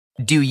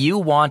Do you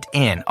want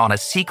in on a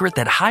secret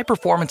that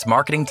high-performance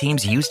marketing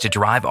teams use to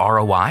drive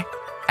ROI?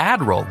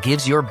 AdRoll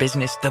gives your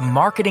business the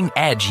marketing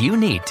edge you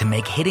need to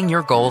make hitting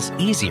your goals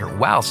easier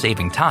while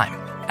saving time.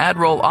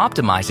 AdRoll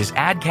optimizes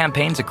ad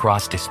campaigns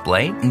across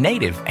display,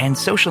 native, and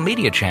social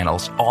media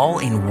channels all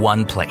in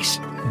one place.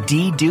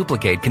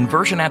 Deduplicate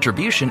conversion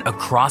attribution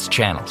across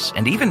channels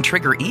and even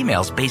trigger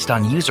emails based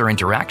on user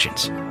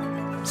interactions.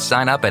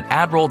 Sign up at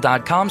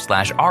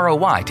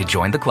adroll.com/ROI to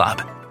join the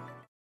club.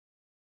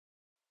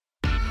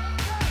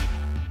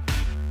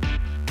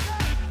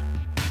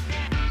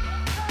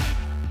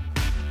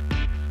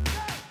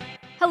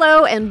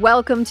 Hello and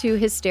welcome to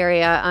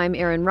Hysteria. I'm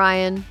Erin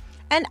Ryan.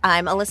 And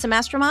I'm Alyssa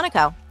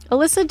Mastromonaco.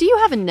 Alyssa, do you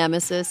have a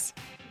nemesis?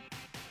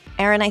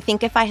 Erin, I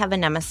think if I have a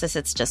nemesis,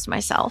 it's just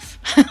myself.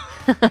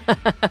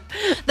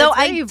 Though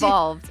I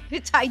evolved.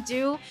 I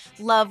do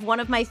love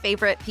one of my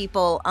favorite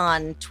people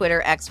on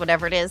Twitter, X,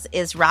 whatever it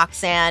is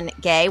Roxanne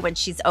Gay, when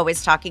she's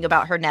always talking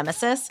about her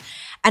nemesis.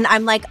 And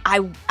I'm like,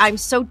 I'm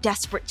so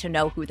desperate to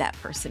know who that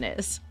person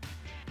is.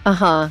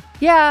 Uh-huh.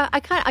 Yeah, I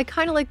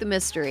kind of like the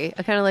mystery.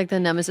 I kind of like the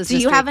nemesis mystery.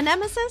 Do you have a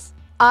nemesis?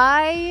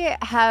 I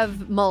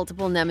have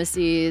multiple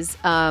nemeses,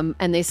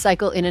 and they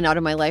cycle in and out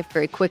of my life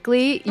very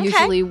quickly,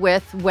 usually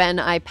with when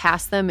I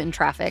pass them in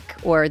traffic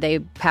or they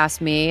pass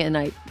me, and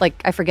I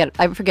forget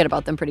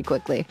about them pretty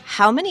quickly.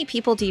 How many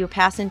people do you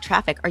pass in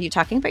traffic? Are you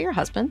talking about your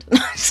husband?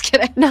 Just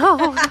kidding.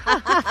 No.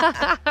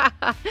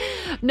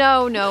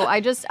 No.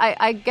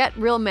 I get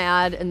real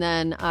mad, and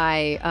then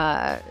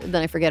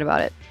I forget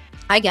about it.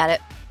 I get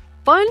it.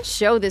 Fun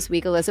show this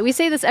week, Alyssa. We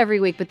say this every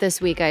week, but this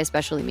week I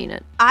especially mean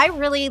it. I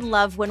really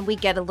love when we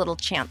get a little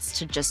chance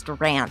to just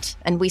rant,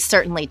 and we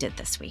certainly did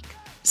this week.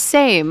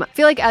 Same. I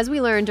feel like as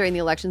we learned during the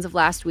elections of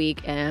last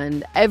week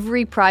and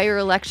every prior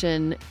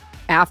election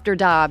after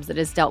Dobbs that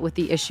has dealt with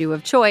the issue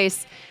of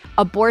choice,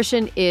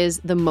 abortion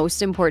is the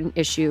most important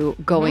issue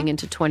going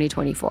into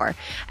 2024.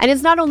 And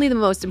it's not only the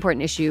most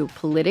important issue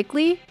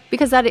politically,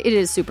 because it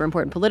is super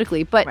important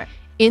politically, but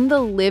in the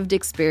lived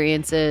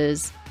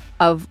experiences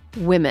of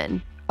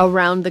women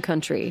around the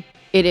country,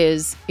 it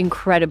is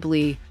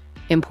incredibly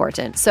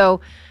important. So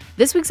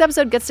this week's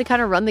episode gets to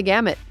kind of run the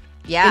gamut.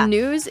 Yeah. In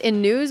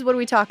news, what do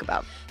we talk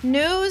about?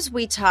 News,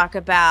 we talk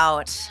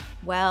about,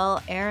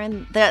 well,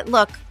 Erin,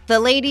 the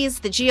ladies,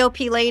 the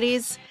GOP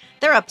ladies,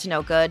 they're up to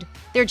no good.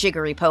 They're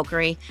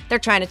jiggery-pokery. They're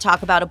trying to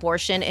talk about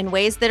abortion in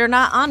ways that are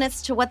not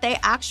honest to what they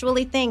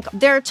actually think.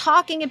 They're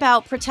talking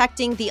about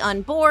protecting the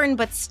unborn,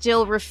 but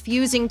still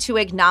refusing to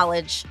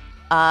acknowledge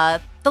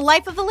the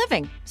life of the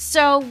living.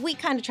 So we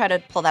kind of try to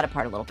pull that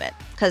apart a little bit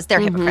because they're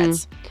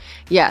hypocrites.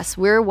 Yes,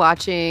 we're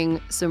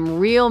watching some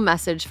real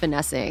message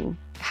finessing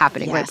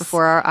happening right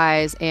before our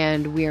eyes,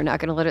 and we are not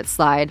going to let it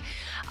slide.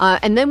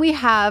 And then we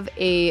have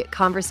a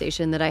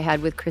conversation that I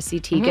had with Chrissy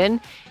Teigen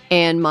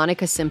and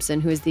Monica Simpson,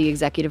 who is the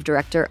executive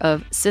director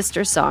of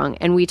Sister Song.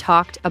 And we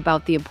talked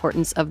about the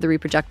importance of the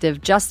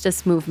reproductive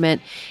justice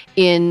movement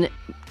in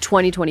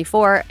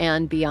 2024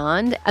 and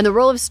beyond, and the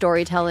role of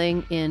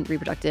storytelling in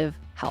reproductive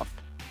health.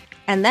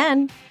 And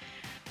then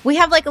we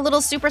have like a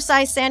little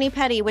supersized Sani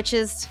Petty, which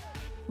is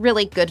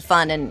really good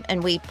fun.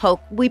 And we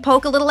poke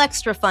a little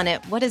extra fun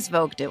at what is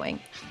Vogue doing?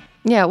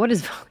 Yeah, what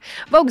is Vogue?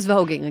 Vogue's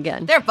voguing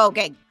again. They're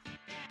voguing.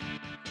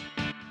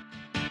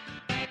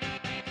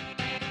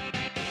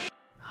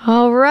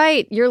 All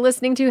right. You're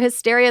listening to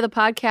Hysteria, the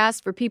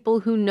podcast for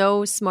people who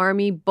know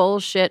smarmy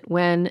bullshit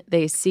when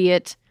they see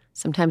it.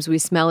 Sometimes we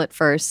smell it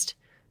first,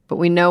 but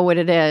we know what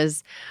it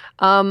is.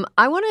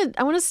 I want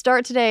to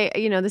start today.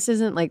 You know, this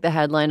isn't like the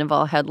headline of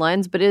all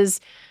headlines, but is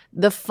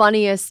the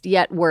funniest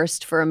yet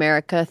worst for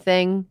America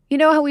thing. You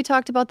know how we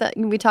talked about that?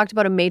 We talked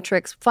about a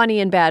matrix, funny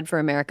and bad for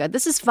America.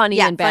 This is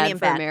funny and bad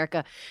for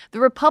America.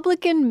 The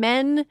Republican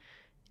men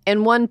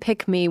and one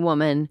pick-me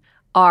woman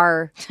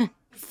are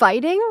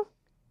fighting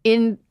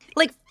in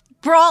like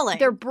brawling.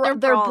 They're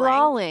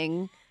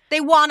brawling.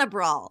 They want to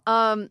brawl.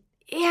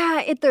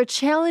 They're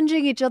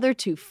challenging each other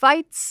to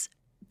fights.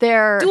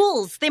 They're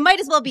duels. They might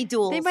as well be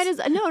duels.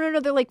 No.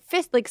 They're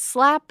like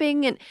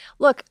slapping. And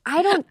look,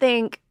 I don't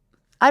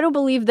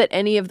believe that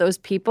any of those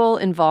people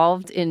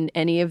involved in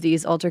any of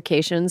these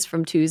altercations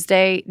from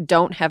Tuesday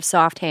don't have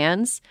soft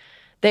hands.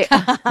 They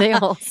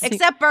all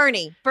except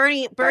Bernie.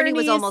 Bernie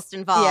was almost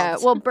involved. Yeah,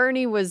 well,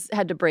 Bernie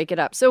had to break it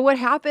up. So what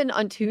happened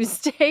on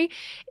Tuesday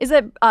is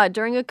that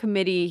during a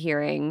committee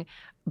hearing,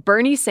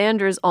 Bernie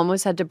Sanders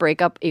almost had to break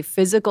up a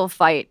physical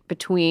fight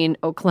between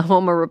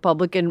Oklahoma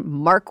Republican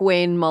Mark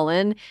Wayne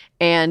Mullen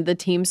and the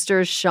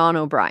Teamsters Sean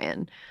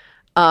O'Brien.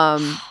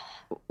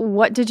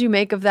 What did you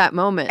make of that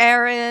moment?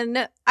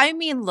 Erin, I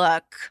mean,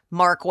 look,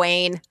 Mark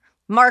Wayne,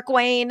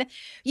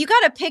 you got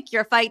to pick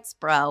your fights,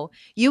 bro.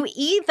 You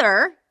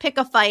either pick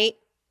a fight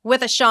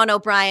with a Sean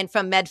O'Brien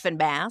from Medford,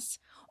 Mass.,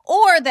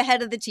 or the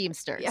head of the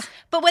Teamsters. Yeah.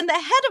 But when the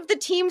head of the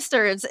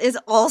Teamsters is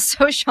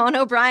also Sean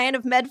O'Brien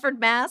of Medford,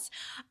 Mass.,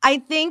 I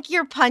think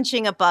you're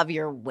punching above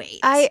your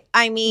weight.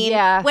 I mean,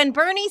 when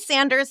Bernie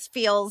Sanders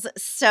feels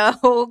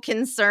so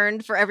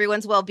concerned for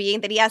everyone's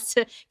well-being that he has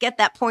to get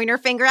that pointer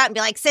finger out and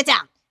be like, sit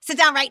down. Sit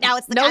down right now.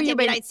 It's the goddamn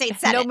United States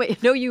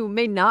Senate. No, you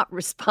may not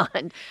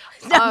respond.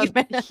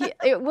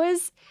 It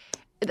was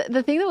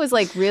the thing that was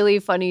like really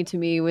funny to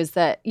me was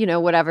that,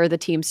 whatever the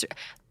Teamster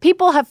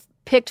people have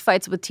picked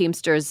fights with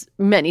Teamsters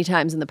many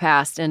times in the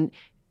past, and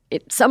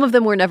some of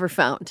them were never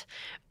found.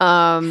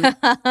 Now,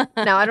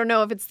 I don't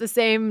know if it's the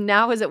same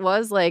now as it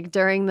was like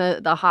during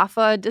the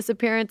Hoffa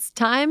disappearance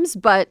times,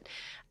 but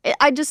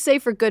I just say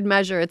for good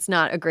measure, it's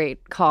not a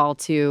great call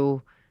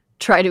to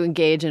try to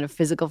engage in a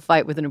physical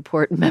fight with an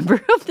important member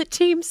of the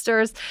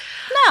Teamsters.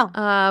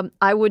 No.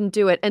 I wouldn't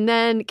do it. And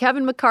then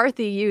Kevin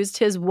McCarthy used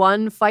his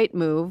one fight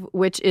move,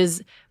 which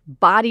is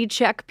body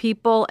check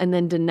people and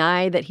then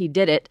deny that he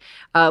did it,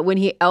 when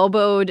he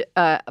elbowed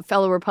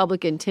fellow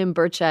Republican Tim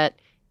Burchett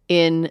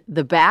in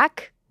the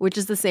back, which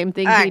is the same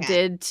thing he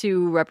did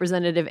to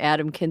Representative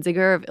Adam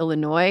Kinzinger of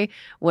Illinois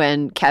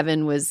when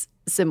Kevin was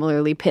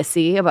similarly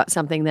pissy about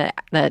something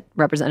that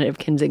Representative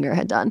Kinzinger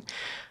had done.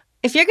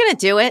 If you're going to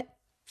do it,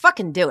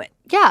 fucking do it.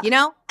 Yeah.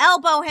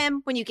 Elbow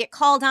him when you get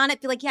called on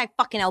it. Be like, yeah, I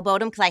fucking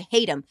elbowed him because I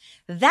hate him.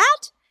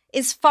 That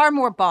is far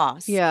more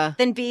boss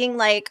than being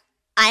like,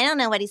 I don't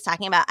know what he's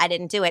talking about. I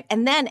didn't do it.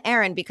 And then,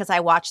 Aaron, because I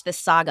watched this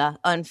saga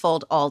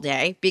unfold all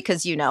day,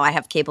 because, I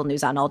have cable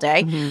news on all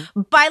day,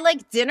 by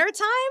like dinner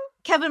time,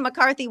 Kevin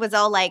McCarthy was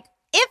all like,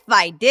 if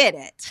I did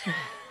it.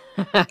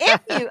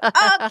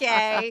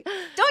 Okay.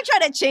 Don't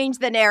try to change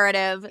the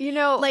narrative.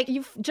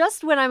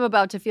 Just when I'm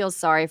about to feel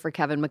sorry for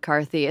Kevin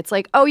McCarthy, it's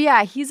like, oh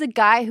yeah, he's a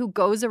guy who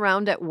goes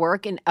around at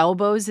work and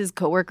elbows his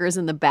coworkers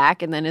in the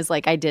back and then is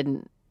like, I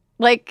didn't.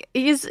 Like,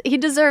 he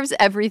deserves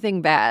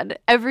everything bad.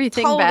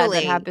 Everything bad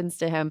that happens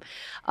to him.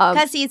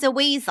 Because he's a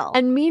weasel.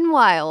 And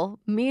meanwhile,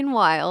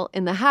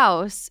 in the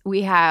House,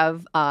 we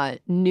have a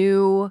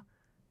new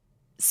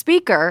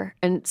speaker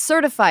and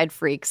certified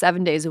freak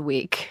 7 days a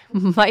week,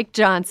 Mike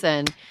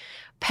Johnson,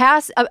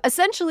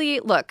 essentially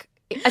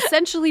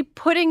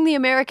putting the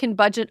American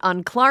budget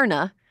on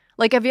Klarna.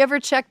 Like, have you ever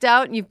checked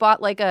out and you've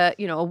bought like a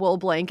wool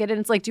blanket and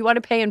it's like, do you want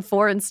to pay in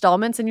 4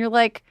 installments? And you're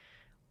like,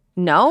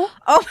 no.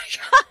 Oh my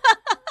God.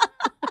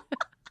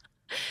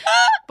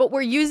 But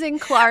we're using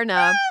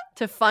Klarna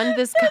to fund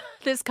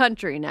this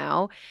country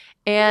now.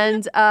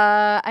 And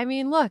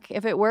look,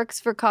 if it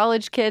works for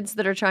college kids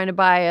that are trying to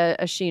buy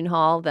a Sheen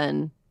Hall,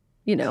 then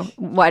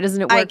why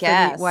doesn't it work?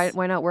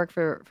 Why not work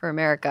for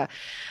America?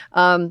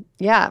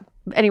 Yeah.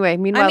 Anyway,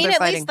 meanwhile, they're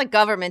fighting. Least the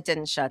government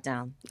didn't shut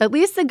down. At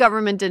least the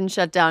government didn't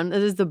shut down.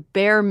 That is the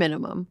bare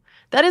minimum.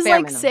 That is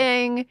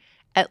saying,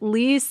 at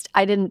least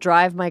I didn't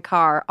drive my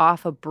car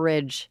off a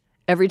bridge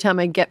every time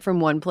I get from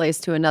one place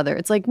to another.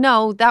 It's like,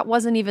 no, that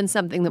wasn't even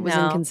something that was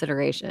in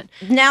consideration.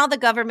 Now the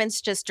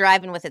government's just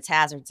driving with its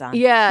hazards on.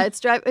 Yeah,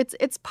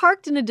 it's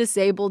parked in a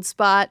disabled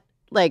spot,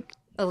 like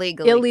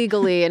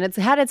illegally, and it's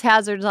had its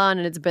hazards on,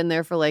 and it's been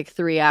there for like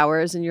 3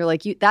 hours, and you're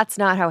like, that's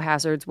not how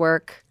hazards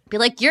work. Be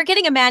like, you're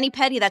getting a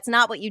mani-pedi. That's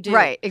not what you do.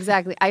 Right,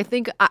 exactly. I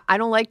think I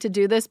don't like to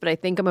do this, but I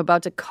think I'm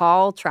about to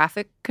call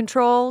traffic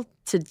control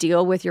to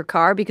deal with your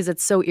car because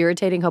it's so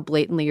irritating how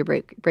blatantly you're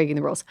breaking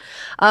the rules.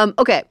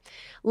 Okay,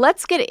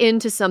 let's get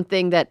into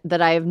something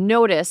that I have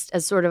noticed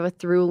as sort of a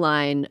through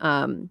line.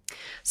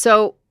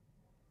 So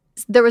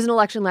there was an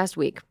election last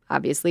week.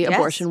 Obviously,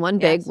 abortion won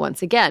big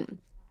once again.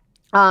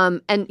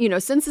 And,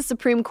 since the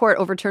Supreme Court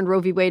overturned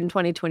Roe v. Wade in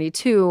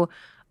 2022,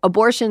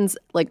 abortion's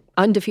like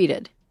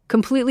undefeated.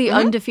 Completely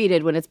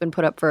undefeated when it's been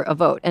put up for a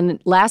vote. And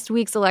last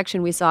week's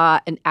election, we saw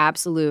an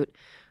absolute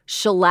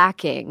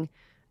shellacking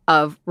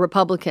of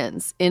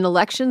Republicans in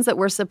elections that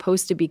were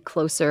supposed to be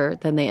closer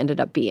than they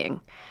ended up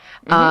being.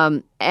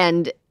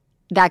 And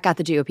that got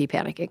the GOP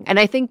panicking. And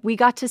I think we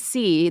got to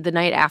see the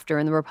night after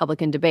in the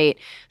Republican debate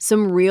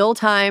some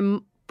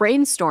real-time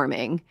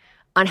brainstorming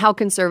on how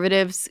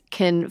conservatives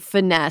can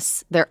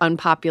finesse their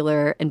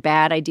unpopular and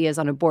bad ideas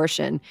on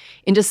abortion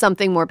into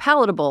something more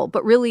palatable.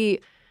 But really,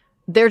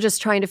 they're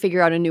just trying to figure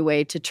out a new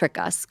way to trick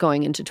us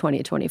going into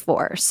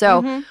 2024.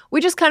 So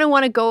we just kind of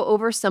want to go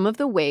over some of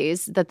the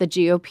ways that the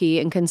GOP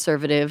and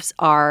conservatives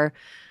are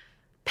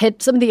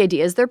some of the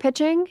ideas they're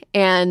pitching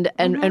and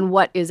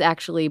what is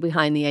actually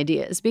behind the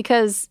ideas.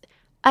 Because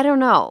I don't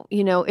know,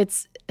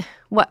 it's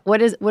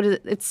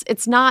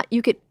it's not,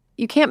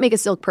 you can't make a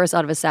silk purse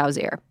out of a sow's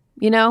ear,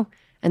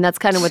 And that's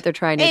kind of what they're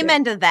trying to do.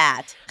 Amen to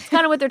that. It's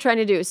kind of what they're trying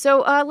to do.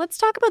 So let's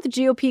talk about the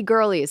GOP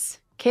girlies.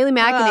 Kayleigh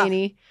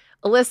McEnany.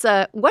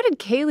 Alyssa, what did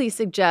Kayleigh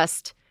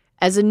suggest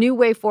as a new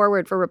way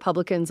forward for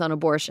Republicans on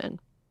abortion?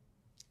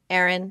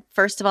 Aaron,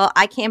 first of all,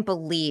 I can't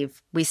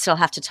believe we still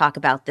have to talk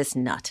about this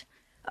nut.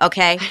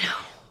 Okay? I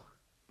know.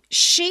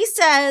 She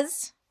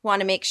says,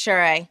 want to make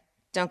sure I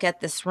don't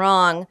get this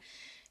wrong.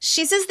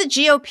 She says the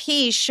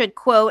GOP should,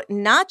 quote,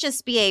 not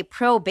just be a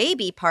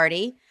pro-baby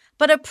party,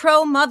 but a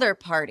pro-mother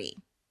party.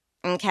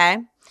 Okay?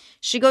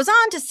 She goes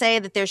on to say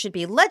that there should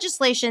be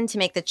legislation to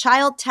make the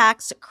child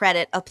tax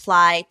credit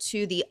apply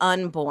to the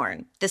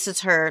unborn. This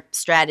is her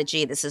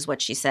strategy. This is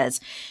what she says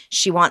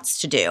she wants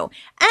to do.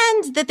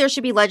 And that there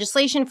should be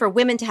legislation for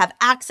women to have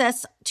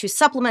access to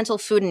supplemental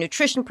food and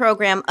nutrition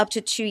program up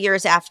to 2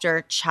 years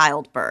after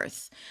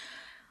childbirth.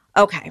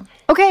 Okay.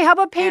 Okay, how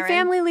about paid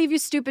family leave, you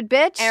stupid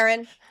bitch?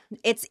 Aaron,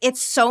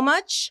 it's so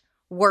much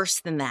worse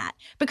than that.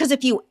 Because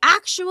if you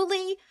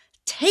actually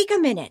take a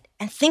minute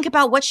and think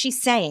about what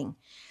she's saying,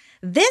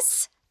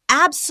 this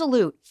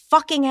absolute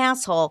fucking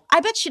asshole, I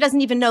bet she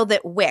doesn't even know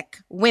that WIC,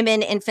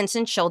 Women, Infants,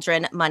 and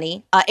Children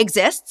money,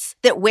 exists,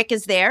 that WIC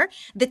is there,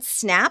 that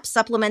SNAP,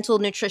 Supplemental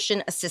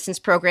Nutrition Assistance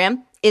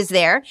Program, is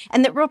there,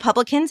 and that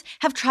Republicans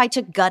have tried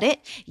to gut it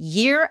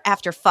year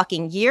after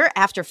fucking year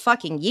after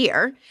fucking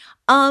year.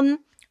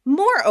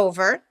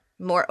 Moreover,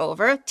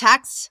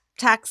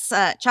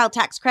 child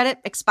tax credit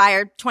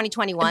expired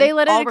 2021. They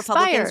let it All expire.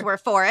 Republicans were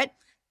for it.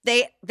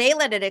 They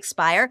let it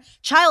expire.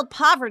 Child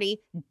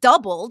poverty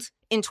doubled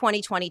in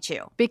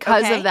 2022.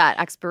 Because of that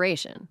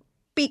expiration.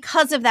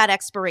 Because of that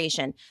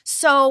expiration.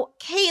 So,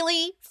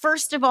 Kaylee,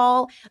 first of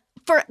all,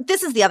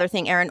 this is the other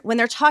thing, Erin, when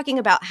they're talking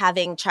about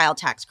having child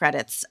tax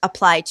credits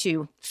apply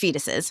to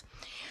fetuses,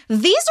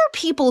 these are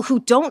people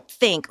who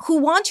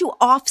want to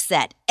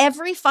offset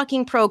every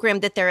fucking program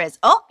that there is.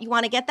 Oh, you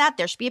want to get that?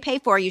 There should be a pay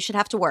for. You should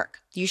have to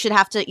work. You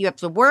have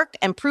to work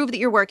and prove that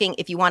you're working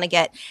if you want to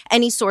get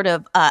any sort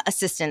of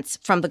assistance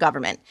from the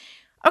government.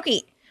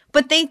 Okay,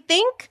 but they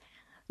think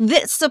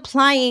that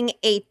supplying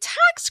a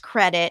tax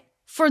credit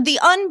for the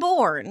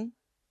unborn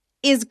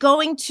is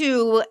going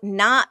to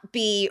not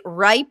be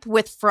ripe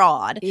with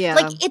fraud. Yeah.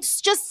 Like,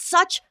 it's just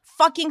such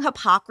fucking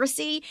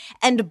hypocrisy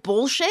and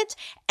bullshit.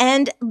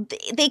 And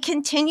they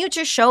continue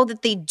to show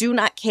that they do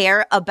not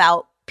care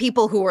about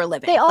people who are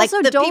living. They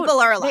also people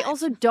are alive. They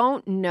also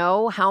don't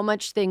know how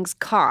much things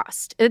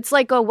cost. It's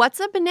like, what's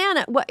a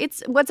banana?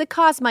 What's it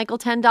cost, Michael?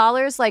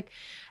 $10? Like,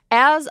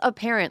 as a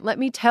parent, let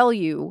me tell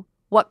you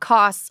what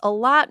costs a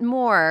lot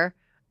more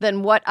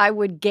than what I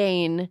would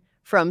gain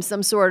from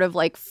some sort of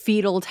like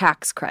fetal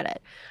tax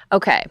credit.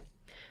 Okay.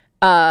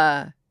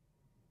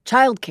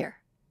 Childcare.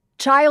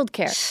 Why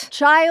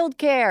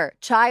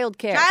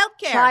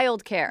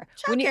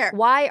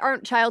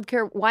aren't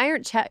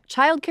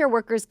childcare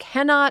workers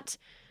cannot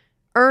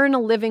earn a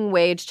living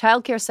wage?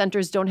 Childcare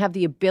centers don't have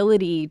the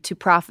ability to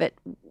profit.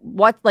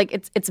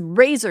 It's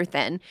razor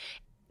thin.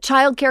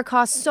 Childcare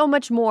costs so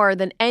much more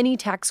than any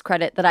tax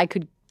credit that I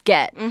could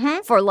get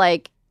for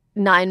like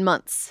 9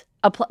 months.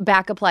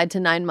 Back applied to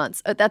 9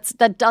 months.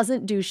 That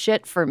doesn't do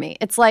shit for me.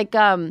 It's like,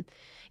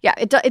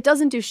 it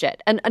doesn't do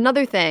shit. And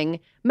another thing,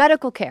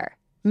 medical care.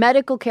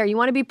 You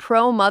want to be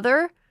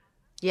pro-mother?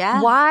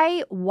 Yeah.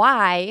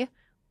 Why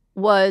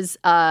was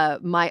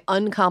my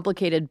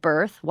uncomplicated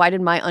birth? Why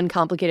did my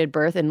uncomplicated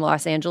birth in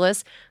Los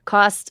Angeles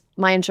cost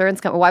my insurance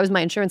company? Why was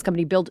my insurance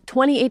company billed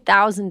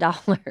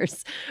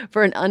 $28,000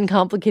 for an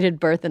uncomplicated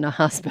birth in a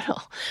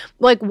hospital?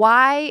 Like,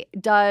 why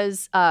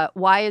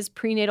is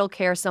prenatal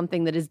care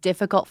something that is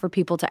difficult for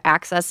people to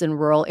access in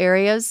rural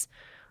areas?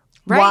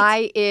 Right.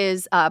 Why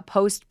is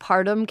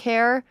postpartum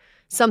care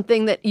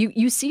something that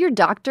you see your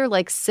doctor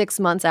like 6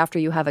 months after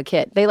you have a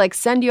kid? They like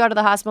send you out of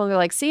the hospital and they're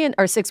like,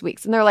 or 6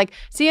 weeks. And they're like,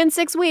 see you in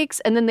 6 weeks.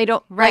 And then they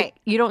don't, like,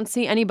 you don't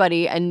see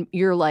anybody and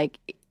you're like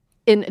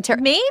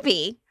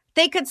maybe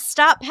they could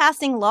stop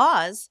passing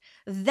laws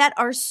that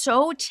are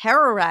so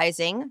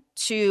terrorizing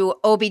to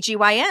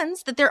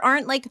OBGYNs that there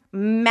aren't like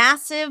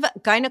massive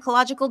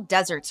gynecological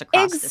deserts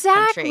across this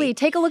country. Exactly.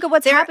 Take a look at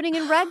what's happening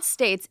in red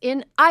states,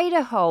 in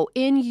Idaho,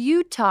 in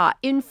Utah,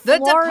 in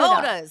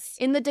Florida.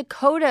 In the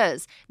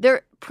Dakotas.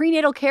 Their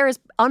prenatal care is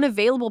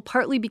unavailable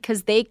partly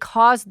because they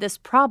caused this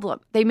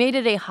problem. They made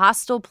it a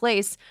hostile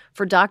place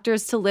for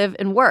doctors to live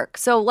and work.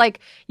 So,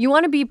 like, you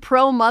want to be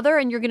pro-mother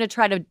and you're going to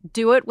try to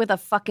do it with a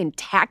fucking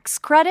tax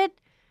credit?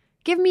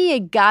 Give me a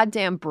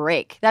goddamn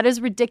break. That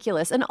is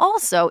ridiculous. And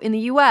also, in the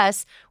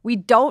U.S., we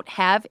don't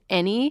have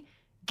any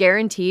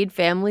guaranteed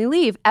family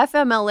leave.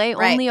 FMLA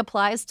only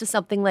applies to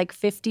something like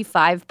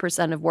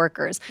 55% of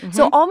workers.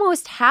 So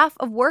almost half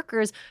of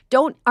workers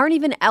aren't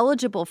even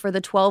eligible for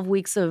the 12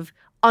 weeks of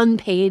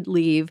unpaid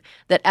leave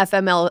that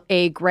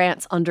FMLA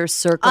grants under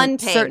certain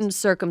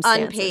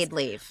circumstances.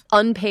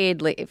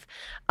 Unpaid leave.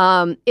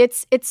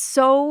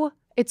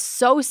 It's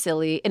so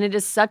silly, and it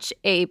is such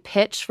a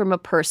pitch from a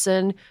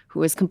person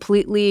who's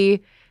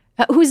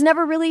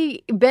never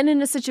really been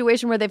in a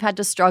situation where they've had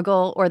to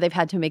struggle or they've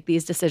had to make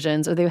these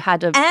decisions or they've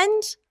had to.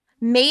 And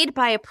made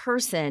by a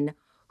person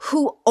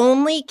who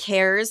only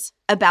cares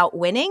about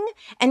winning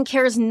and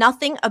cares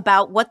nothing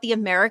about what the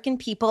American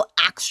people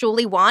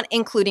actually want,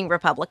 including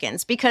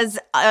Republicans, because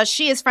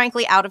she is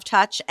frankly out of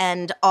touch,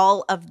 and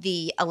all of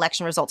the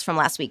election results from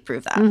last week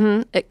prove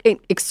that.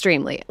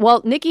 Extremely.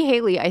 Well, Nikki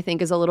Haley, I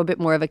think, is a little bit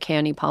more of a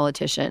canny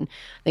politician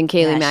than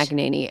Kayleigh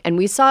McEnany. And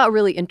we saw a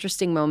really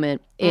interesting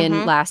moment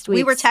in last week.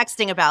 We were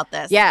texting about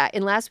this. Yeah,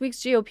 in last week's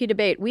GOP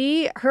debate,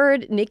 we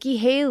heard Nikki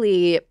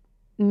Haley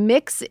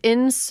mix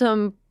in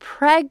some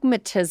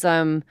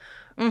pragmatism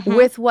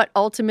with what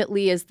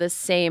ultimately is the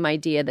same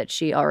idea that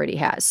she already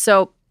has.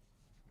 So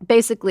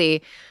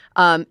basically,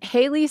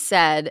 Haley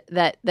said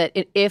that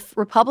if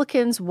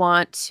Republicans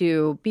want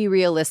to be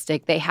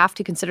realistic, they have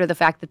to consider the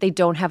fact that they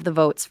don't have the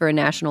votes for a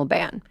national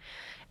ban.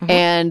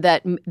 And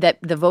that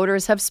the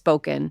voters have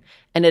spoken.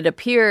 And it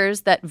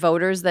appears that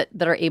voters that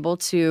are able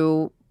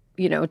to,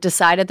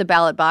 decide at the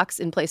ballot box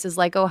in places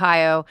like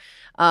Ohio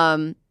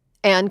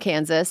and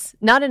Kansas.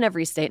 Not in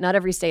every state. Not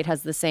every state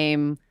has the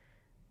same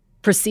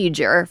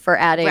procedure for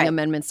adding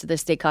amendments to the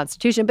state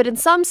constitution. But in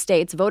some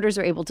states, voters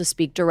are able to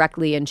speak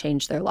directly and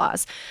change their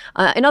laws.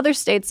 In other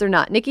states, they're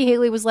not. Nikki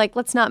Haley was like,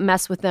 let's not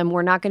mess with them.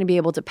 We're not going to be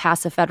able to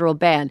pass a federal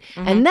ban.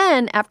 And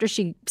then after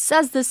she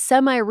says this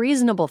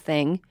semi-reasonable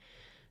thing,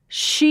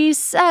 she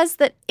says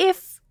that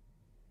if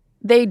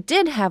they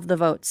did have the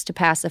votes to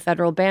pass a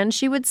federal ban,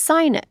 she would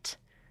sign it.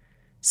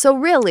 So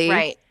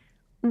really,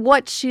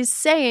 what she's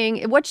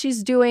saying, what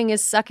she's doing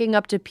is sucking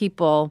up to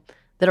people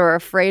that are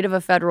afraid of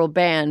a federal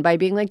ban by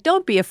being like,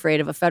 don't be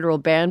afraid of a federal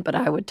ban, but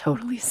I would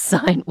totally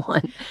sign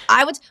one.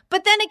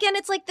 But then again,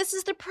 it's like, this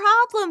is the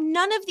problem.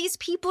 None of these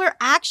people are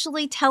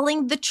actually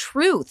telling the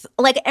truth.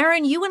 Like,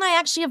 Erin, you and I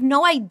actually have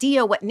no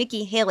idea what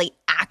Nikki Haley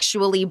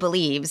actually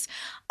believes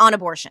on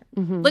abortion.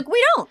 Like,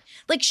 we don't.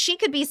 Like, she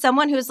could be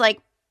someone who's like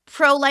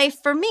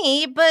pro-life for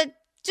me, but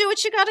do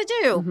what you got to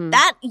do.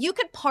 That you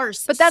could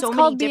parse. But that's so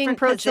called many being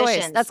pro-choice.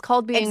 Positions. That's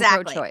called being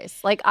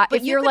pro-choice. Like,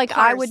 if you're like,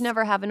 I would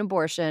never have an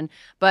abortion,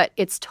 but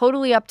it's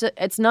totally up to,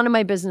 it's none of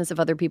my business if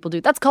other people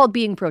do. That's called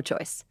being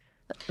pro-choice.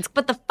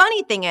 But the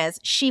funny thing is,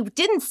 she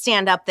didn't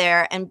stand up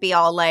there and be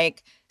all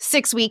like,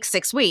 6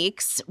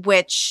 weeks,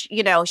 which,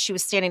 you know, she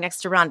was standing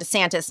next to Ron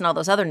DeSantis and all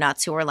those other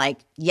nuts who were like,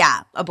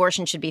 yeah,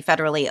 abortion should be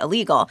federally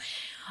illegal.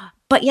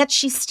 But yet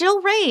she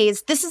still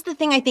raised, this is the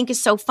thing I think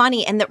is so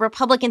funny, and that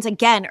Republicans,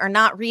 again, are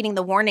not reading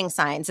the warning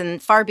signs, and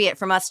far be it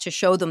from us to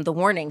show them the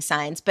warning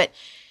signs. But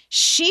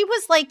she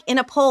was like in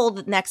a poll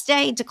the next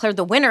day, declared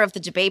the winner of the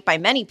debate by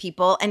many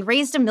people, and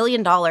raised $1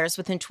 million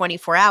within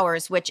 24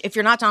 hours, which if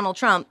you're not Donald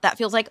Trump, that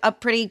feels like a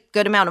pretty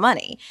good amount of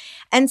money.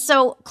 And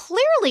so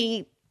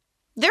clearly,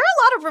 there are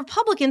a lot of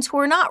Republicans who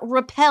are not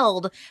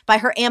repelled by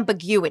her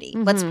ambiguity.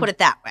 Let's put it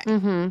that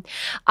way.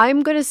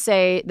 I'm going to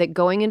say that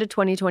going into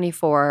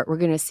 2024, we're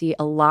going to see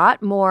a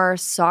lot more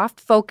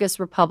soft-focused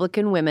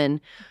Republican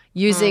women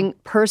using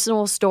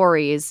personal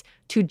stories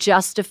to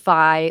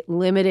justify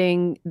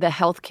limiting the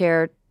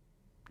healthcare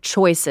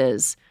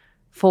choices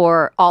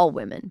for all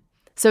women.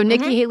 So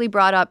Nikki Haley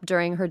brought up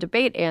during her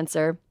debate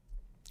answer,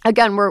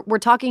 again, we're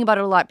talking about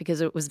it a lot because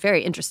it was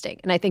very interesting.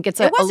 And I think it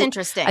was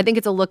interesting. I think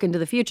it's a look into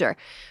the future.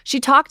 She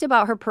talked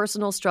about her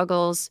personal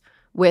struggles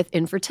with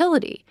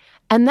infertility.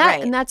 And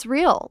that's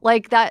real.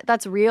 Like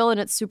that's real, and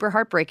it's super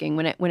heartbreaking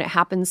when it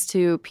happens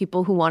to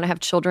people who want to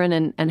have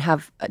children and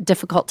have a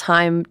difficult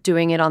time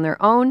doing it on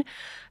their own.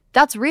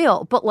 That's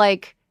real. But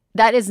like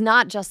that is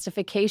not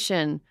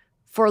justification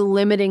for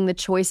limiting the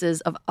choices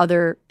of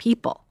other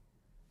people.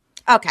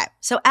 Okay,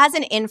 so as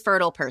an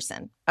infertile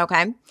person,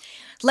 okay,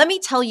 let me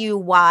tell you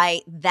why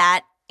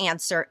that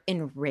answer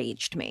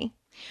enraged me.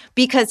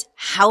 Because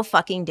how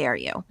fucking dare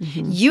you?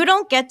 You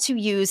don't get to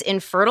use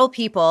infertile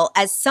people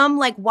as some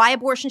like why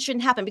abortion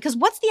shouldn't happen. Because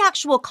what's the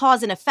actual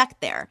cause and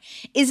effect there?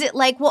 Is it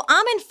like, well,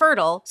 I'm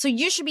infertile, so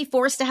you should be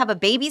forced to have a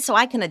baby so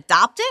I can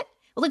adopt it?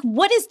 Like,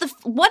 what is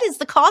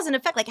the cause and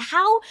effect? Like,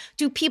 how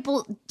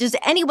does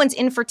anyone's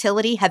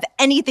infertility have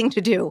anything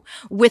to do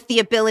with the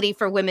ability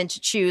for women to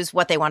choose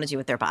what they want to do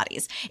with their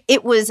bodies?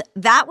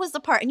 That was the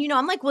part. And, you know,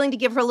 I'm like willing to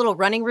give her a little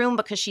running room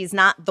because she's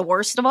not the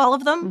worst of all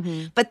of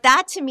them. But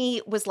that to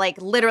me was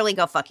like, literally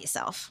go fuck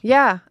yourself.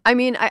 Yeah. I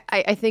mean,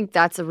 I think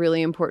that's a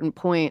really important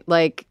point.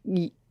 Like,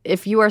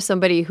 if you are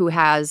somebody who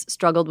has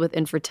struggled with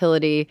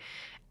infertility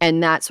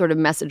and that sort of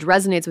message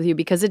resonates with you,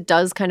 because it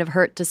does kind of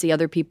hurt to see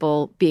other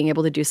people being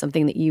able to do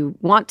something that you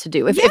want to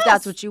do, if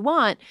that's what you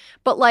want.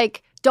 But,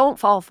 like, don't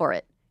fall for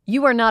it.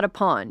 You are not a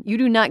pawn. You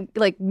do not,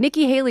 like,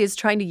 Nikki Haley is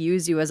trying to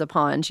use you as a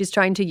pawn. She's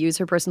trying to use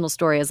her personal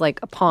story as,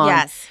 like, a pawn.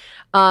 Yes.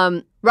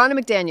 Ronna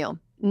McDaniel,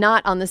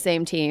 not on the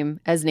same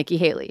team as Nikki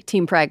Haley,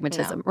 Team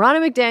Pragmatism. No.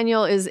 Ronna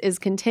McDaniel is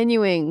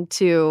continuing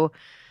to,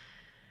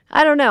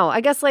 I don't know.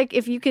 I guess, like,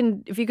 if you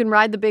can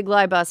ride the big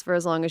lie bus for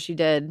as long as she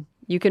did,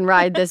 you can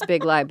ride this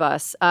big lie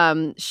bus.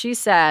 She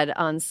said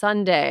on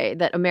Sunday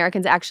that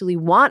Americans actually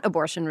want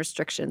abortion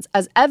restrictions,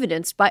 as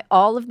evidenced by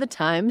all of the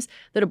times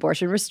that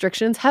abortion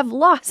restrictions have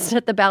lost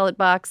at the ballot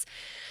box.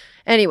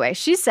 Anyway,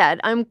 she said,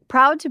 I'm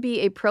proud to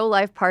be a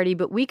pro-life party,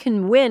 but we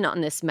can win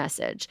on this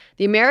message.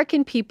 The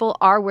American people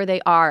are where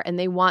they are, and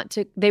they want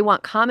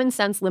common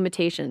sense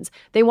limitations.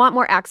 They want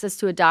more access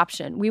to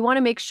adoption. We want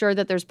to make sure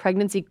that there's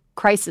pregnancy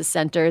crisis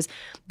centers.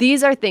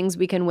 These are things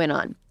we can win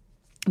on.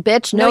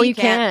 Bitch, no, you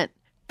can't.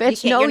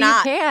 Bitch, no, you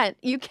can't.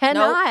 You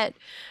cannot. Nope.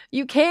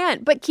 You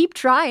can't. But keep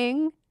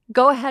trying.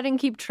 Go ahead and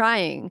keep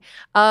trying.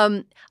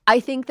 I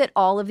think that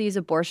all of these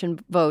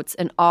abortion votes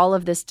and all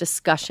of this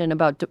discussion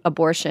about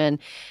abortion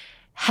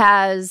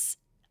has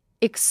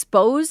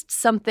exposed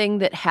something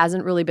that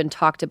hasn't really been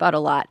talked about a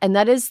lot. And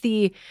that is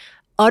the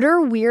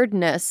utter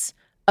weirdness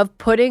of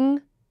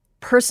putting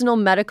personal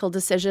medical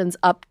decisions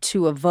up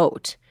to a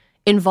vote,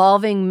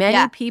 involving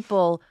many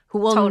people who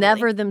will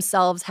never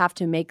themselves have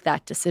to make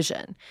that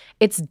decision.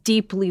 It's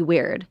deeply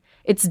weird.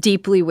 It's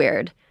deeply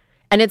weird.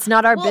 And it's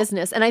not our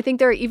business. And I think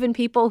there are even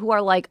people who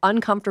are like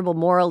uncomfortable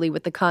morally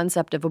with the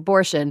concept of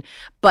abortion,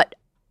 but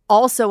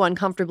also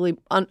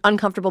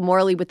uncomfortable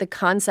morally with the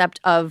concept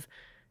of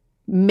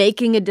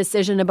making a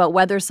decision about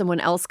whether someone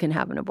else can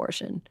have an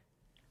abortion.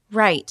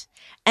 Right.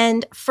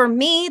 And for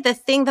me, the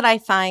thing that I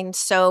find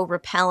so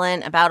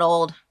repellent about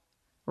old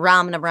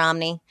Ramna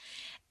Romney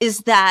is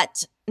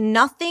that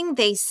nothing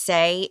they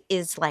say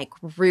is like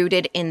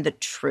rooted in the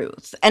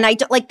truth. And I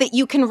don't like that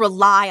you can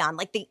rely on,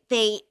 like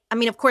I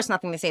mean, of course,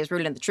 nothing they say is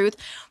rooted in the truth.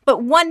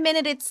 But 1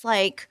 minute it's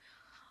like,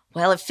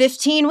 well, at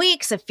 15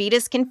 weeks, a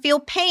fetus can feel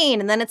pain.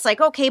 And then it's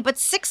like, okay, but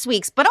 6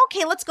 weeks. But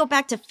okay, let's go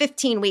back to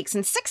 15 weeks.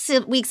 And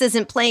 6 weeks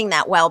isn't playing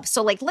that well.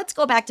 So like, let's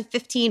go back to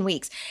 15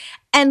 weeks.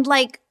 And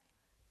like,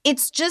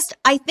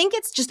 I think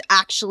it's just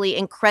actually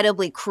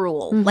incredibly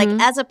cruel. Like,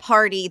 as a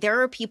party,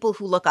 there are people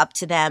who look up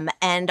to them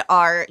and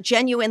are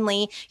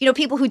genuinely,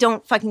 people who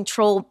don't fucking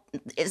troll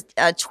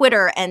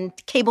Twitter and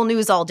cable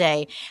news all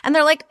day. And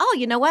they're like, oh,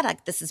 you know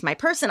what? This is my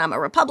person. I'm a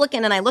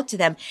Republican. And I look to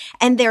them.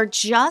 And they're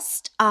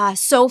just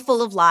so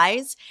full of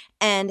lies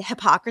and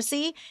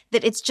hypocrisy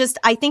that it's just,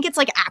 I think it's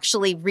like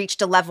actually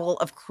reached a level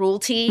of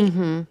cruelty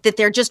that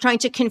they're just trying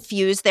to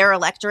confuse their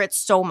electorate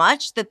so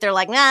much that they're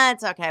like, nah,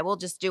 it's okay. We'll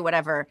just do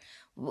whatever.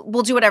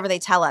 We'll do whatever they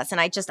tell us. And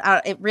I just,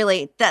 it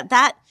really,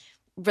 that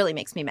really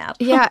makes me mad.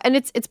 Yeah. And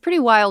it's pretty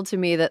wild to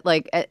me that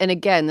like, and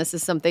again, this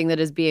is something that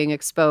is being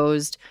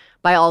exposed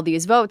by all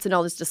these votes and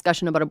all this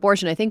discussion about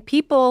abortion. I think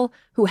people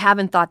who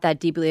haven't thought that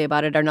deeply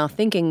about it are now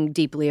thinking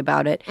deeply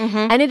about it.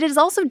 And it is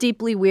also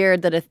deeply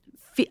weird that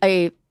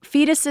a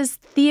fetus's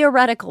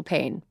theoretical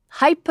pain,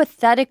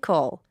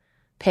 hypothetical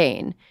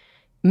pain,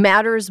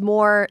 matters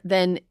more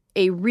than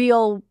a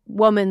real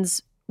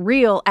woman's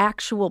real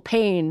actual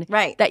pain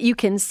that you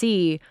can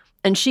see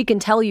and she can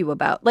tell you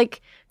about.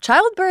 Like,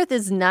 childbirth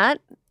is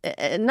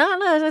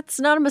it's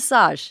not a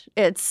massage.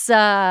 It's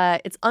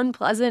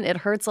unpleasant. It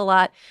hurts a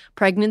lot.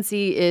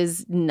 Pregnancy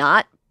is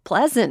not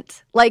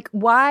pleasant. Like,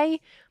 why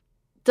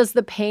does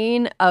the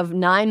pain of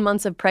 9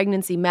 months of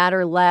pregnancy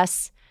matter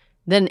less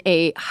than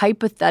a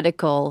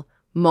hypothetical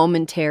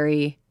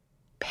momentary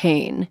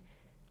pain?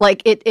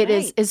 Like, it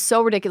is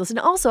so ridiculous. And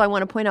also, I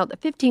want to point out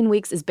that 15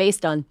 weeks is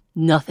based on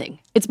nothing.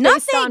 It's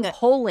based on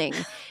polling.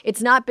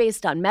 It's not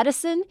based on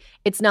medicine.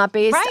 It's not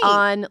based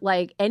on,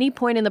 like, any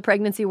point in the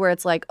pregnancy where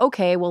it's like,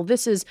 okay, well,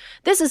 this is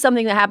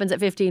something that happens at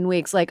 15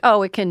 weeks. Like,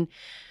 oh, it can,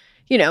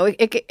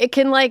 it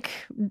can, like,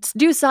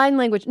 do sign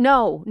language.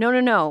 No.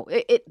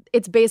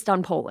 It's based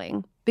on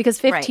polling.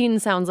 Because 15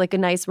 sounds like a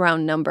nice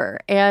round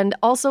number. And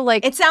also,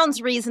 like, it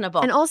sounds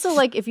reasonable. And also,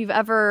 like, if you've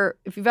ever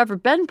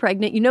been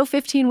pregnant,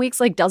 15 weeks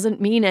like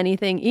doesn't mean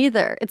anything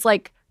either. It's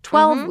like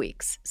 12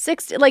 weeks,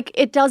 6, like,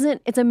 it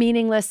doesn't, it's a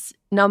meaningless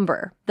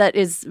number that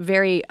is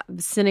very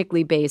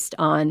cynically based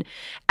on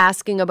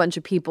asking a bunch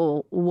of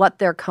people what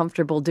they're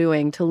comfortable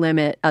doing to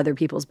limit other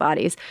people's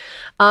bodies.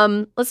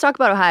 Let's talk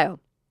about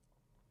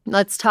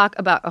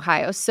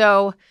Ohio.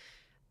 So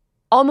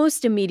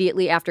almost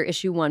immediately after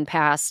issue 1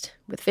 passed,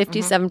 with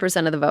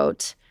 57% of the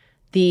vote,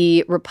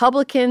 the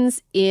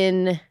Republicans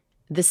in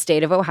the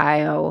state of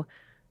Ohio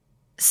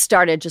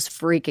started just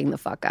freaking the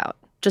fuck out.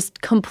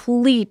 Just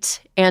complete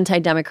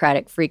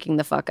anti-democratic freaking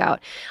the fuck out.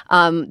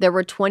 There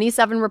were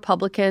 27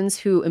 Republicans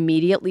who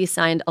immediately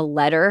signed a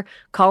letter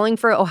calling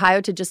for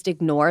Ohio to just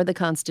ignore the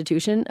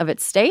Constitution of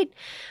its state.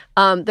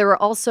 There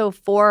were also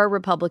 4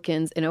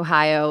 Republicans in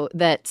Ohio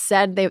that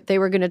said they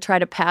were going to try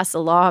to pass a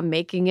law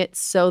making it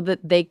so that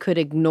they could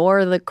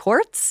ignore the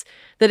courts,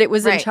 that it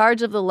was in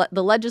charge of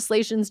the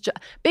legislation's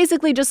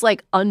basically just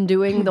like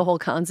undoing the whole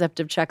concept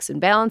of checks and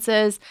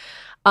balances.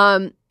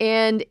 And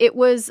it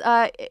was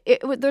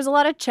there's a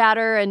lot of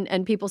chatter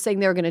and people saying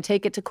they were going to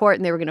take it to court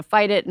and they were going to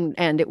fight it.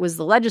 And it was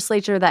the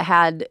legislature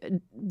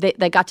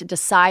that got to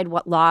decide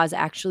what laws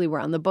actually were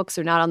on the books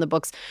or not on the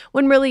books,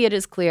 when really it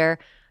is clear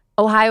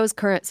Ohio's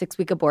current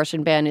 6-week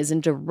abortion ban is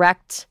in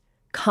direct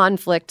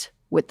conflict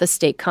with the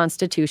state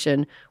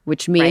constitution,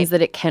 which means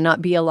that it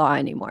cannot be a law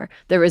anymore.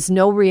 There is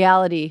no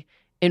reality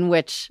in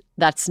which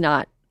that's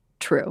not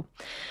true.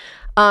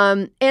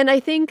 And I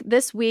think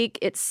this week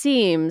it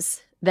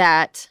seems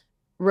that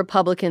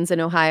Republicans in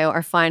Ohio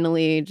are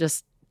finally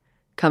just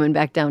coming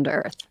back down to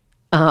earth.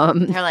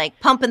 They're like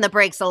pumping the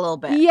brakes a little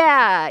bit.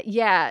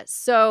 Yeah.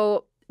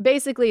 So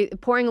basically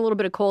pouring a little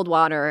bit of cold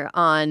water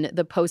on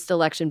the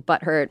post-election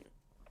butthurt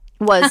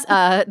was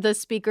the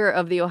Speaker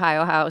of the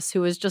Ohio House,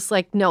 who was just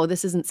like, no,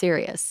 this isn't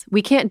serious.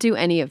 We can't do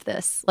any of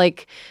this.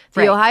 Like,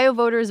 the Ohio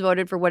voters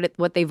voted for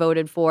what they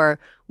voted for.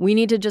 We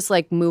need to just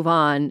like move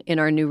on in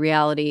our new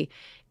reality.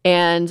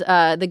 And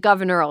the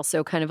governor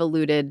also kind of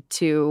alluded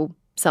to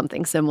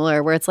something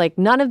similar, where it's like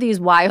none of these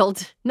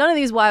wild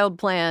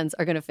plans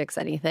are going to fix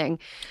anything.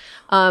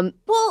 Well,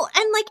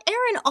 and like,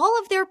 Erin, all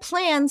of their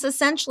plans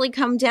essentially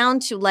come down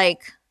to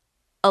like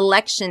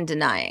election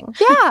denying.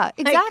 Yeah,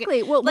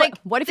 exactly. Well, like,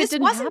 what if it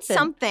didn't happen?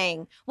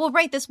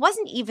 This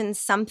wasn't even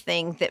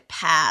something that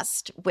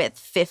passed with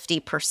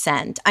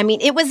 50%. I mean,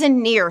 it was a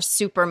near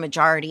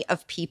supermajority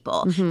of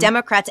people,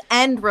 Democrats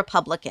and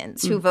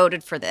Republicans, who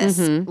voted for this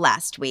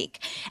last week.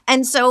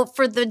 And so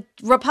for the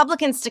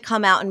Republicans to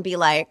come out and be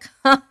like,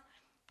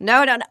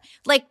 no.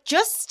 Like,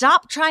 just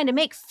stop trying to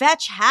make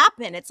fetch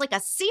happen. It's like a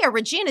sea of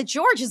Regina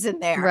George is in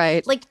there.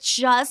 Right. Like,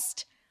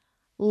 just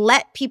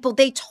let people,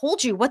 they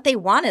told you what they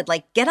wanted.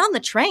 Like, get on the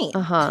train.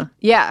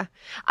 Yeah.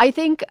 I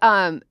think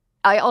I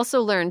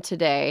also learned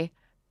today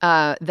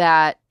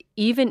that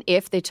even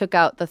if they took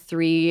out the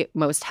 3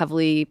 most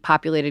heavily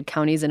populated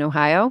counties in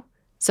Ohio,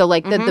 so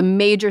like the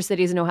major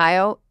cities in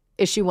Ohio,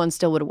 issue 1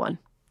 still would have won.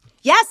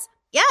 Yes.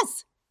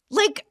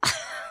 Like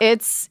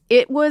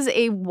it was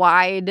a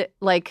wide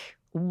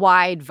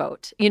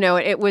vote. You know,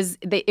 it was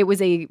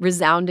a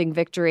resounding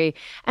victory.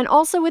 And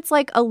also it's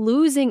like a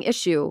losing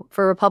issue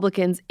for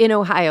Republicans in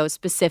Ohio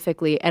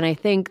specifically. And I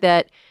think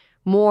that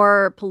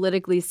more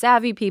politically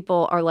savvy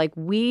people are like,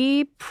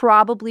 we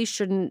probably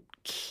shouldn't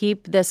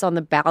keep this on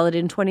the ballot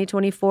in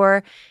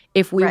 2024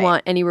 if we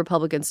want any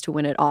Republicans to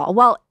win at all.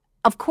 Well,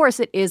 of course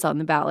it is on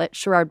the ballot.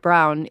 Sherrod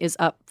Brown is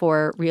up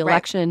for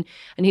re-election,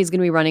 and he's going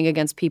to be running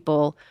against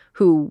people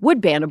who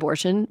would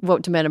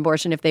vote to ban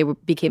abortion if they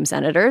became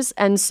senators.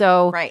 And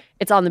so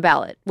it's on the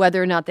ballot,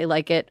 whether or not they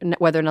like it, and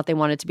whether or not they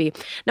want it to be.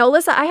 Now,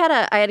 Alyssa, I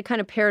had a kind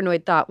of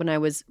paranoid thought when I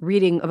was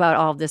reading about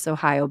all of this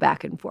Ohio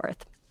back and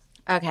forth.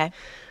 Okay.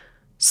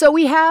 So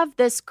we have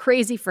this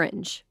crazy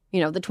fringe. You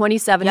know, the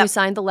 27 who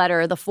signed the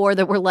letter, the 4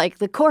 that were like,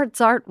 the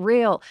courts aren't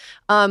real.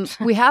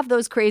 We have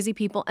those crazy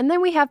people. And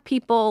then we have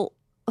people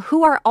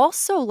who are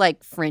also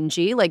like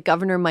fringy, like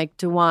Governor Mike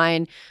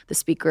DeWine, the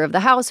Speaker of the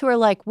House, who are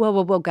like,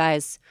 whoa,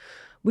 guys,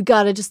 we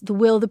got to just the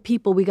will of the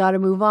people. We got to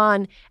move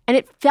on. And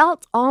it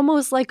felt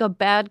almost like a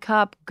bad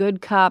cop,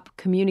 good cop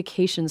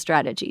communication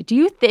strategy. Do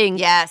you think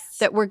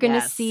that we're going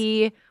to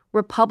see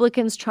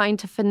Republicans trying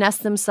to finesse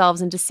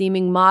themselves into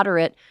seeming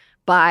moderate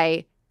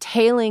by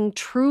tailing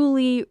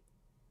truly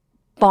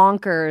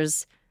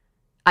bonkers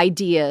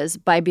ideas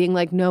by being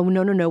like, no,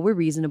 we're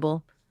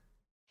reasonable?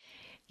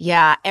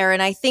 Yeah,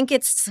 Erin, I think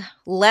it's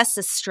less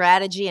a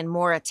strategy and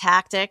more a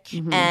tactic.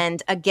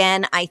 And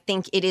again, I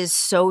think it is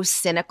so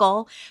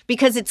cynical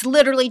because it's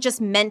literally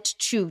just meant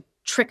to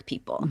trick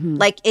people.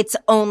 Like, it's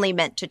only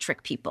meant to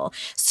trick people.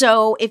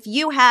 So if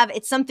you have,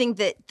 it's something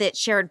that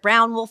Sherrod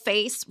Brown will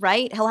face,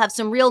 right? He'll have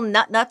some real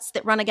nuts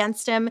that run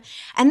against him.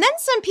 And then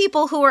some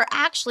people who are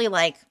actually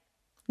like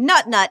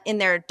nut in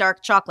their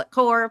dark chocolate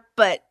core,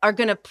 but are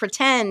going to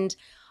pretend,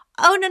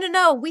 oh,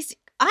 no,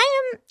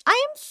 I am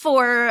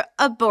for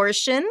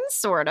abortion,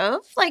 sort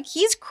of. Like,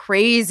 he's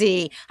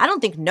crazy. I don't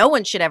think no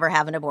one should ever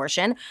have an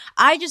abortion.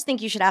 I just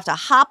think you should have to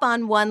hop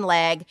on one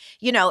leg,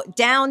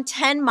 down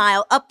 10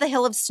 miles up the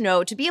hill of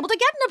snow to be able to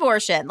get an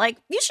abortion. Like,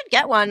 you should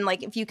get one,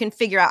 like, if you can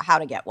figure out how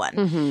to get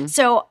one.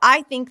 So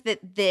I think that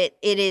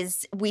it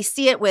is, we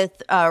see it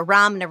with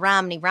Romney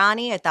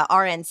at the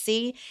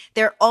RNC.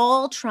 They're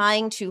all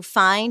trying to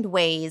find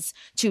ways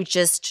to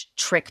just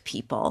trick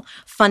people.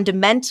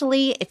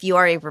 Fundamentally, if you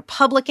are a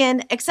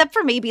Republican, except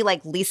for maybe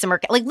like Lisa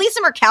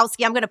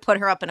Murkowski, I'm going to put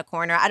her up in a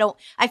corner.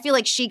 I feel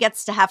like she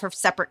gets to have her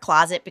separate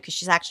closet because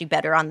she's actually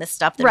better on this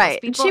stuff than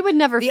most people. She would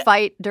never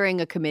fight during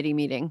a committee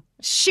meeting.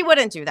 She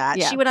wouldn't do that.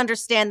 Yeah. She would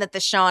understand that the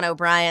Sean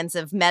O'Briens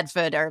of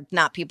Medford are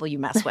not people you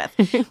mess with.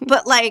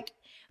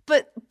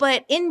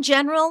 But in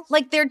general,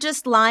 like, they're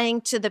just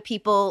lying to the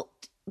people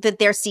that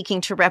they're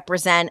seeking to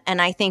represent.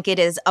 And I think it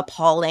is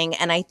appalling.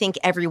 And I think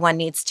everyone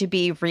needs to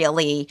be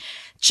really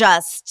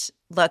just,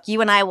 look,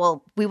 you and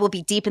we will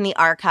be deep in the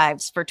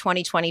archives for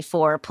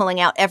 2024,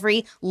 pulling out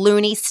every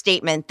loony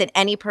statement that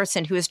any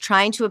person who is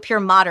trying to appear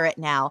moderate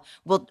now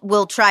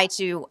will try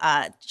to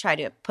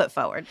put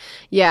forward.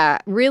 Yeah,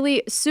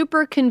 really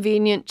super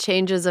convenient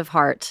changes of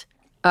heart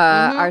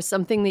are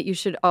something that you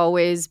should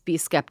always be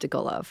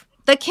skeptical of.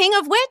 The king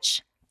of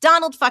which?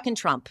 Donald fucking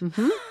Trump.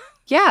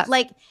 Yeah.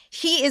 Like,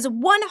 he is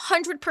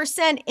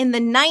 100% in the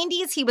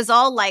 90s. He was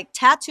all like,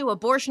 tattoo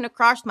abortion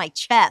across my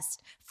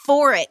chest.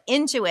 For it,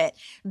 into it.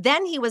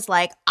 Then he was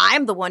like,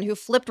 I'm the one who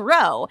flipped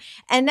Roe.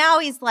 And now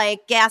he's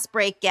like, gas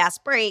break.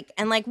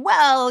 And like,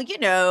 well,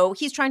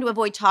 he's trying to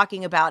avoid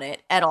talking about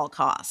it at all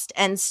cost.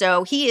 And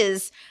so he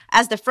is,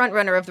 as the front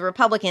runner of the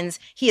Republicans,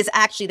 he is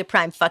actually the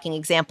prime fucking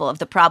example of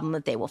the problem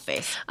that they will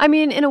face. I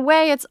mean, in a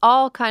way, it's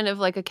all kind of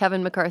like a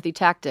Kevin McCarthy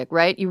tactic,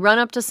 right? You run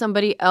up to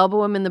somebody,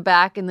 elbow him in the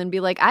back, and then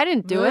be like, I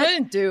didn't do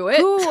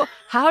it.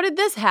 How did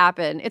this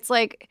happen? It's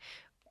like,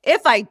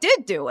 if I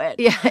did do it.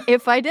 Yeah,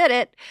 if I did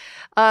it.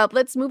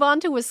 Let's move on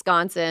to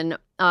Wisconsin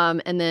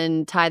and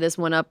then tie this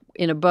one up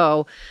in a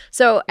bow.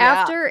 So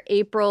after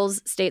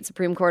April's state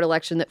Supreme Court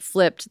election that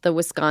flipped the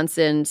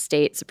Wisconsin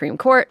state Supreme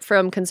Court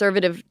from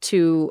conservative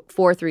to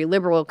 4-3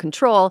 liberal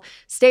control,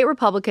 state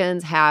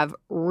Republicans have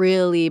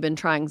really been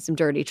trying some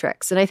dirty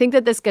tricks. And I think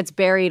that this gets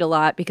buried a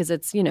lot because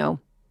it's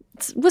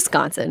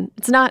Wisconsin.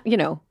 It's not,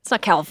 it's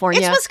not California.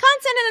 It's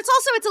Wisconsin, and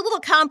it's a little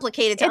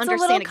complicated to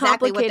understand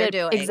exactly what they're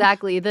doing.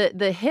 Exactly.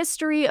 The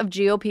history of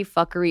GOP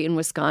fuckery in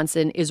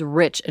Wisconsin is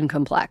rich and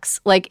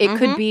complex. Like, it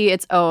could be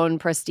its own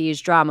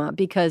prestige drama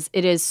because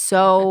it is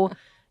so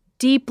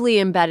deeply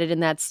embedded in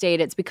that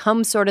state. It's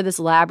become sort of this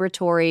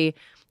laboratory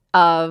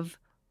of,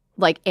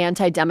 like,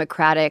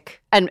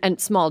 anti-democratic and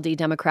small d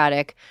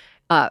democratic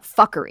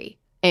fuckery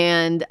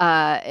and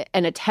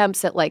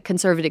attempts at, like,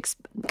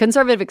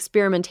 conservative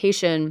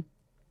experimentation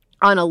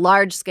on a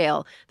large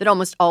scale that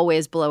almost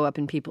always blow up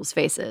in people's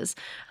faces.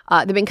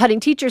 They've been cutting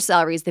teacher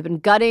salaries. They've been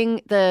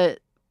gutting the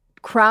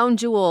crown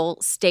jewel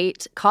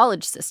state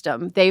college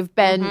system. They've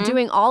been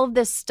doing all of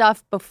this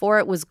stuff before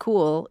it was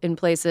cool in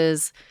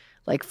places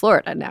like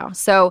Florida now.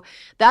 So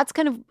that's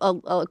kind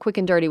of a quick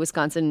and dirty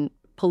Wisconsin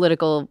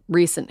political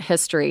recent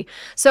history.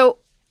 So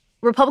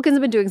Republicans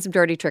have been doing some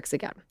dirty tricks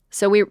again.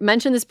 So we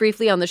mentioned this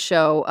briefly on the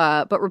show,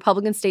 but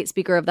Republican State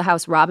Speaker of the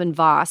House, Robin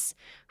Vos,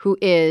 who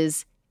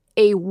is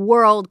a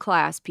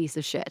world-class piece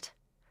of shit,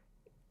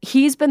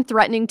 he's been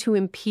threatening to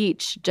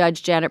impeach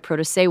Judge Janet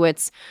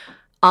Protasewicz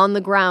on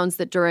the grounds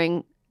that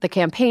during the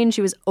campaign,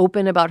 she was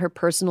open about her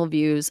personal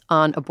views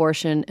on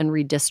abortion and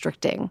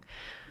redistricting.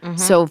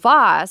 So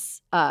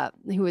Vos,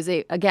 who is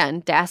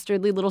again,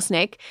 dastardly little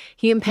snake,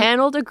 he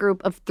impaneled a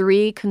group of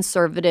 3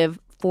 conservative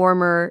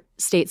former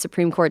state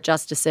Supreme Court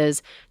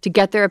justices to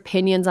get their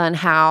opinions on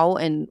how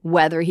and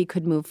whether he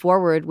could move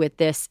forward with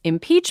this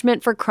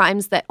impeachment for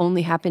crimes that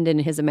only happened in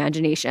his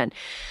imagination.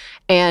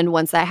 And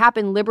once that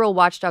happened, liberal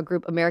watchdog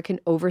group American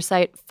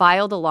Oversight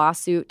filed a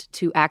lawsuit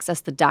to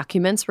access the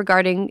documents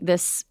regarding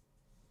this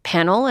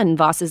panel and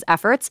Vos's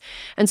efforts.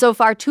 And so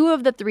far, 2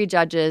 of the 3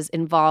 judges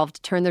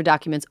involved turned their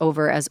documents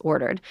over as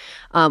ordered.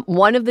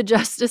 One of the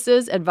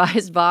justices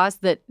advised Vos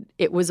that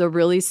it was a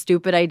really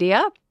stupid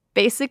idea.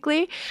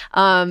 Basically,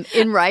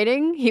 in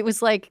writing, he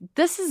was like,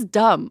 this is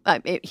dumb.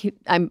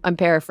 I'm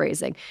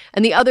paraphrasing.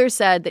 And the other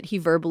said that he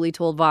verbally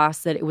told Vos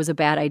that it was a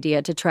bad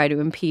idea to try to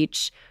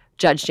impeach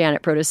Judge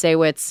Janet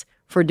Protasewicz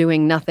for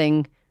doing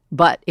nothing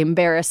but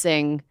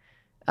embarrassing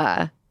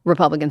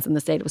Republicans in the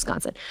state of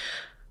Wisconsin.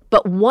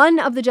 But one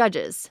of the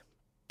judges,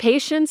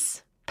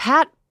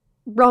 Pat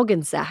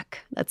Rogensack,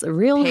 that's a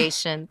real...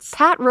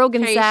 Pat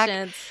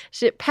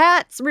Rogensack.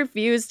 Pat's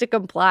refused to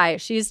comply.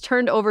 She's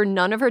turned over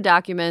none of her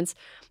documents,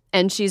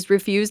 and she's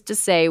refused to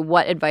say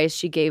what advice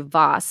she gave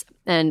Vos.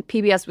 And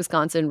PBS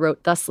Wisconsin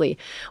wrote thusly: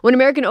 when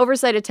American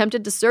Oversight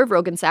attempted to serve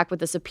Rogensack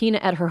with a subpoena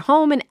at her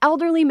home, an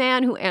elderly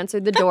man who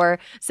answered the door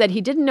said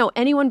he didn't know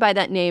anyone by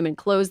that name and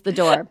closed the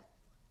door.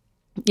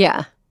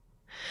 Yeah.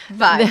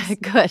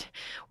 Vibes. Good.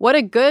 What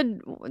a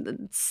good,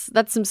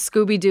 that's some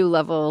Scooby-Doo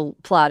level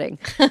plotting.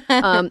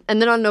 And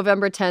then on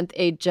November 10th,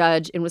 a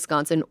judge in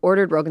Wisconsin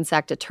ordered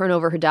Rogensack to turn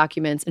over her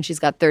documents, and she's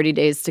got 30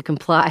 days to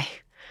comply.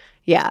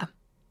 Yeah.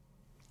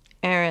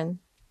 Aaron,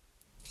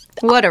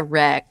 what a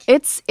wreck.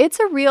 It's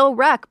a real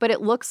wreck, but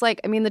it looks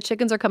like, I mean, the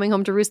chickens are coming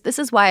home to roost. This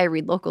is why I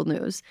read local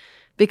news,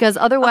 because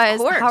otherwise,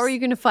 how are you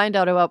going to find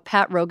out about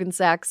Pat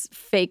Rogensack's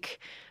fake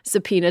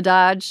subpoena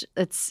dodge?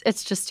 It's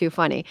just too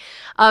funny.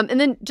 And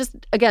then just,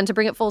 again, to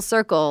bring it full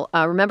circle,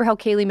 remember how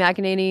Kayleigh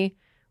McEnany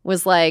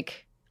was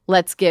like,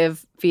 let's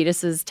give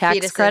fetuses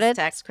tax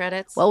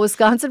credits? Well,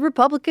 Wisconsin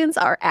Republicans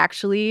are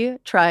actually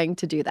trying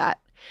to do that.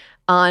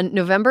 On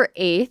November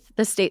 8th,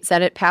 the state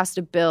Senate passed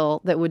a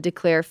bill that would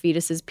declare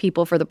fetuses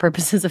people for the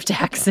purposes of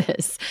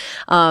taxes.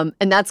 And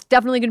that's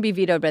definitely going to be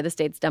vetoed by the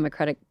state's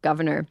Democratic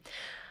governor.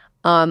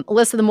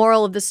 Alyssa, the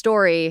moral of the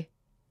story,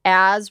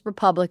 as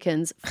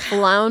Republicans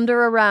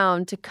flounder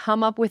around to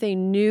come up with a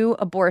new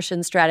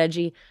abortion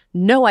strategy,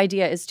 no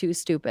idea is too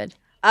stupid.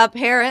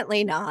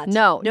 Apparently not.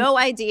 No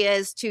idea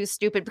is too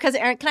stupid. Because,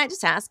 Aaron, can I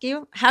just ask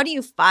you, how do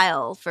you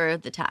file for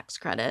the tax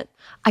credit?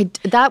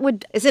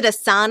 Is it a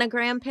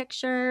sonogram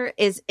picture?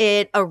 Is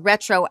it a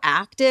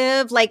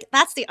retroactive? Like,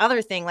 that's the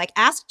other thing. Like,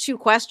 ask 2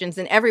 questions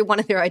and every one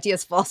of their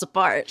ideas falls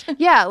apart.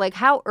 Yeah, like,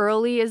 how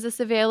early is this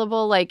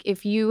available? Like,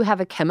 if you have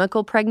a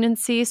chemical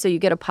pregnancy, so you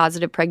get a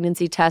positive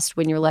pregnancy test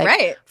when you're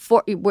like,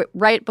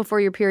 right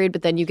before your period,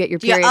 but then you get your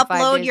period. You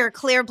upload your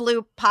clear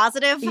blue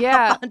positive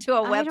up onto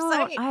a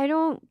website? I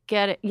don't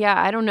get it.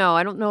 Yeah, I don't know.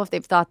 I don't know if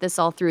they've thought this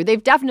all through. They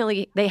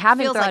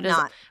haven't thought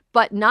it.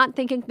 But not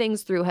thinking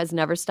things through has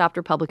never stopped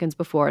Republicans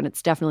before, and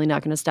it's definitely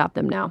not going to stop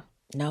them now.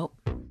 Nope.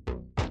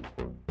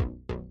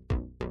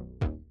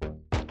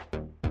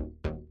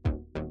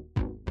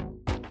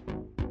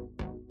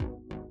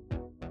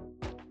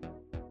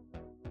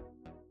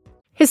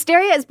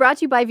 Hysteria is brought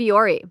to you by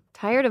Viore.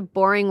 Tired of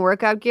boring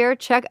workout gear?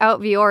 Check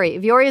out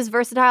Viore. Viore's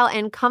versatile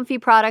and comfy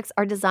products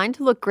are designed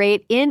to look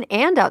great in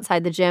and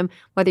outside the gym,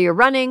 whether you're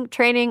running,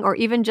 training, or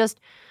even just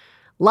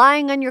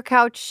lying on your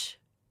couch,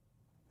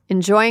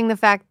 enjoying the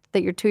fact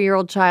that your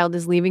 2-year-old child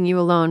is leaving you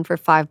alone for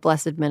 5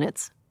 blessed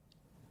minutes.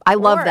 I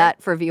love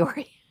that for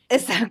Viore.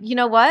 You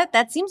know what?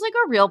 That seems like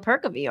a real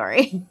perk of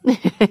Viore.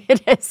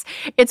 It is.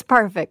 It's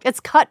perfect.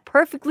 It's cut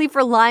perfectly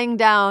for lying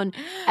down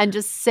and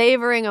just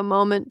savoring a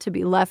moment to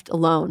be left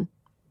alone.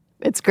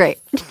 It's great.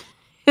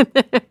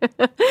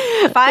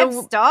 5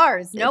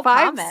 stars. No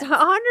comments.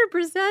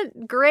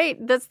 100%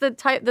 great.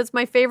 That's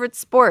my favorite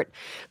sport.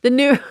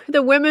 The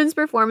women's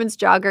performance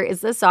jogger is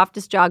the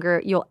softest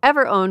jogger you'll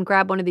ever own.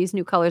 Grab one of these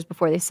new colors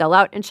before they sell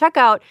out. And check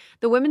out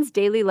the women's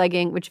daily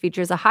legging, which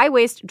features a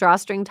high-waist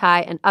drawstring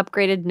tie and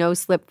upgraded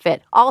no-slip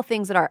fit. All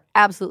things that are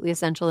absolutely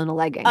essential in a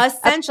legging.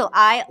 Essential.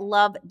 I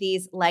love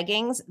these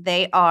leggings.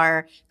 They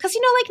are, because,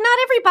 like, not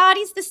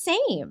everybody's the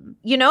same,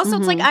 So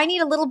it's like I need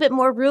a little bit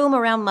more room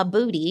around my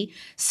booty.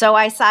 So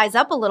I size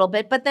up a little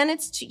bit, but then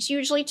it's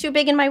usually too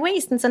big in my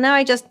waist. And so now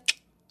I just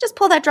just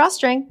pull that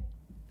drawstring.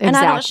 And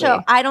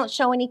Exactly. I don't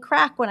show any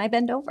crack when I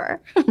bend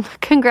over.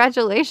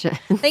 Congratulations.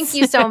 Thank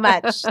you so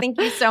much. Thank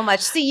you so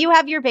much. See, you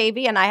have your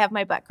baby and I have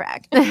my butt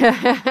crack.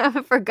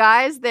 For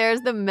guys,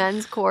 there's the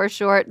men's core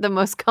short, the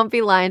most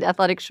comfy lined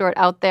athletic short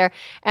out there,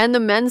 and the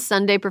men's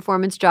Sunday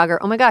performance jogger.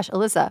 Oh my gosh,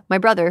 Alyssa, my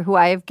brother, who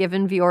I have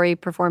given Viore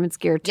performance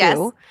gear to, Yes.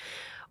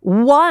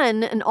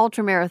 won an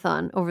ultra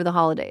marathon over the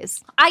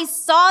holidays. I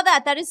saw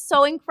that. That is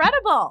so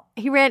incredible.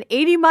 He ran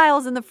 80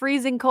 miles in the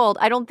freezing cold.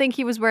 I don't think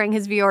he was wearing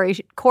his Viore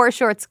core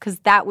shorts because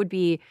that would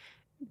be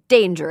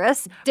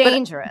dangerous.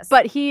 Dangerous.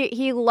 But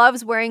he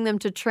loves wearing them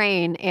to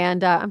train,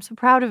 and I'm so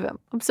proud of him.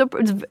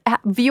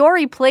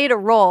 Viore played a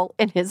role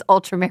in his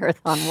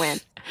ultramarathon win.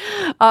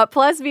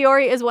 Plus,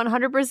 Viore is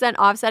 100%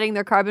 offsetting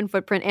their carbon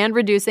footprint and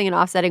reducing and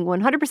offsetting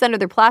 100% of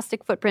their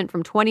plastic footprint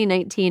from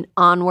 2019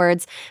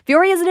 onwards.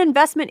 Viore is an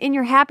investment in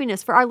your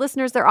happiness. For our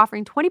listeners, they're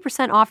offering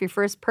 20% off your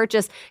first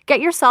purchase.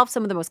 Get yourself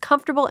some of the most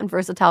comfortable and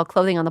versatile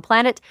clothing on the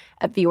planet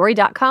at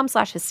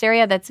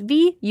Viore.com/hysteria. That's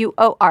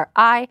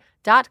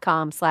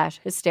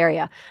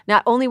VUORI.com/hysteria.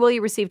 Not only will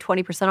you receive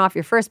 20% off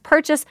your first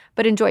purchase,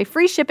 but enjoy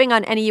free shipping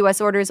on any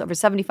U.S. orders over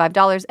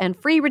 $75 and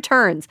free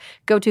returns.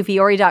 Go to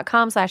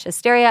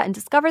Viore.com/hysteria and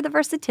discover the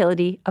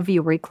versatility of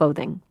Viore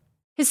clothing.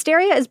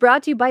 Hysteria is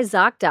brought to you by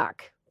ZocDoc.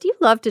 Do you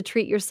love to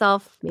treat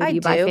yourself? Maybe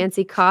you buy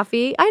fancy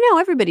coffee. I know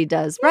everybody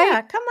does, right?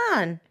 Yeah, come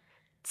on.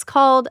 It's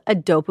called a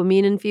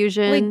dopamine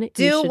infusion. We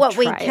do what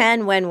we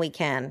can when we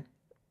can.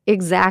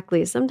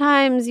 Exactly.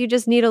 Sometimes you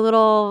just need a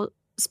little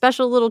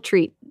special little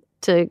treat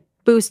to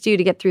boost you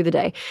to get through the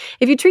day.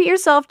 If you treat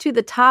yourself to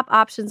the top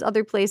options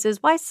other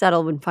places, why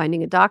settle when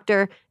finding a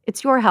doctor?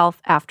 It's your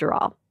health after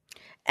all.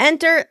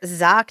 Enter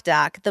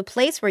ZocDoc, the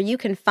place where you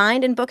can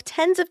find and book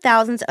tens of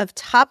thousands of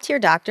top-tier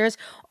doctors,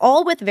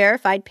 all with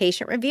verified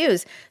patient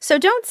reviews. So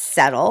don't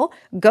settle.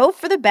 Go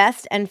for the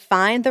best and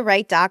find the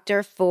right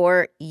doctor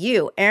for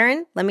you.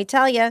 Erin, let me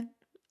tell you,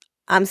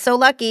 I'm so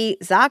lucky.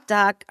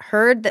 ZocDoc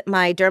heard that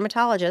my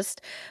dermatologist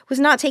was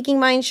not taking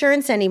my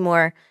insurance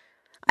anymore.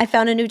 I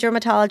found a new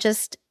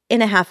dermatologist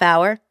in a half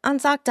hour on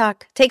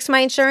ZocDoc. Takes my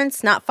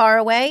insurance, not far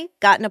away,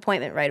 got an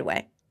appointment right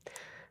away.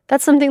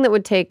 That's something that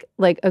would take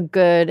like a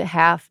good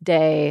half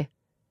day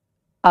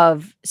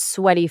of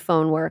sweaty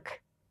phone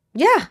work.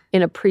 Yeah.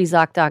 In a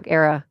pre-ZocDoc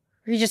era.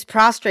 You're just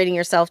prostrating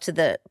yourself to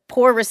the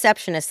poor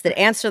receptionists that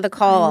answer the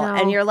call.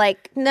 And you're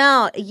like,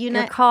 no,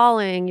 you're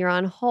calling, you're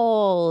on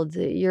hold,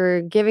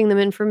 you're giving them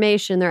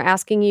information. They're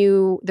asking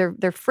you,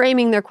 they're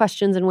framing their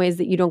questions in ways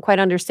that you don't quite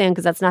understand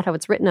because that's not how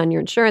it's written on your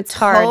insurance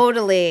card.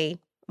 Totally.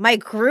 My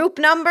group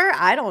number?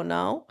 I don't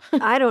know.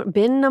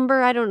 BIN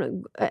number? I don't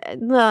know.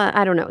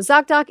 I don't know.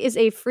 ZocDoc is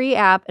a free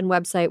app and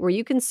website where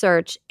you can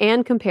search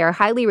and compare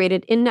highly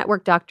rated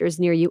in-network doctors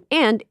near you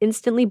and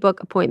instantly book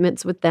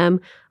appointments with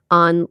them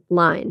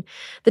online.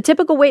 The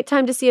typical wait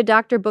time to see a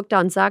doctor booked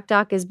on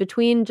ZocDoc is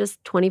between just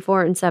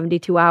 24 and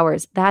 72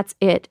 hours. That's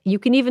it. You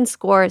can even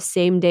score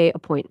same-day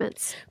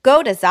appointments.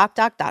 Go to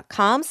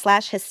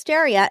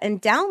ZocDoc.com/hysteria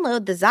and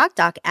download the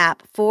ZocDoc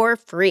app for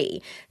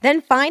free.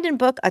 Then find and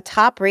book a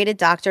top-rated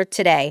doctor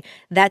today.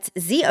 That's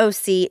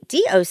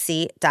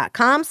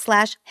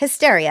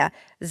ZocDoc.com/hysteria.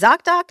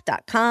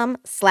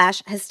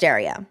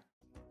 ZocDoc.com/hysteria.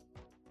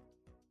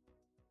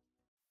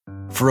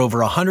 For over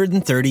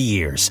 130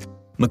 years,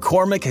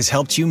 McCormick has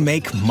helped you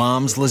make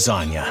Mom's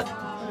lasagna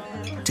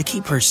to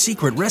keep her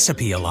secret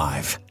recipe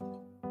alive.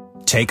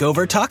 Take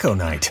over taco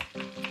night,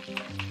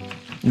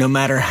 no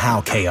matter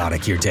how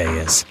chaotic your day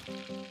is.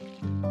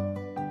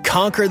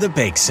 Conquer the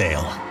bake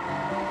sale,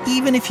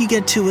 even if you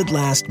get to it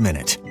last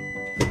minute.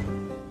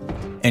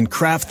 And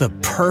craft the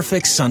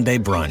perfect Sunday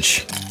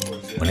brunch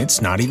when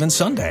it's not even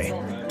Sunday.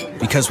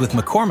 Because with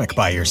McCormick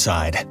by your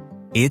side,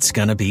 it's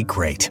gonna be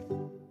great.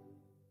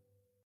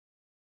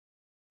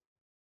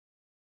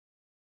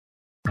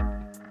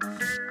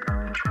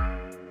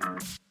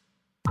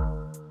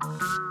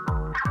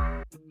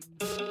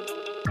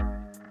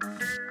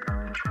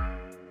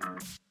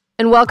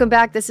 And welcome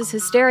back. This is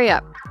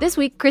Hysteria. This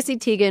week, Chrissy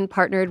Teigen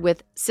partnered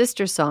with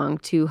Sister Song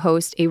to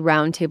host a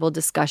roundtable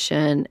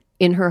discussion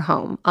in her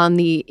home on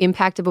the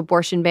impact of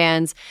abortion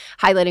bans,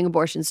 highlighting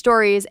abortion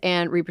stories,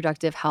 and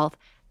reproductive health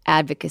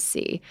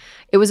advocacy.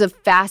 It was a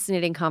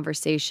fascinating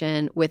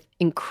conversation with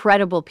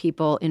incredible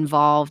people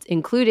involved,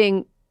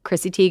 including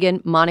Chrissy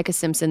Teigen, Monica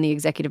Simpson, the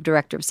executive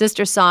director of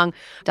Sister Song,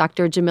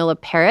 Dr. Jamila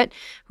Parrott,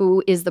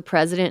 who is the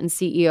president and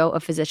CEO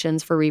of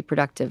Physicians for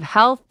Reproductive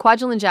Health,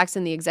 Kwajalein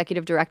Jackson, the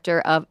executive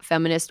director of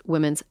Feminist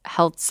Women's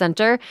Health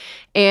Center,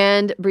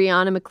 and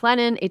Brianna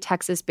McLennan, a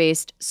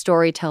Texas-based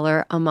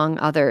storyteller, among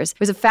others. It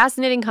was a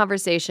fascinating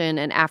conversation,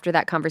 and after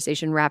that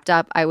conversation wrapped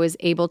up, I was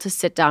able to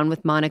sit down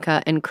with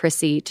Monica and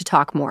Chrissy to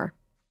talk more.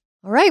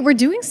 All right, we're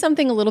doing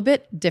something a little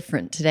bit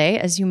different today,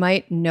 as you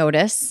might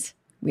notice.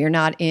 We are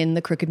not in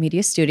the Crooked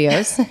Media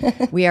Studios.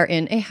 We are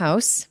in a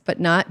house, but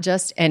not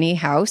just any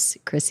house,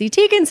 Chrissy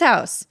Teigen's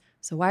house.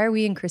 So why are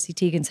we in Chrissy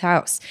Teigen's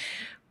house?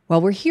 Well,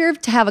 we're here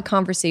to have a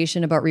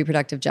conversation about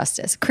reproductive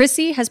justice.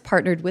 Chrissy has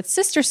partnered with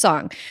Sister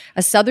Song,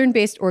 a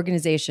Southern-based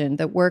organization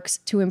that works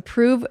to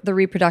improve the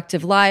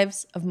reproductive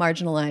lives of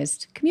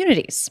marginalized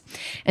communities.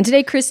 And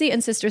today, Chrissy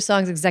and Sister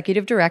Song's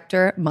executive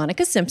director,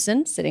 Monica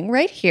Simpson, sitting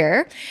right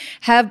here,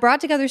 have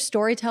brought together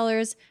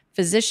storytellers,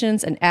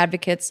 physicians, and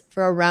advocates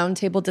for a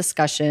roundtable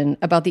discussion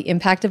about the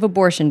impact of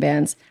abortion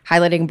bans,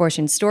 highlighting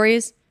abortion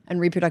stories and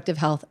reproductive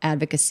health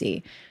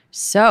advocacy.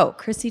 So,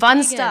 Chrissy Fun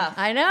Teigen. stuff.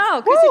 I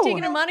know. Chrissy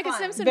Teigen and Monica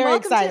Simpson, Very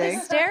welcome exciting. to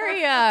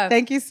Hysteria.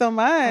 Thank you so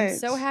much. I'm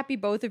so happy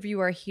both of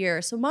you are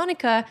here. So,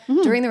 Monica,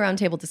 during the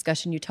roundtable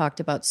discussion, you talked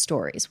about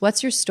stories.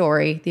 What's your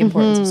story, the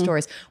importance of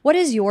stories? What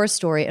is your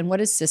story, and what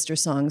is Sister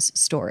Song's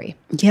story?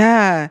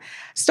 Yeah.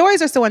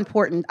 Stories are so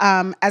important.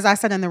 As I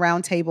said in the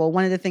roundtable,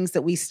 one of the things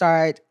that we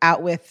start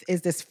out with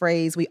is this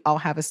phrase, we all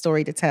have a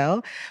story to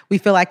tell. We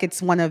feel like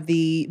it's one of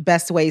the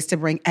best ways to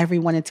bring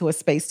everyone into a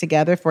space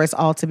together for us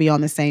all to be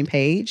on the same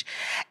page.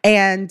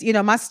 And, you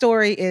know, my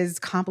story is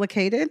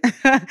complicated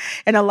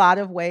in a lot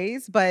of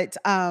ways, but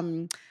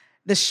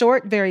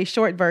the very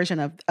short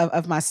version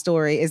of my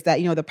story is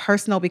that, you know, the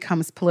personal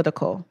becomes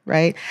political,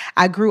 right?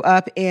 I grew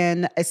up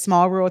in a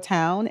small rural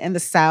town in the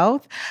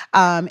South,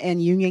 in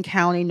Union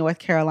County, North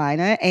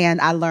Carolina,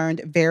 and I learned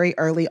very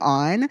early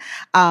on.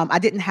 I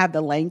didn't have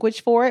the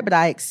language for it, but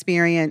I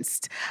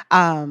experienced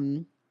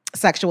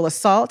sexual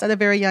assault at a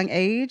very young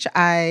age.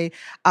 I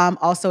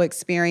also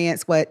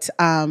experienced what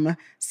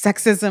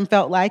sexism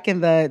felt like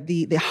and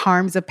the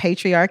harms of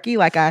patriarchy.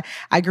 Like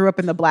I grew up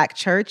in the Black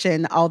church,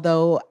 and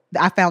although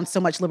I found so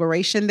much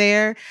liberation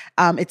there,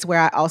 it's where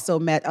I also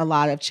met a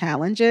lot of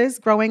challenges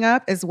growing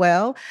up as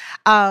well.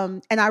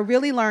 And I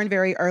really learned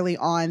very early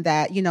on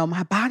that, you know,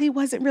 my body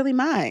wasn't really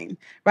mine,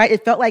 right?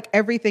 It felt like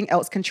everything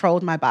else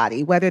controlled my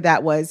body, whether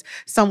that was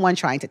someone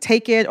trying to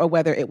take it or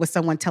whether it was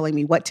someone telling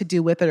me what to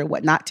do with it or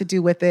what not to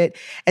do with it.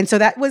 And so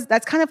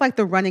that's kind of like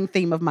the running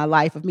theme of my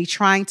life, of me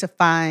trying to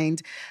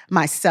find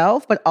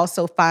myself, but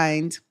also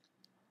find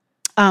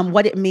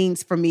what it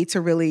means for me to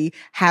really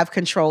have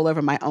control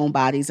over my own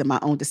bodies and my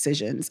own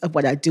decisions of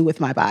what I do with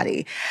my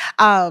body.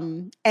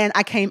 And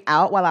I came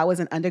out while I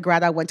was an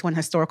undergrad. I went to an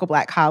historical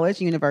Black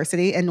college,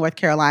 university in North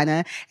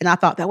Carolina, and I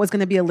thought that was going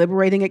to be a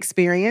liberating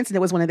experience. And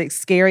it was one of the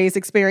scariest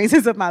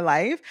experiences of my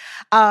life.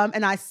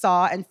 And I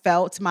saw and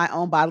felt my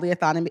own bodily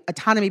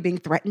autonomy being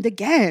threatened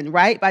again,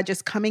 right? By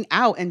just coming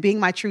out and being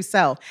my true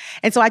self.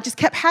 And so I just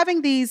kept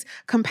having these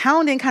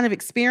compounding kind of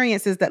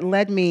experiences that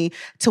led me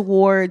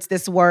towards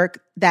this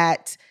work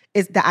that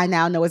I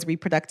now know as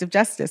reproductive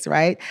justice,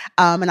 right?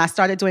 And I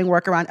started doing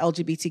work around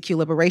LGBTQ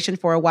liberation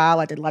for a while.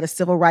 I did a lot of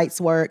civil rights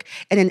work.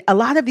 And in a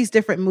lot of these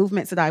different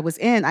movements that I was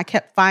in, I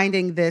kept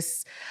finding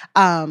this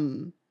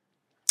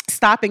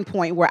stopping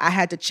point where I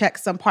had to check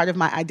some part of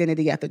my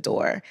identity at the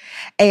door.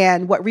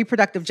 And what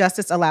reproductive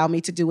justice allowed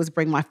me to do was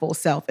bring my full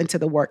self into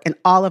the work and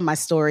all of my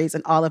stories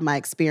and all of my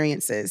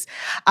experiences.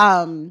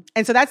 And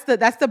so that's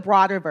the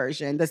broader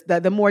version.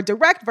 The more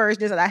direct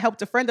version is that I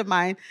helped a friend of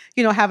mine,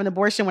 you know, have an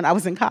abortion when I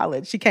was in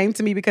college. She came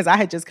to me because I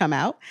had just come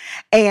out,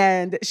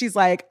 and she's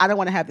like, I don't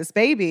want to have this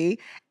baby.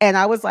 And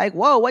I was like,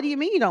 whoa, what do you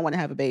mean you don't want to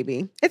have a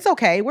baby? It's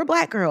okay. We're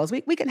Black girls.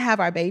 We can have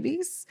our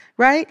babies,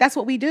 right? That's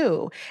what we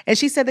do. And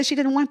she said that she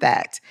didn't want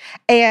that.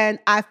 And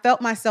I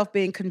felt myself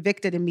being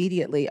convicted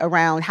immediately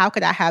around how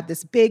could I have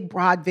this big,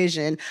 broad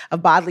vision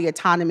of bodily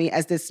autonomy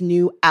as this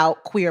new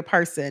out queer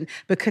person,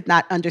 but could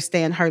not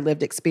understand her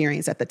lived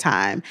experience at the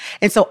time.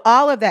 And so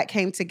all of that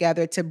came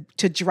together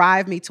to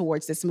drive me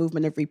towards this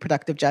movement of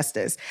reproductive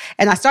justice.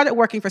 And I started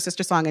working for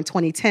Sister Song in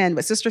 2010,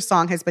 but Sister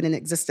Song has been in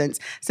existence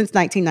since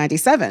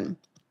 1997.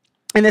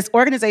 And this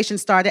organization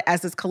started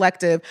as this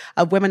collective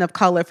of women of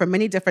color from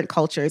many different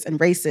cultures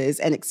and races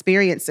and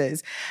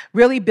experiences,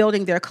 really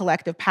building their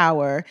collective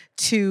power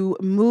to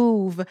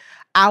move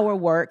our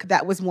work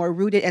that was more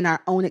rooted in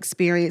our own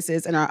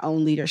experiences and our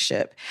own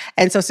leadership.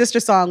 And so Sister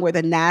Song, we're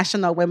the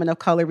National Women of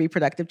Color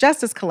Reproductive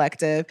Justice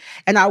Collective,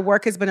 and our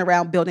work has been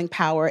around building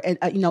power and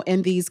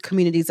in these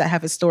communities that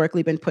have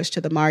historically been pushed to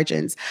the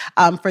margins,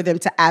 for them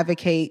to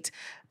advocate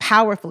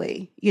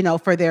powerfully,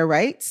 for their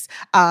rights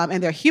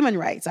and their human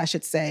rights, I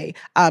should say,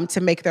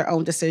 to make their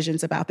own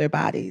decisions about their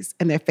bodies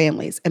and their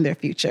families and their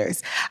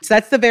futures. So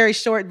that's the very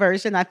short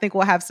version. I think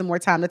we'll have some more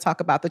time to talk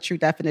about the true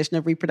definition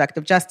of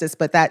reproductive justice,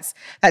 but that's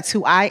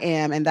who I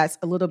am, and that's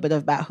a little bit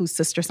about who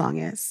Sister Song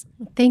is.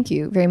 Thank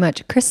you very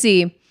much.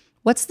 Chrissy,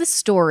 what's the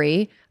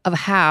story of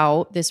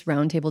how this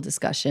roundtable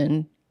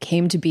discussion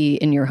came to be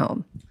in your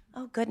home?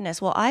 Oh,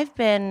 goodness. Well, I've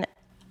been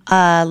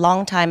a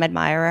longtime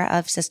admirer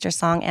of Sister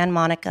Song and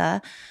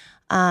Monica.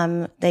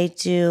 They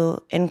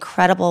do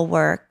incredible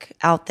work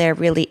out there,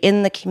 really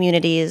in the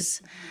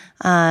communities,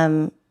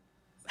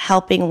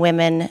 helping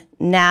women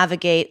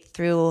navigate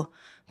through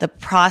the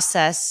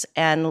process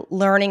and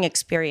learning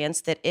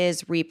experience that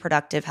is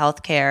reproductive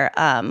health care.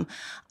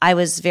 I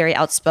was very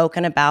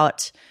outspoken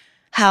about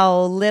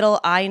how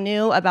little I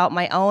knew about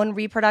my own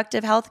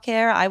reproductive health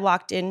care. I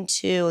walked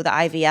into the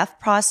IVF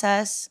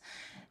process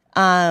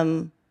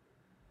and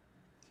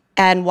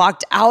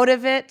walked out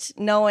of it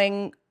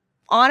knowing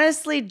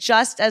honestly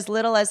just as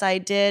little as I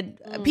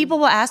did. People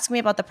will ask me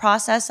about the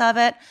process of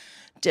it,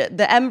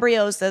 the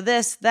embryos, the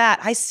this, that.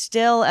 I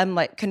still am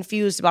like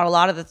confused about a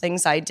lot of the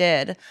things I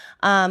did.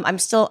 I'm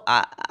still,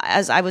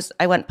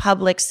 I went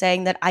public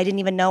saying that I didn't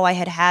even know I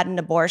had an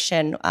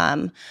abortion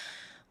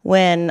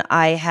when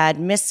I had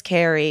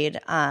miscarried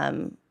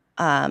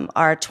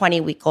our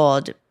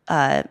 20-week-old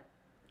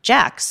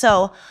Jack.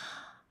 So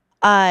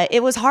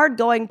it was hard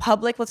going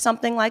public with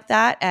something like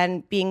that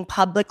and being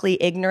publicly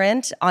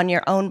ignorant on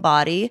your own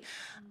body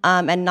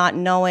and not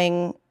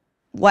knowing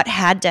what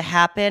had to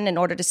happen in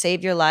order to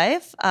save your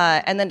life.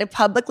 And then to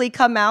publicly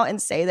come out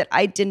and say that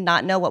I did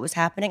not know what was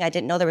happening. I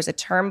didn't know there was a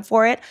term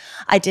for it.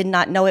 I did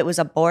not know it was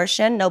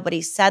abortion.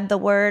 Nobody said the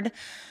word.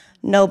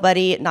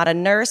 Nobody, not a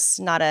nurse,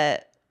 nobody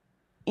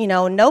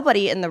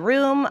in the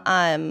room.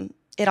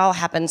 It all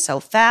happened so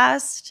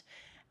fast.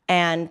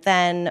 And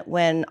then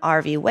when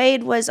Roe v.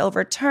 Wade was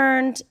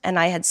overturned, and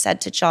I had said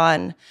to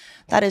John,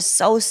 that is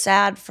so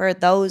sad for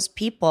those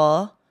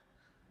people,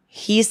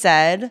 he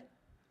said,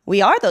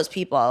 we are those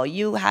people.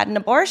 You had an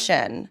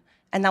abortion.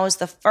 And that was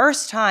the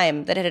first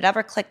time that it had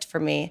ever clicked for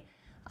me.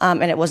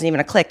 And it wasn't even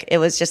a click. It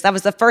was just, that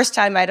was the first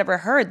time I'd ever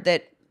heard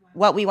that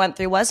what we went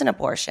through was an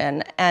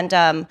abortion.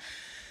 And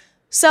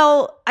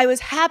so I was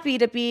happy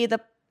to be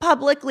the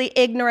publicly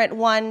ignorant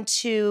one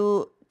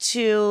to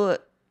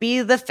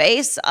be the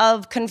face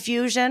of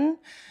confusion,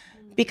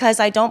 because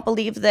I don't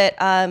believe that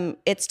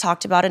it's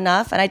talked about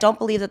enough, and I don't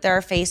believe that there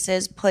are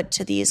faces put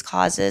to these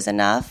causes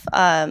enough.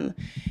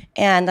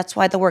 And that's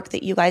why the work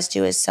that you guys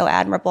do is so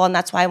admirable, and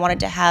that's why I wanted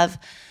to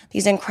have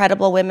these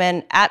incredible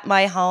women at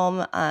my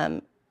home,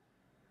 on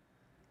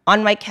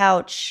my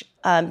couch,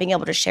 being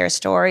able to share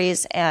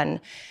stories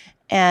and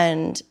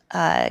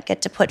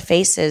get to put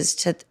faces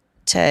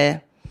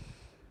to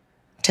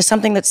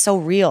something that's so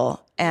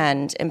real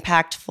and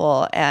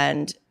impactful,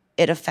 and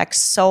it affects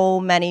so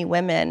many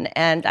women.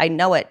 And I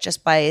know it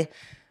just by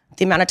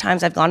the amount of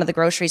times I've gone to the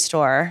grocery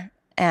store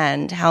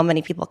and how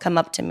many people come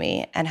up to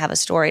me and have a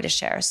story to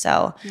share.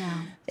 So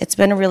it's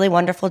been a really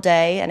wonderful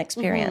day and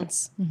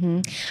experience.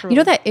 You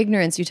know, that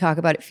ignorance you talk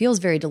about, it feels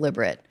very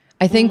deliberate.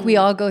 I think we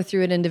all go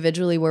through it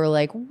individually where we're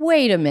like,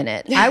 wait a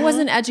minute, I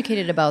wasn't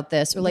educated about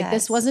this, or like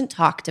this wasn't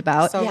talked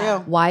about. So real.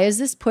 Why is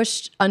this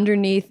pushed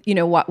underneath? You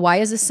know, why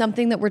is this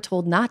something that we're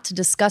told not to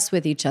discuss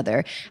with each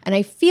other? And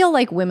I feel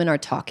like women are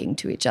talking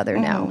to each other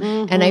now.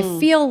 And I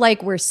feel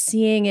like we're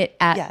seeing it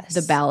at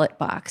the ballot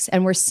box,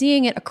 and we're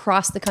seeing it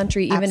across the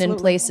country, even in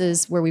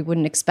places where we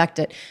wouldn't expect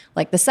it,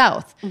 like the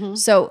South.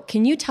 So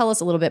can you tell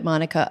us a little bit,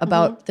 Monica,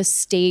 about the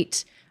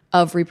state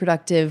of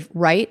reproductive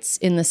rights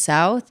in the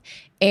South,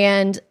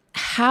 and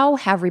how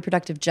have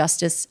reproductive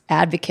justice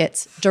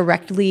advocates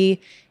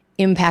directly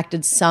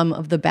impacted some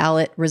of the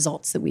ballot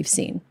results that we've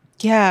seen?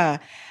 Yeah.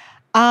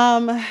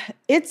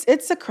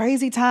 It's a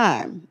crazy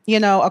time,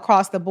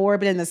 across the board,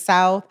 but in the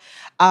South,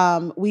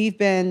 we've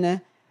been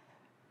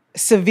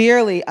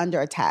severely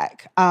under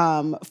attack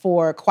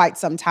for quite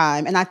some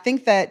time. And I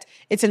think that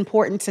it's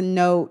important to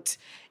note,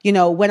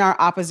 when our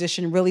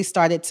opposition really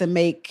started to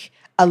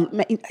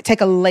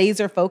take a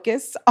laser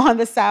focus on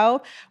the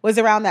South was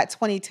around that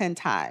 2010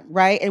 time,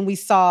 right? And we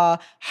saw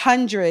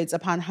hundreds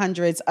upon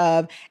hundreds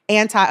of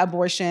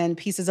anti-abortion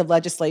pieces of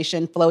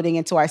legislation floating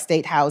into our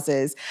state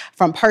houses,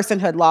 from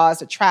personhood laws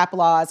to trap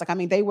laws.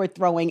 They were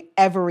throwing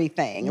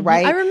everything,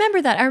 right? I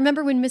remember that. I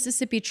remember when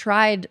Mississippi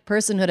tried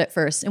personhood at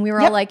first, and we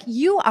were all like,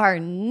 you are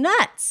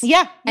nuts.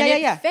 Yeah. And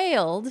it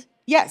failed.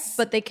 Yes.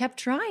 But they kept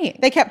trying.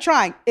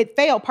 It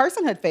failed.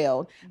 Personhood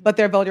failed, but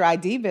their voter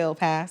ID bill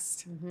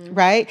passed,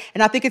 right?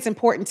 And I think it's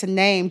important to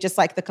name just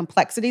like the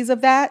complexities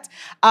of that,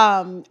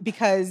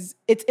 because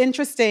it's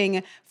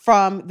interesting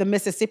from the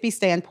Mississippi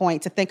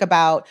standpoint to think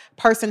about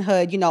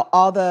personhood,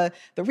 all the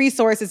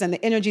resources and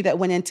the energy that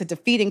went into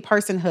defeating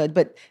personhood,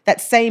 but that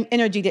same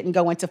energy didn't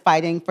go into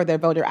fighting for their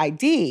voter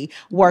ID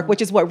work,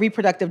 which is what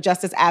reproductive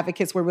justice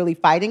advocates were really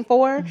fighting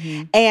for.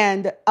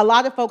 And a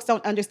lot of folks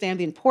don't understand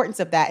the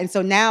importance of that. And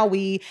so now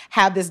we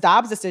have this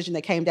Dobbs decision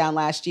that came down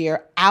last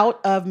year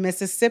out of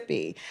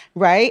Mississippi,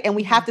 right? And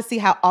we have to see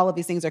how all of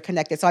these things are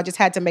connected. So I just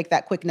had to make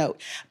that quick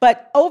note.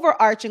 But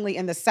overarchingly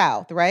in the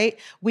South, right,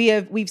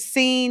 we've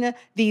seen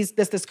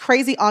this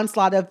crazy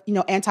onslaught of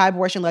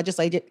anti-abortion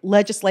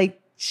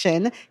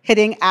legislation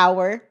hitting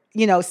our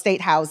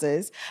state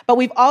houses. But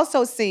we've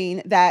also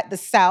seen that the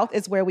South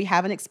is where we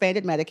have an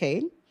expanded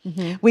Medicaid.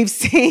 We've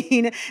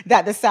seen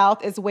that the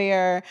South is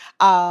where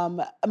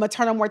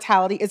maternal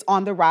mortality is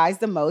on the rise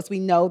the most. We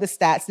know the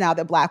stats now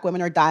that Black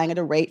women are dying at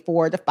a rate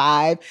 4 to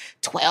 5,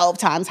 12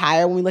 times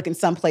higher when we look in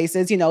some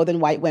places, than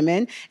white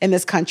women in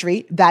this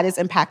country. That is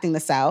impacting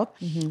the South.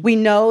 We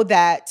know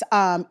that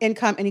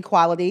income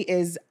inequality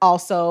is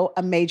also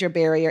a major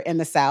barrier in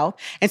the South.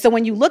 And so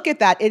when you look at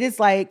that, it is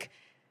like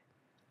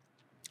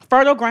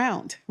fertile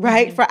ground,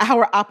 right, for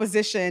our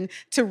opposition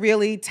to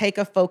really take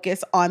a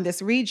focus on this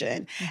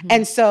region.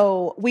 And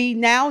so we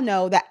now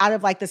know that out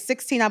of like the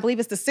 16, I believe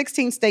it's the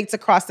 16 states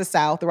across the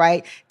South,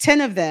 right,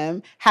 10 of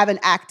them have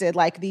enacted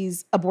like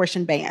these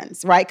abortion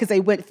bans, right, because they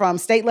went from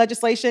state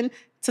legislation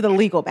to the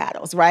legal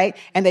battles, right?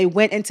 And they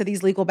went into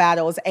these legal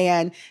battles.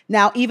 And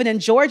now even in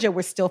Georgia,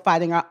 we're still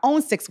fighting our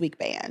own 6-week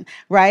ban,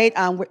 right?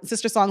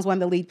 Sister Song's one of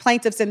the lead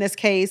plaintiffs in this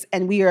case.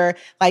 And we are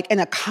like in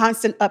a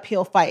constant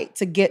uphill fight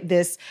to get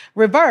this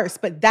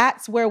reversed. But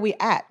that's where we're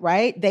at,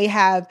 right?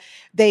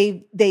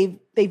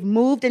 They've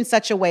moved in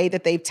such a way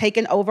that they've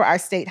taken over our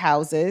state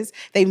houses.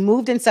 They've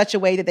moved in such a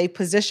way that they've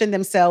positioned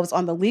themselves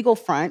on the legal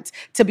front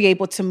to be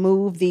able to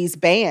move these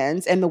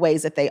bans in the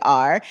ways that they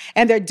are.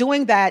 And they're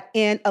doing that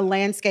in a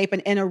landscape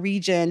and in a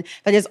region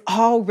that is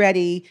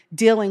already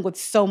dealing with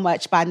so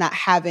much by not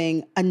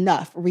having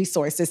enough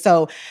resources.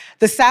 So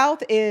the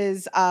South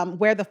is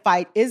where the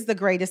fight is the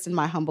greatest, in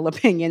my humble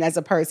opinion, as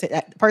a person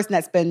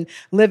that's been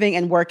living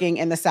and working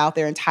in the South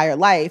their entire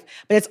life.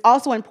 But it's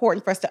also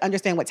important for us to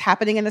understand what's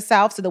happening in the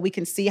South so that we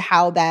can see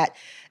how that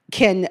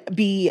can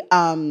be,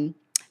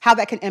 how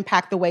that can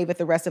impact the way that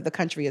the rest of the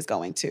country is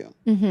going to.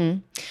 Mm-hmm.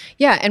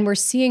 Yeah, and we're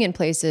seeing in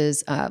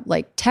places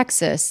like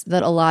Texas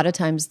that a lot of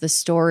times the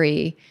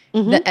story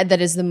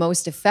that is the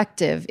most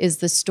effective is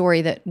the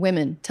story that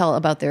women tell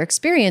about their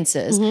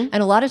experiences. And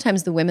a lot of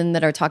times the women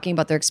that are talking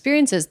about their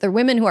experiences, they're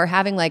women who are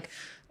having like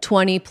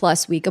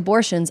 20+ week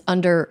abortions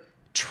under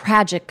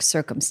tragic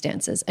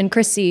circumstances. And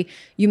Chrissy,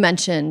 you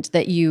mentioned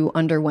that you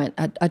underwent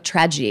a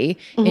tragedy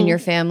in your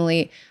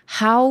family.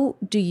 How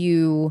do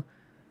you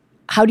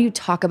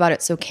talk about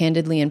it so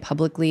candidly and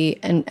publicly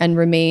and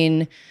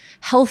remain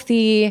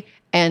healthy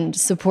and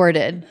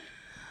supported?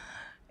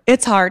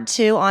 It's hard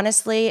to,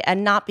 honestly,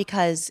 and not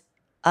because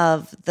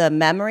of the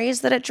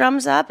memories that it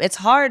drums up. It's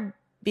hard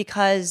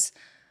because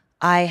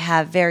I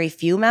have very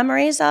few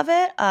memories of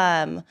it.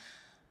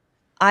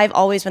 I've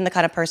always been the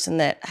kind of person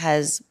that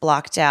has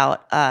blocked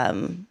out a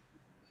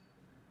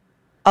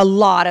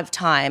lot of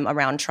time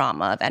around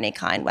trauma of any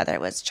kind, whether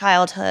it was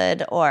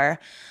childhood or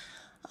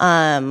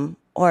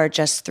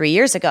just 3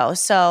 years ago.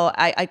 So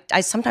I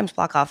sometimes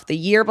block off the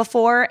year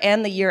before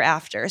and the year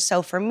after.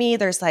 So for me,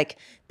 there's like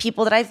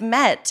people that I've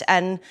met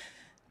and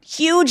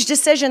huge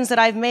decisions that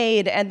I've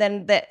made and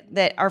then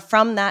that are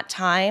from that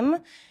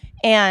time.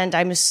 And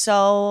I'm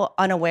so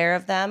unaware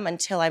of them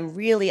until I'm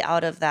really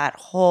out of that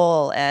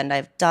hole. And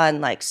I've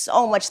done like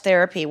so much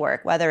therapy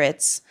work, whether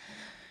it's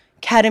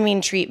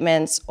ketamine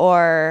treatments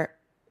or,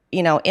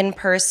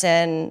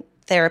 in-person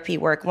therapy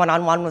work,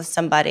 one-on-one with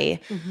somebody.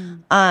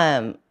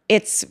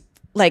 It's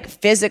like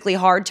physically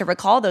hard to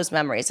recall those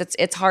memories.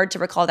 It's hard to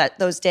recall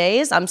those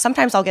days.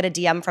 Sometimes I'll get a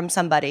DM from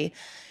somebody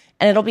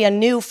and it'll be a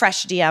new,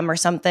 fresh DM or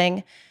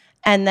something.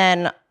 And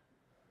then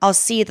I'll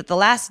see that the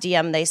last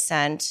DM they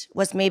sent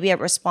was maybe a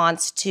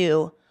response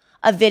to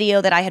a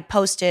video that I had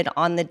posted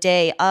on the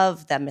day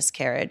of the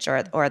miscarriage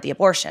or the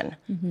abortion.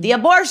 The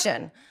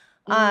abortion.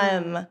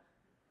 And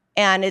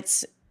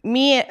it's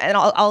me, and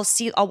I'll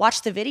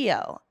watch the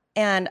video,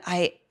 and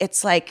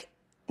it's like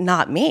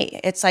not me.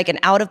 It's like an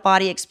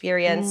out-of-body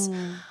experience.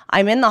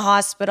 I'm in the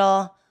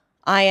hospital.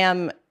 I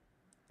am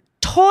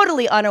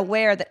totally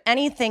unaware that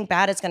anything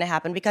bad is going to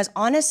happen because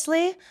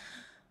honestly,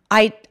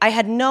 I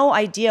had no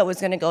idea it was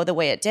going to go the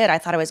way it did. I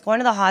thought I was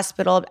going to the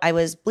hospital. I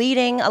was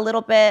bleeding a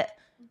little bit,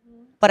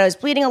 but I was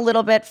bleeding a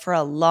little bit for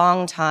a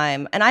long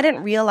time. And I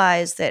didn't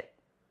realize that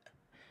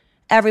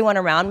everyone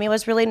around me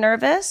was really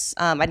nervous.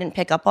 I didn't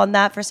pick up on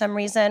that for some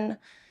reason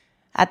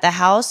at the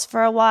house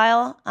for a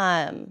while.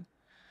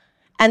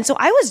 And so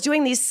I was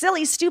doing these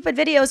silly, stupid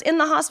videos in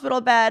the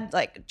hospital bed,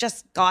 like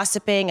just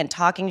gossiping and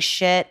talking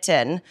shit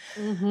and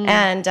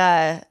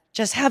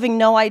just having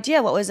no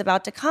idea what was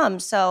about to come.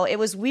 So it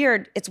was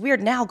weird. It's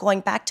weird now going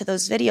back to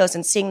those videos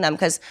and seeing them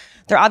because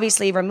they're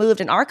obviously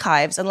removed in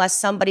archives unless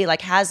somebody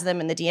like has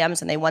them in the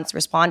DMs and they once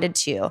responded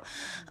to.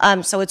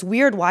 So it's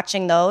weird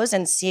watching those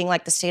and seeing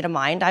like the state of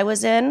mind I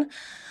was in.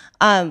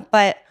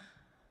 But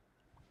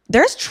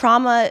there's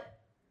trauma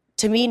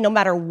to me no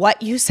matter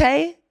what you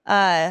say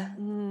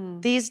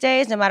these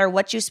days, no matter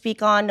what you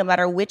speak on, no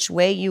matter which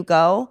way you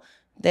go,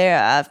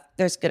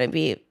 there's going to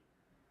be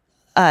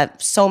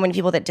so many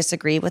people that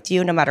disagree with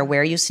you no matter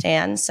where you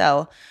stand.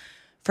 So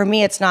for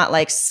me, it's not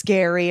like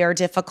scary or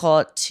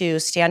difficult to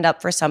stand up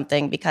for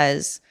something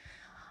because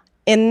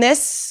in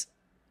this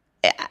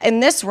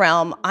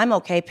realm, I'm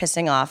okay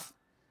pissing off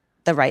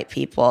the right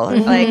people.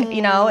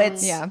 That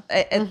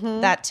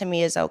to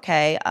me is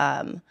okay.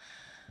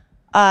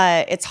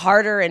 It's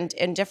harder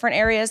in different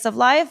areas of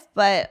life,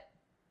 but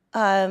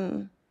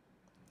it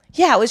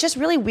was just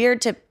really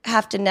weird to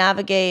have to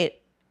navigate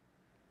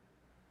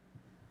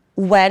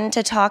when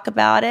to talk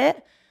about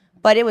it,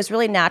 but it was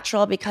really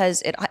natural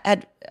because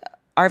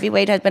R.V.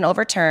 Wade had been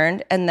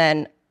overturned, and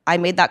then I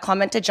made that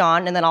comment to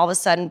John, and then all of a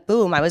sudden,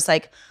 boom, I was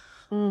like,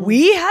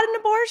 we had an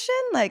abortion?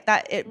 Like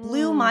that, it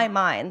blew my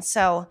mind.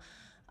 So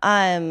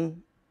to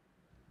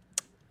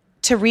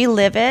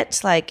relive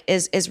it like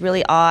is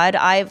really odd.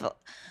 I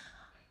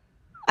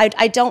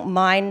don't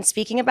mind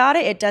speaking about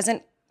it. It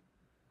doesn't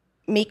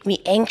make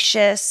me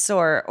anxious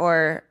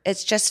or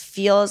it just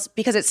feels,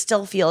 because it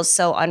still feels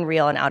so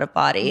unreal and out of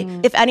body.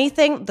 If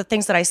anything, the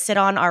things that I sit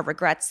on are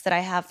regrets that I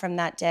have from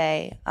that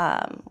day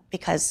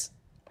because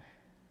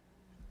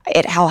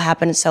it all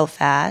happened so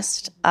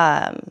fast.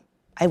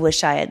 I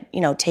wish I had,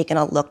 taken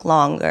a look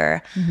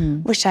longer.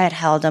 Wish I had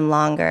held him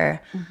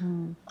longer.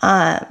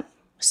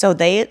 So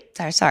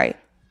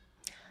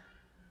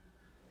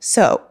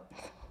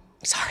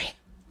sorry.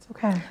 It's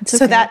okay.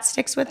 So that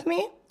sticks with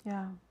me.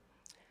 Yeah.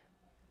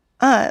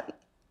 But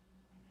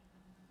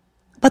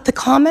the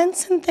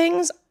comments and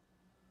things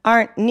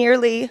aren't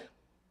nearly,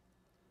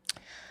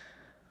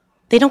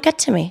 they don't get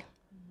to me.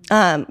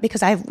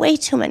 Because I have way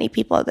too many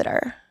people that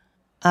are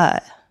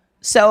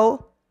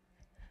so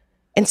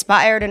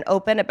inspired and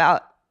open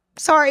about,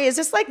 sorry, is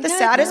this like the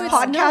saddest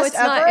podcast no, it's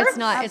ever?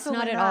 It's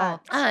not at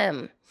all.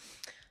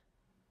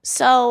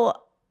 So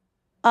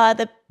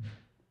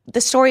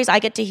the stories I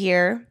get to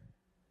hear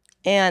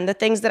and the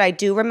things that I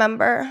do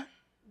remember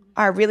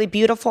are really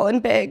beautiful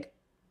and big.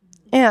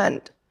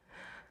 And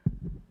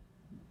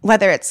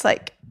whether it's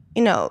like,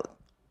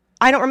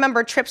 I don't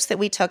remember trips that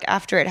we took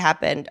after it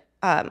happened.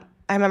 I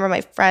remember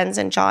my friends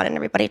and John and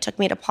everybody took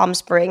me to Palm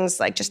Springs,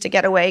 like just to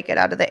get away, get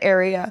out of the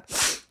area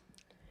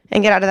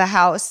and get out of the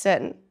house.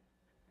 And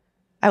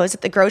I was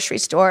at the grocery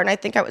store and I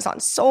think I was on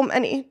so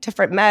many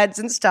different meds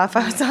and stuff.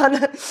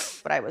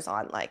 But I was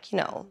on like,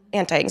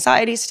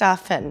 anti-anxiety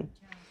stuff. And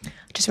I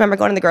just remember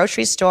going to the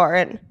grocery store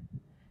and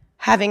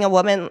having a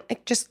woman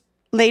like just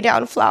lay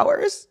down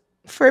flowers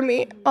for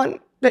me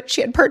that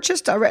she had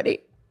purchased already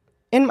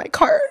in my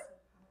cart.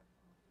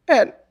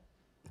 And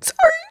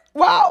sorry,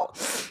 wow.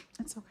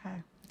 It's okay.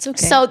 It's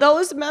okay. So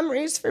those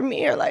memories for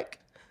me are like,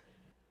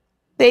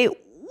 they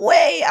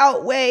way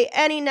outweigh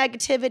any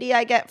negativity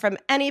I get from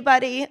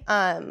anybody,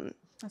 That's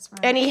right.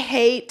 any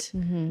hate,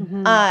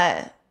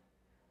 any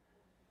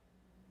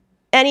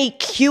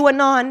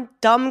QAnon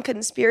dumb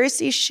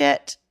conspiracy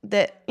shit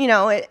that,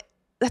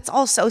 that's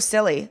all so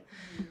silly.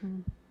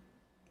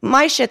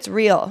 My shit's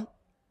real.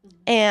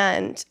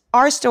 And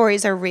our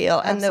stories are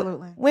real.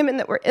 Absolutely. And the women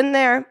that were in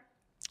there,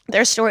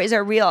 their stories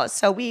are real.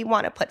 So we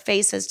want to put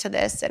faces to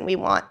this, and we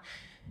want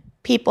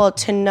people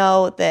to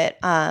know that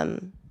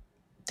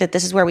that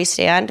this is where we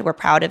stand. We're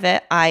proud of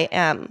it. I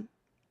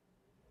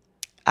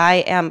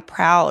am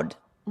proud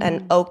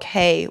and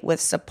okay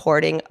with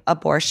supporting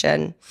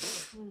abortion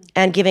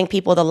and giving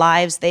people the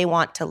lives they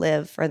want to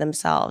live for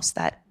themselves.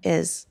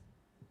 It's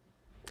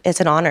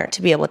an honor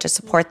to be able to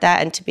support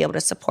that and to be able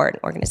to support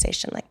an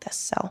organization like this.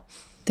 So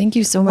thank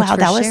you so much for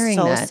sharing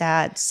that. That was so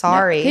sad.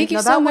 Sorry. No, thank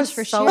you so much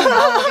for sharing. It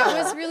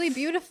was really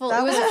beautiful.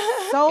 It was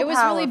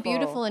really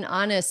beautiful and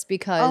honest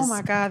because oh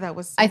my God, that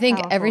was so I think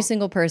powerful. every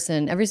single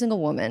person, every single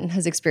woman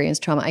has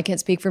experienced trauma. I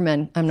can't speak for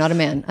men. I'm not a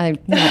man.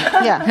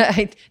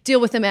 I deal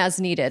with them as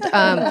needed.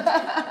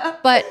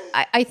 But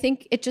I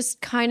think it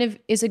just kind of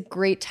is a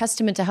great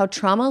testament to how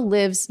trauma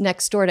lives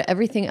next door to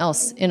everything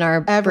else in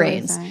our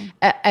brains.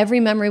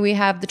 Every memory we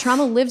have, the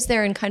trauma lives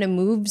there and kind of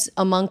moves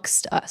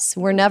amongst us.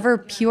 We're never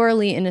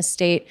purely in a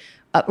state,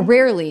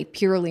 rarely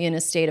purely in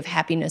a state of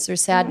happiness or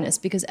sadness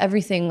because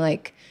everything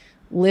like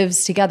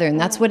lives together. And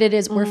that's what it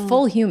is. We're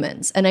full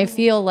humans. And I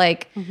feel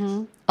like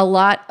a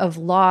lot of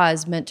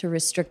laws meant to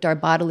restrict our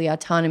bodily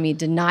autonomy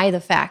deny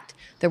the fact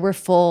that we're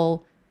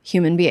full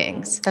human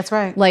beings. That's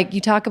right. Like you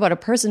talk about a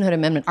personhood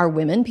amendment. Are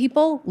women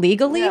people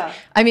legally? Yeah.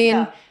 I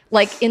mean,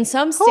 like in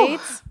some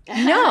states,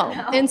 no.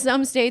 In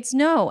some states,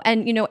 no.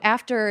 And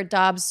after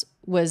Dobbs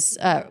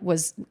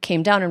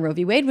came down and Roe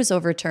v. Wade was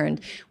overturned,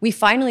 we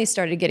finally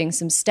started getting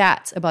some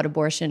stats about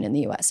abortion in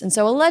the U.S. And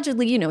so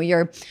allegedly,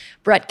 you're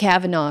Brett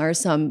Kavanaugh or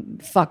some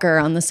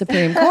fucker on the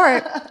Supreme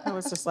Court. I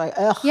was just like,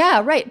 ugh.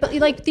 Yeah, right. But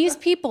like these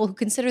people who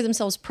consider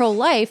themselves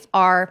pro-life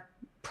are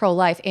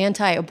pro-life,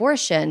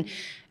 anti-abortion.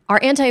 Are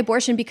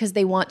anti-abortion because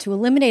they want to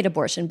eliminate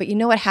abortion. But you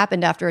know what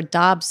happened after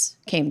Dobbs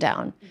came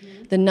down?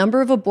 The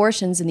number of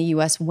abortions in the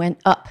U.S. went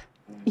up.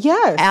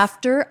 Yes.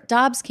 After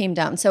Dobbs came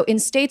down. So in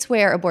states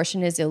where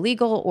abortion is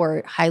illegal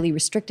or highly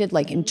restricted,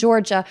 like in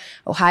Georgia,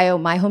 Ohio,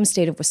 my home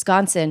state of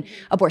Wisconsin,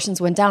 abortions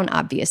went down,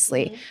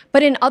 obviously.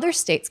 But in other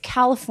states,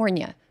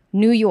 California,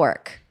 New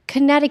York,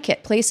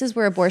 Connecticut, places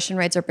where abortion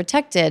rights are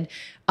protected,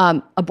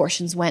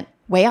 abortions went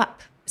way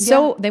up.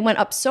 So they went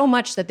up so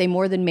much that they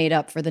more than made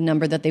up for the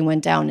number that they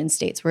went down in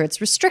states where it's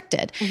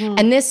restricted.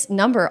 And this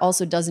number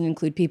also doesn't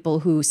include people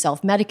who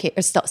self-medicate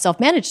or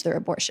self-manage their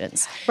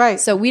abortions. Right.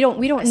 So we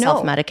don't know.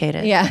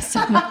 Self-medicated. Yeah.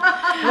 Listen,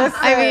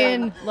 I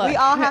mean, look, we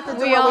all have to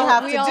do what we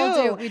have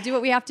to do. We do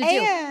what we have to do.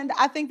 And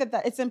I think that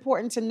it's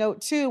important to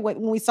note too,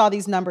 when we saw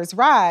these numbers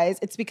rise,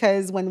 it's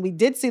because when we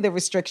did see the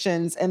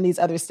restrictions in these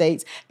other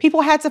states,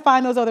 people had to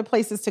find those other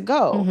places to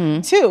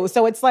go too.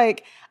 So it's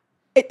like,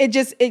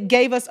 it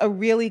gave us a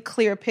really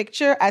clear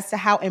picture as to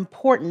how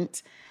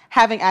important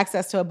having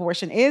access to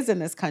abortion is in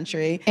this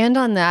country. And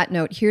on that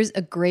note, here's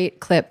a great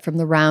clip from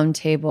the round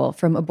table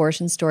from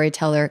abortion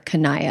storyteller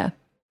Kanaya.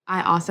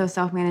 I also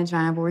self-managed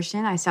my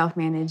abortion. I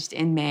self-managed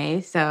in May,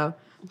 so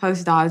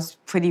post-Dobbs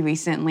pretty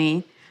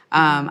recently.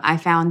 I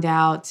found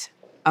out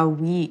a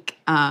week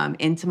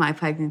into my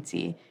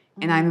pregnancy,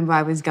 and I remember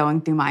I was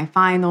going through my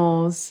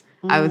finals.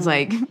 I was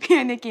like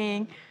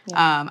panicking.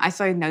 I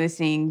started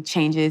noticing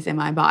changes in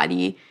my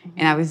body,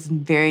 and I was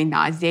very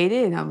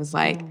nauseated. And I was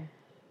like,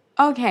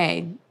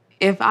 okay,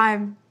 if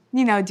I'm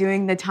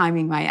doing the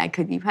timing right, I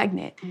could be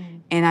pregnant.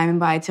 And I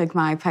remember I took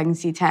my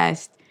pregnancy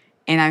test,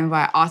 and I remember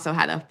I also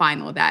had a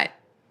final that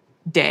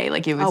day.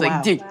 Like, it was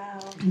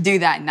due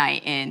that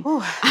night. And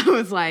I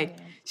was like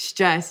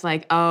stressed,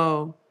 like,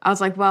 I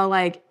was like, well,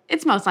 like,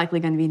 it's most likely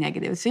going to be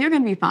negative, so you're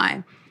going to be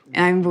fine.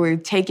 And I remember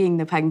taking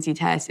the pregnancy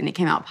test, and it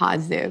came out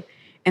positive.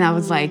 And I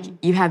was like,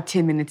 you have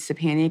 10 minutes to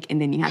panic,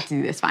 and then you have to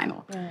do this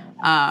final.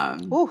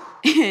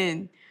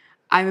 And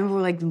I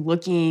remember, like,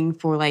 looking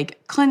for,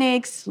 like,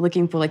 clinics,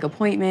 looking for, like,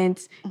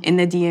 appointments in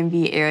the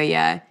DMV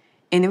area.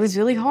 And it was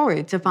really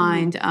hard to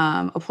find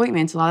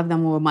appointments. A lot of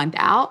them were a month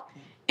out.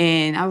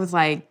 And I was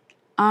like,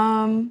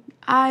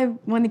 I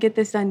want to get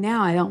this done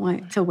now. I don't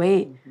want to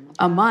wait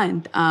a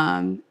month.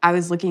 I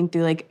was looking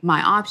through, like,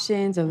 my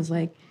options. I was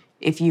like,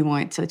 if you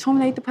want to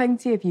terminate the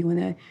pregnancy, if you want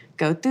to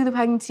go through the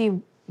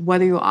pregnancy,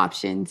 what are your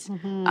options?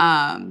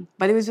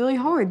 But it was really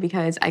hard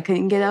because I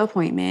couldn't get an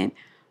appointment.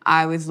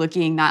 I was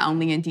looking not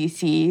only in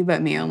D.C.,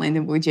 but Maryland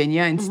and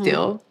Virginia, and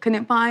still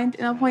couldn't find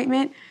an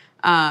appointment.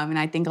 And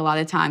I think a lot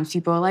of times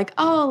people are like,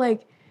 oh,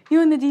 like,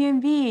 you're in the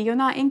DMV, you're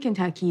not in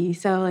Kentucky.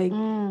 So, like,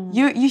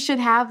 you should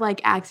have,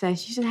 like,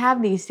 access. You should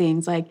have these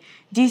things. Like,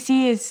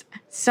 D.C. is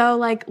so,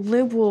 like,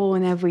 liberal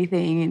and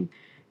everything. And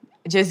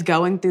just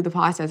going through the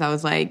process, I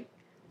was like,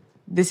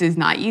 this is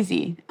not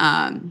easy.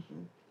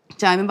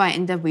 So I remember I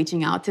ended up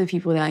reaching out to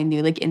people that I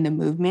knew, like, in the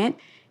movement,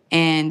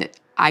 and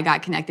I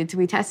got connected to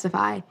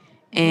Retestify,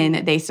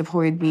 and they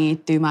supported me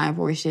through my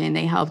abortion.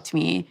 They helped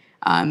me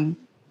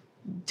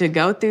to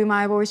go through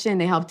my abortion.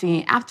 They helped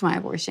me after my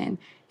abortion,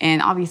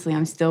 and obviously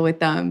I'm still with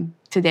them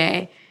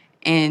today.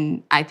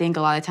 And I think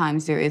a lot of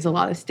times there is a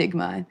lot of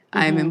stigma.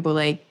 I remember,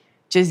 like,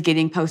 just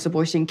getting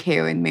post-abortion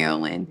care in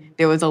Maryland,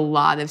 there was a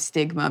lot of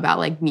stigma about,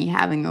 like, me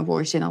having an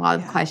abortion, a lot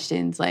of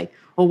questions, like,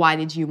 well, why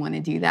did you want to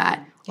do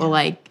that? Or,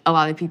 like, a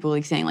lot of people,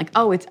 like, saying, like,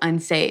 oh, it's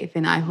unsafe.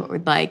 And I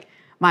heard, like,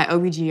 my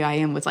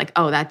OBGYN was like,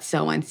 oh, that's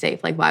so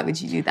unsafe. Like, why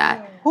would you do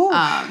that?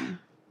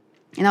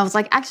 And I was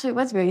like, actually, it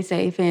was very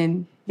safe,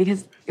 and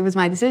because it was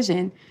my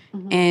decision.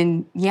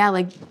 And, yeah,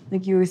 like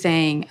you were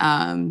saying,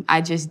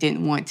 I just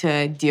didn't want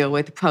to deal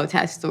with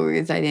protest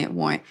stories. I didn't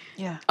want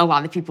a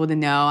lot of people to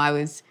know.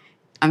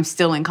 I'm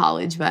still in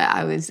college, but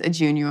I was a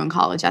junior in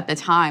college at the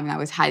time, and I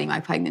was hiding my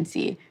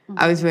pregnancy.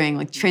 I was wearing,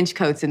 like, trench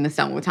coats in the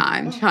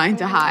summertime, trying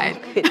to hide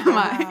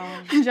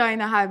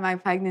my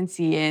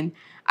pregnancy, and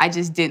I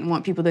just didn't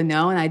want people to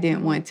know, and I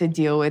didn't want to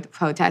deal with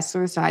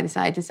protesters, so I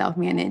decided to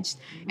self-manage.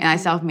 And I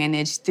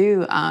self-managed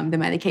through the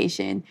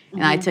medication,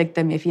 and I took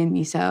the Miffy and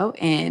Miso,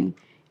 and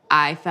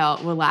I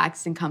felt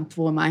relaxed and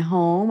comfortable in my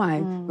home. I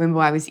remember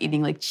I was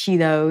eating, like,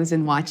 Cheetos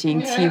and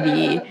watching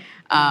TV.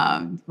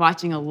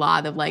 Watching a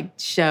lot of, like,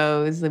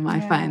 shows, and my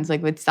friends,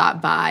 like, would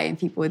stop by and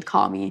people would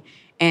call me.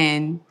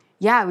 And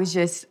it was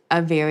just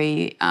a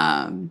very,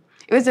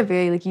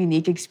 like,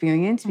 unique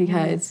experience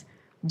because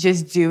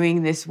just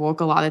doing this work,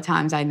 a lot of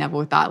times I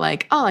never thought,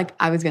 like, oh, like,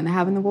 I was going to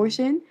have an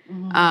abortion.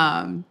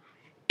 And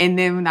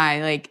then when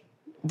I, like,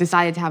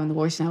 decided to have an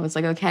abortion, I was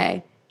like,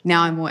 okay,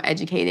 now I'm more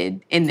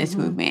educated in this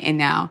movement, and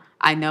now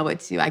I know what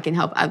to do. I can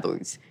help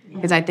others.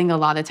 Because I think a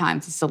lot of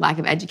times it's a lack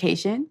of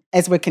education.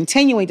 As we're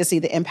continuing to see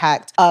the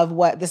impact of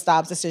what the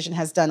Dobbs decision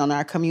has done on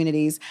our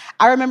communities,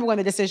 I remember when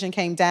the decision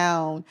came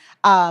down,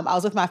 I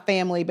was with my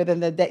family, but then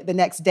the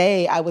next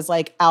day I was,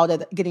 like, out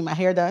of getting my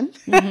hair done.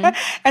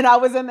 And I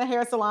was in the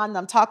hair salon, and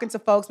I'm talking to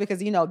folks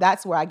because,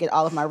 that's where I get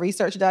all of my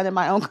research done in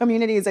my own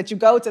community, is that you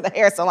go to the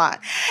hair salon.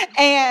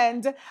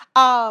 And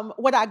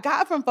what I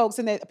got from folks,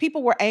 and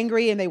people were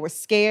angry and they were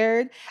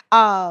scared,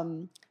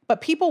 but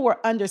people were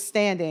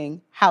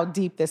understanding how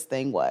deep this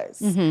thing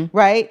was,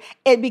 right?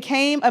 It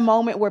became a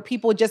moment where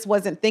people just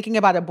wasn't thinking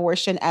about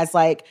abortion as,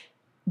 like,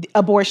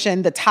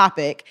 abortion, the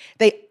topic.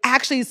 They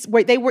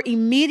were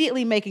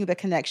immediately making the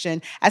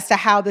connection as to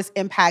how this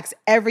impacts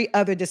every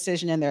other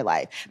decision in their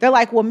life. They're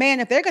like, well, man,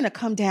 if they're going to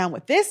come down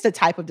with the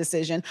type of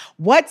decision,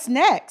 what's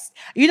next?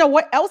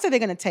 What else are they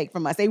going to take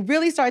from us? They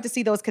really started to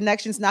see those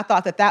connections, and I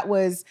thought that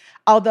was,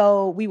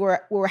 although we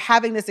were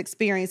having this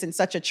experience in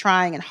such a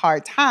trying and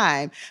hard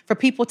time, for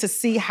people to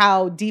see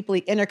how deeply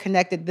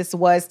interconnected this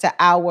was to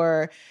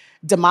our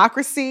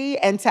democracy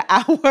and to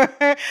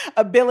our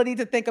ability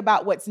to think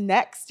about what's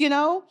next,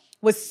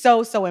 was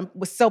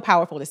so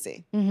powerful to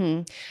see.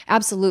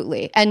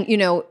 Absolutely. And,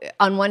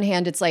 on one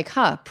hand, it's like,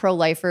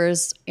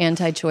 pro-lifers,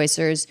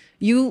 anti-choicers,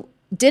 you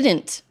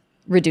didn't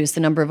reduce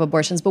the number of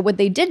abortions, but what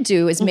they did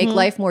do is make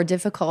life more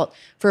difficult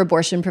for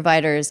abortion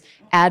providers,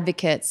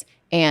 advocates,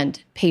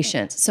 and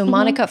patients. So,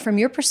 Monica, from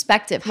your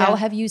perspective, how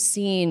have you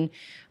seen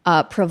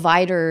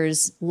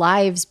providers'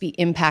 lives be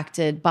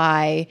impacted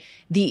by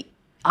the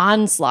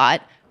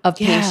onslaught of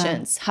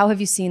patients? How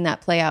have you seen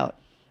that play out?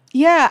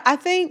 Yeah, I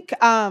think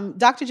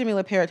Dr.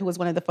 Jamila Parrott, who was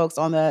one of the folks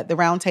on the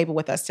round table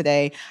with us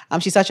today,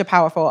 she's such a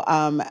powerful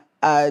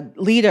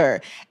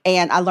leader,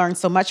 and I learned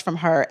so much from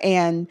her.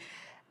 And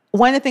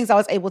one of the things I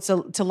was able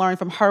to learn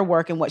from her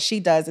work and what she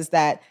does is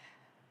that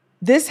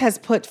this has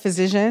put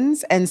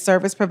physicians and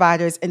service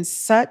providers in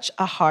such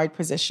a hard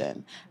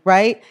position,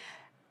 right?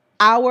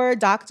 our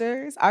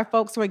doctors, our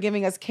folks who are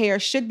giving us care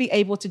should be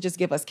able to just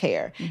give us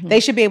care. They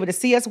should be able to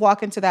see us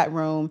walk into that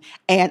room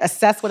and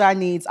assess what our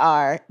needs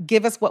are,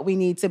 give us what we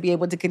need to be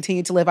able to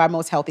continue to live our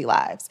most healthy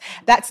lives.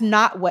 That's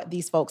not what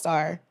these folks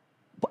are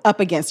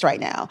up against right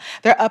now.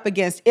 They're up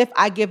against, if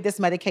I give this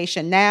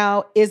medication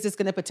now, is this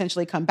going to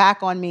potentially come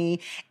back on me?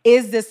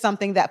 Is this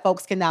something that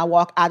folks can now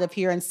walk out of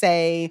here and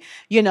say,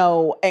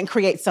 and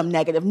create some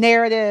negative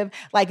narrative?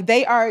 Like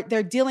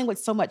they're dealing with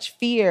so much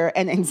fear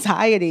and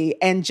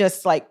anxiety and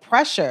just like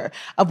pressure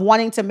of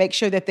wanting to make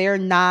sure that they're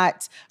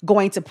not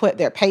going to put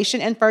their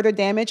patient in further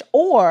damage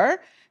or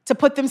to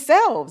put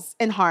themselves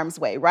in harm's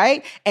way,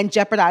 right? And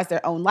jeopardize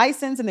their own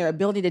license and their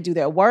ability to do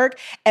their work.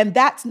 And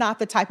that's not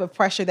the type of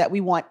pressure that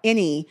we want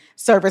any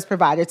service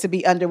provider to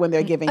be under when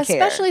they're giving care.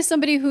 Especially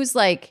somebody who's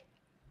like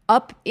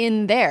up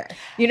in there,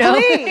 Please.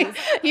 I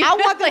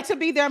want them to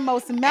be their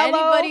most mellow,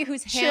 anybody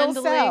who's chill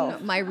handling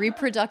self. my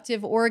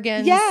reproductive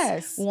organs.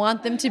 Yes.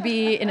 Want them to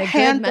be in a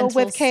Handle good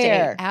mental with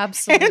care. state.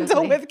 Absolutely.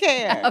 Handle with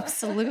care.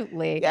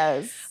 Absolutely.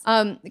 Yes.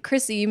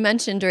 Chrissy, you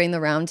mentioned during the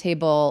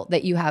roundtable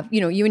that you have,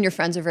 you and your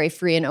friends are very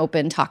free and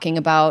open talking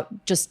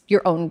about just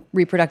your own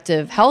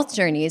reproductive health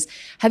journeys.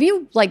 Have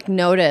you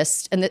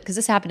noticed, and because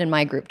this happened in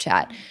my group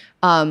chat,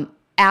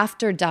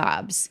 after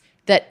Dobbs,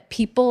 that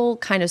people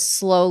kind of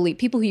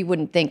people who you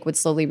wouldn't think would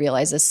slowly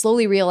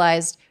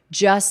realized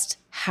just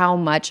how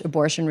much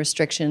abortion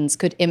restrictions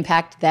could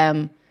impact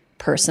them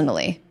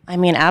personally? I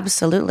mean,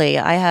 absolutely.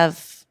 I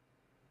have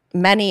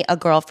many a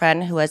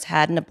girlfriend who has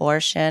had an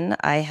abortion.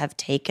 I have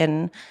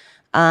taken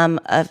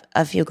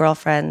a few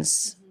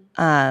girlfriends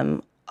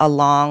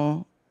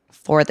along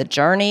for the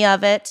journey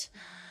of it.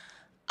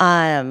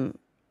 I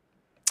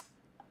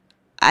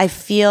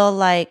feel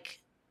like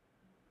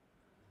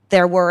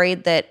they're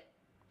worried that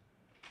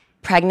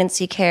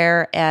pregnancy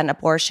care and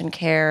abortion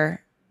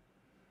care,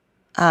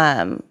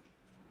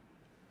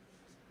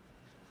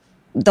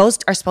 those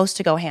are supposed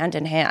to go hand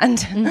in hand.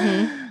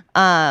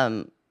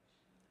 Mm-hmm.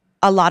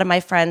 A lot of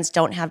my friends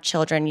don't have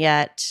children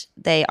yet.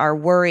 They are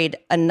worried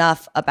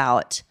enough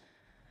about,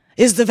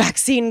 is the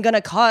vaccine going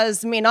to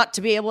cause me not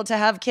to be able to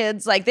have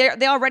kids? Like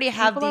they already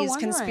have these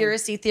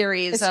conspiracy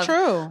theories of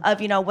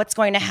what's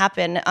going to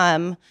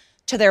happen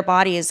to their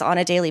bodies on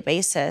a daily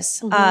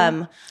basis.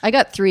 Mm-hmm. I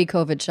got 3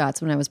 COVID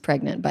shots when I was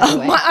pregnant, by the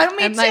way.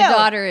 Me my too.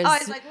 daughter is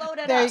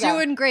loaded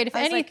doing great. If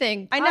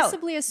anything,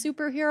 possibly a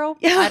superhero.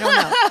 Yeah. I don't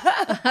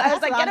know. I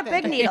was like, get a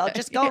big needle.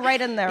 Just go right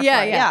in there.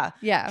 Yeah.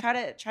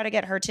 Try to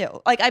get her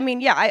too.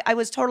 I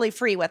was totally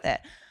free with it.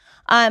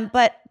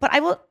 But I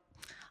will,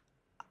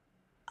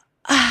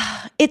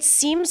 it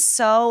seems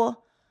so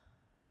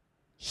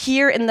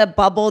here in the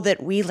bubble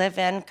that we live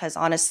in, because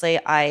honestly,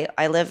 I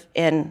live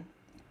in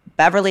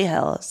Beverly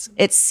Hills.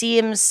 It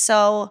seems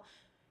so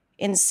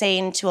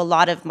insane to a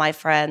lot of my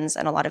friends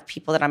and a lot of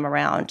people that I'm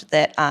around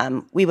that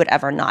we would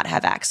ever not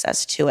have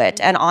access to it.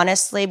 And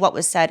honestly, what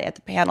was said at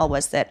the panel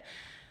was that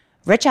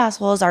rich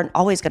assholes aren't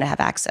always going to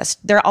have access.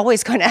 They're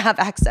always going to have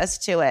access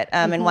to it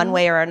in one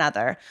way or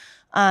another.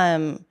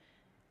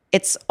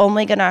 It's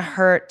only going to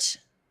hurt.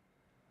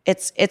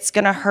 It's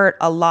going to hurt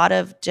a lot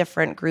of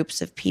different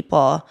groups of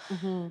people.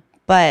 Mm-hmm.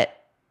 But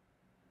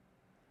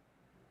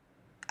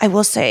I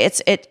will say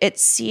it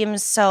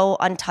seems so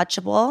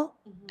untouchable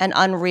and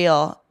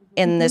unreal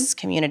in this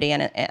community,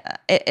 and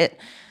it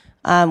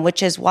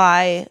which is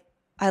why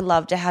I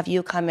love to have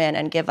you come in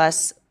and give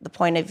us the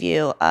point of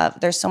view of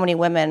there's so many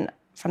women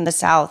from the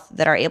South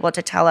that are able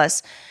to tell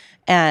us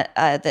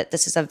that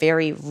this is a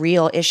very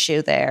real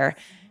issue there,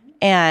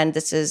 and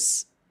this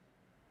is,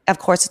 of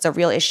course, it's a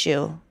real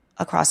issue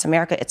across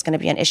America. It's going to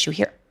be an issue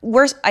here.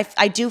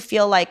 I do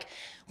feel like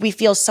we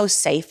feel so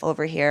safe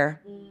over here.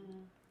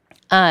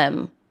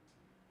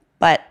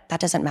 But that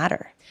doesn't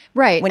matter.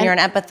 Right. When you're an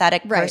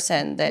empathetic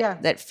person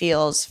that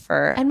feels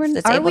for,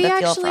 that's are able we to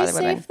feel actually for other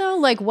safe women. though?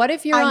 Like what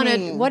if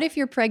you're what if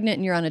you're pregnant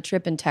and you're on a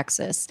trip in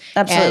Texas?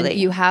 Absolutely. And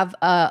you have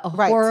a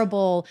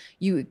horrible,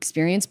 you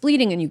experience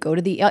bleeding and you go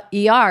to the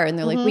ER and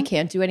they're like, we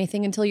can't do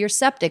anything until you're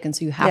septic. And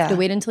so you have to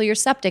wait until you're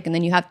septic. And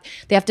then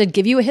they have to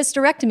give you a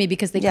hysterectomy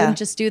because they couldn't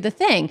just do the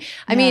thing.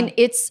 I mean,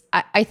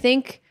 I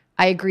think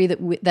I agree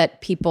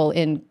that people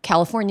in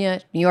California,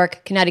 New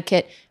York,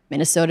 Connecticut,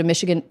 Minnesota,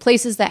 Michigan,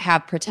 places that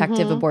have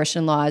protective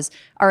abortion laws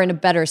are in a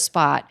better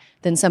spot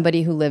than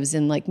somebody who lives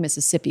in like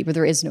Mississippi where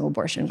there is no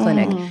abortion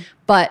clinic.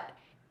 But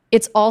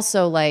it's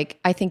also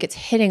I think it's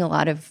hitting a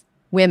lot of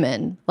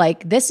women.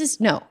 This is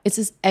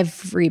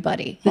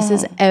everybody. This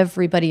is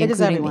everybody,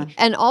 including me.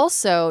 And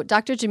also,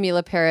 Dr.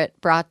 Jamila Parrott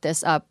brought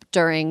this up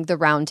during the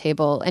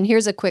roundtable, and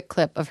here's a quick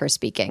clip of her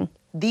speaking.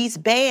 These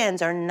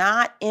bans are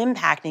not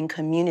impacting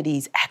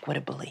communities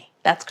equitably.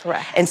 That's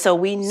correct. And so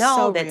we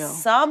know that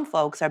some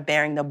folks are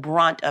bearing the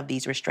brunt of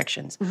these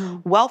restrictions.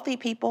 Wealthy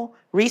people,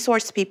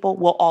 resource people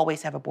will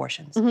always have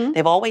abortions.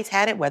 They've always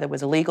had it, whether it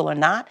was illegal or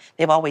not.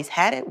 They've always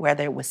had it,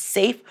 whether it was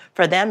safe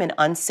for them and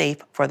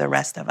unsafe for the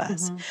rest of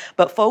us.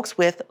 But folks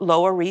with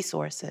lower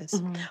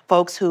resources,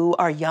 folks who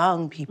are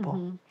young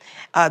people,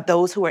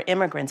 those who are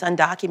immigrants,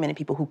 undocumented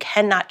people who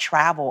cannot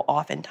travel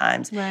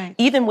oftentimes,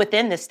 even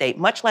within the state,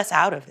 much less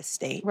out of the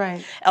state.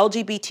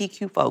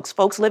 LGBTQ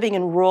folks living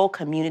in rural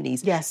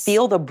communities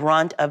feel the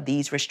brunt of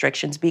these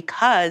restrictions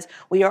because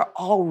we are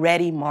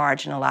already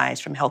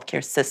marginalized from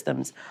healthcare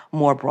systems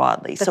more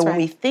broadly. So when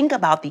we think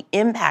about the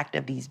impact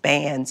of these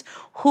bans,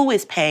 who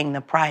is paying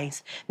the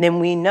price, then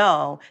we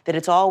know that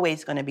it's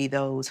always going to be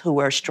those who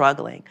are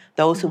struggling,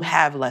 those who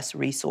have less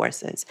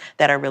resources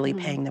that are really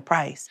paying the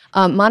price.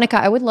 Monica,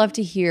 I would love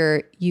to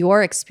hear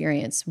your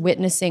experience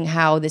witnessing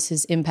how this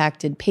has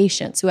impacted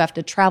patients who have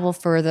to travel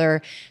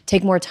further,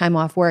 take more time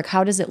off work.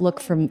 How does it look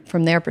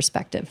from their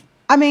perspective?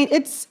 I mean,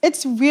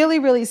 it's really,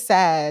 really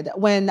sad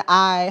when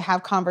I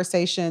have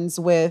conversations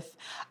with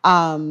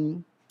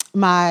my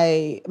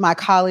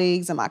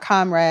colleagues and my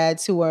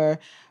comrades who are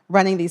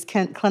running these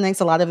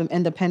clinics, a lot of them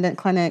independent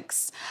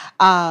clinics,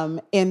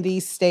 in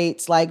these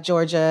states like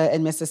Georgia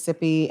and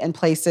Mississippi and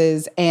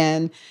places,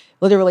 and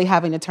literally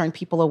having to turn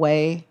people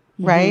away,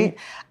 right?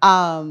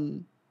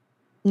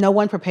 No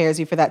one prepares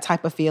you for that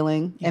type of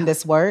feeling in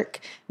this work.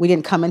 We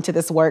didn't come into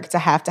this work to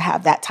have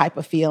that type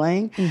of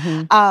feeling.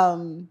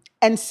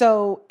 And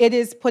so it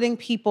is putting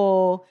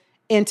people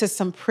into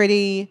some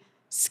pretty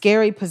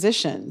scary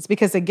positions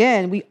because,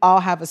 again, we all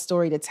have a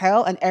story to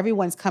tell and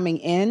everyone's coming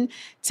in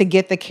to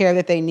get the care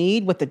that they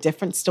need with a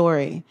different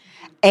story.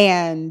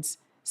 And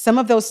some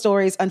of those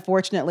stories,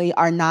 unfortunately,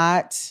 are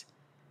not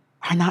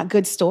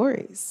good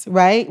stories,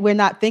 right? We're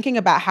not thinking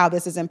about how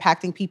this is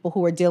impacting people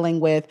who are dealing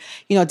with,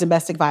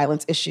 domestic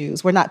violence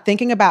issues. We're not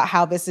thinking about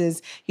how this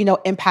is,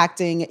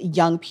 impacting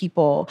young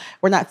people.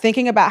 We're not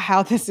thinking about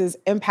how this is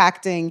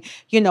impacting,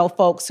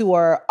 folks who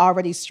are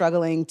already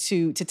struggling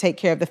to take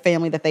care of the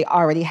family that they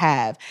already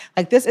have.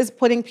 Like, this is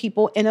putting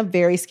people in a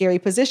very scary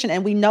position.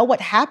 And we know what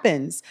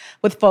happens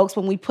with folks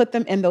when we put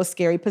them in those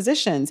scary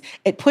positions.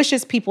 It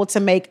pushes people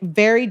to make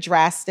very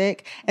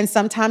drastic and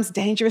sometimes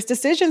dangerous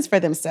decisions for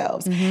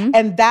themselves.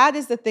 And that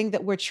is the thing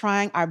that we're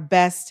trying our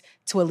best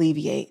to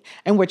alleviate.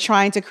 And we're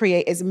trying to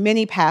create as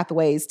many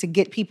pathways to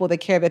get people the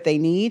care that they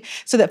need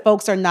so that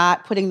folks are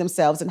not putting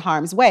themselves in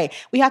harm's way.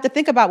 We have to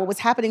think about what was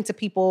happening to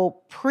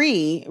people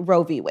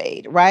pre-Roe v.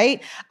 Wade,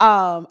 right?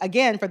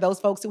 Again, for those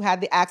folks who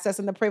had the access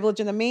and the privilege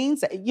and the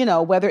means,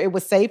 whether it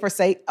was safe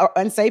or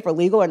unsafe or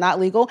legal or not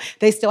legal,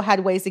 they still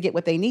had ways to get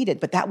what they needed.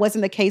 But that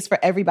wasn't the case for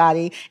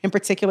everybody, in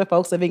particular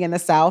folks living in the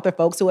South or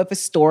folks who have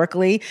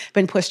historically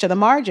been pushed to the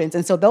margins.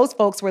 And so those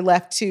folks were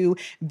left to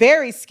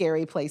very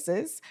scary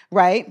places,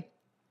 right?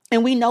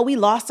 And we know we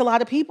lost a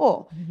lot of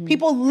people.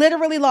 People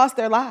literally lost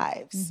their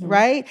lives,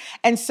 right?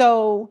 And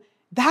so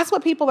that's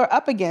what people are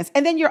up against.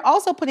 And then you're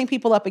also putting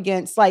people up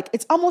against,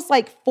 it's almost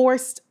like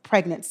forced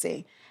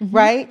pregnancy,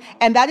 right?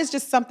 And that is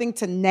just something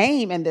to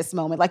name in this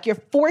moment. Like, you're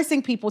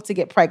forcing people to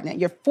get pregnant.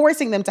 You're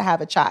forcing them to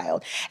have a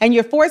child. And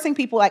you're forcing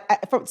people,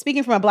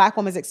 speaking from a Black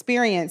woman's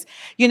experience,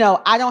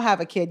 I don't have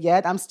a kid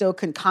yet. I'm still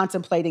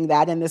contemplating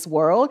that in this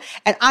world.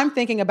 And I'm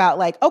thinking about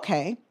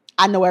okay,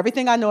 I know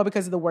everything I know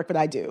because of the work that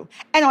I do.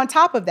 And on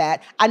top of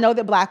that, I know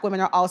that Black women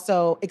are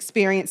also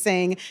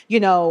experiencing,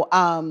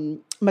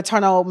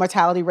 maternal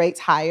mortality rates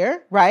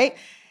higher, right?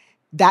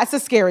 That's a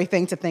scary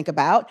thing to think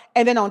about.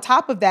 And then on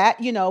top of that,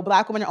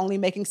 Black women are only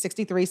making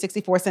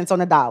 64 cents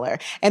on a dollar.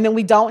 And then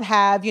we don't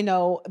have,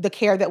 the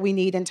care that we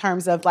need in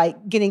terms of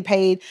getting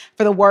paid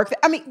for the work.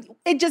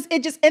 It just,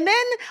 and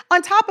then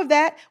on top of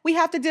that, we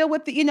have to deal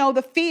with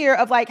the fear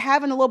of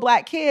having a little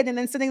Black kid and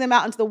then sending them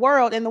out into the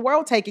world and the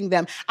world taking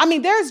them.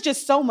 There's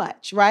just so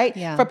much, right?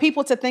 Yeah. For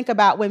people to think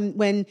about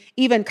when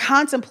even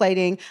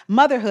contemplating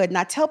motherhood. And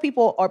I tell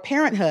people, or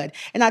parenthood,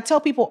 and I tell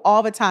people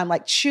all the time,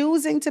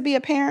 choosing to be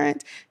a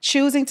parent,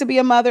 choosing to be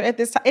a mother at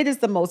this time, it is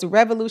the most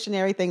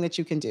revolutionary thing that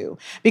you can do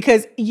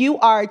because you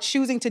are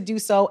choosing to do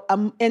so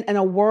in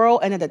a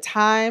world and at a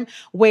time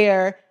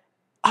where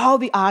all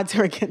the odds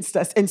are against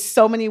us in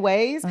so many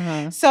ways.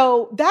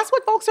 So that's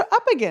what folks are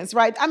up against,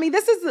 right?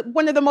 This is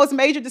one of the most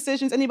major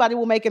decisions anybody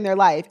will make in their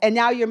life. And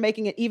now you're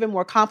making it even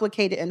more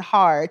complicated and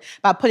hard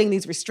by putting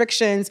these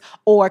restrictions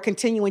or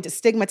continuing to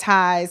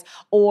stigmatize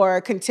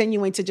or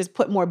continuing to just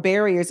put more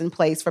barriers in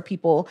place for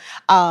people,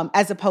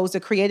 as opposed to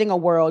creating a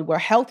world where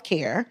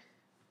healthcare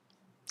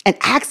and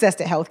access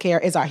to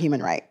healthcare is our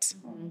human right.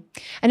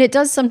 And it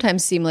does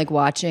sometimes seem like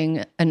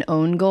watching an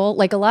own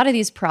goal. A lot of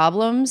these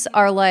problems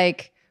are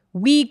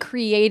we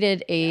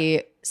created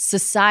a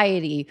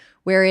society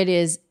where it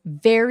is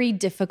very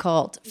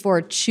difficult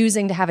for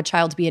choosing to have a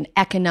child to be an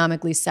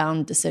economically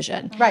sound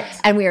decision. Right.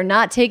 And we are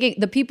not taking,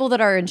 the people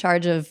that are in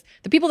charge of,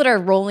 the people that are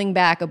rolling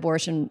back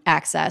abortion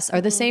access are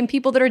the same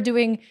people that are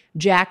doing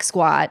jack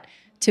squat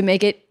to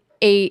make it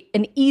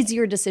an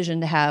easier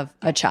decision to have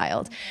a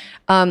child.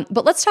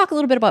 But let's talk a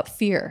little bit about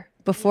fear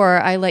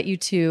before I let you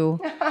two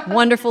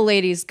wonderful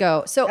ladies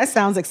go. So that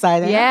sounds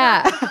exciting.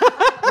 Yeah.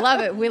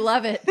 Love it. We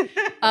love it.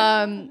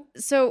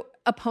 So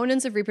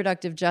opponents of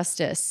reproductive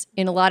justice,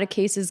 in a lot of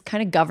cases,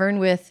 kind of govern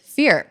with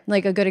fear.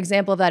 Like a good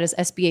example of that is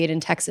SB 8 in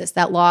Texas,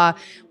 that law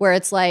where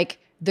it's like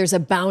there's a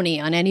bounty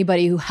on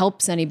anybody who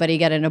helps anybody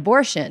get an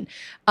abortion.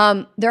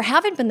 There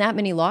haven't been that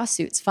many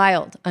lawsuits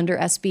filed under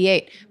SB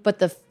 8, but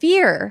the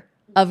fear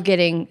of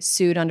getting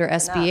sued under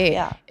SB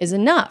 8 is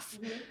enough.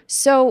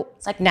 So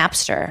it's like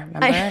Napster.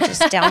 Remember,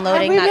 just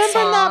downloading that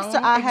song.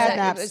 Napster. I had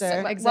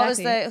Napster. Exactly. What was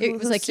it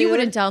was like you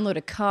wouldn't download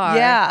a car.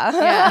 Yeah.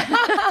 Did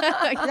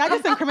I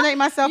just incriminate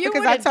myself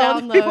because I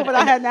told people that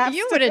I had Napster?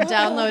 You wouldn't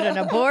download an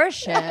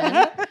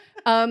abortion.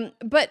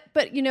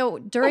 But you know,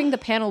 during the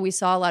panel, we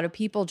saw a lot of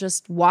people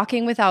just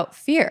walking without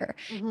fear.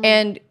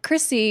 And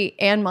Chrissy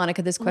and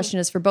Monica, this question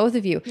is for both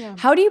of you.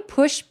 How do you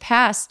push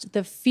past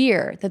the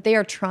fear that they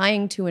are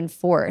trying to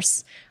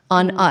enforce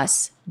on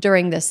us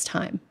during this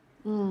time?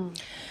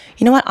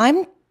 You know what?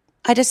 I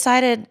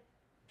decided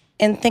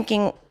in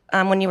thinking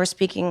when you were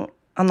speaking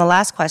on the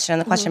last question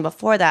and the question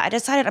before that, I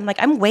decided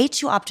I'm way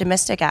too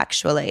optimistic,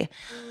 actually.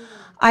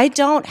 I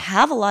don't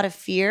have a lot of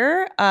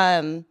fear.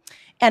 And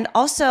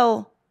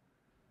also,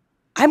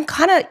 I'm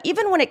kind of,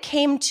 even when it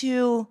came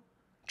to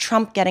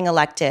Trump getting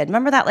elected,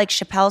 remember that like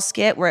Chappelle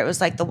skit where it was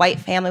like the white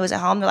family was at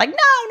home? They're like,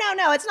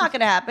 no, it's not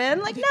going to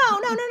happen. Like,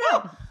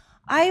 no.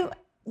 I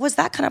was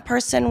that kind of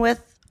person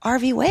with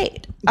R.V.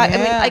 Wade.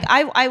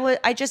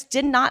 I just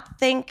did not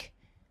think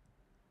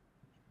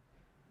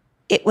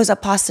it was a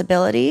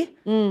possibility.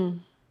 Which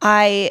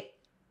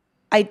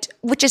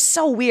is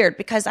so weird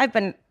because I've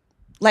been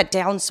let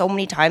down so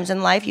many times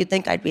in life. You'd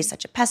think I'd be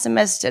such a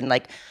pessimist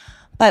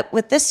but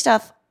with this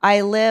stuff,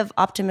 I live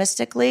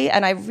optimistically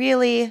and I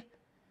really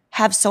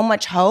have so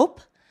much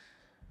hope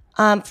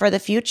for the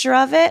future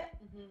of it.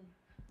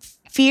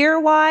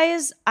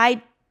 Fear-wise,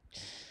 I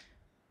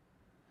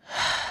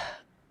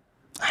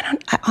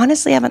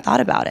honestly haven't thought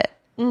about it.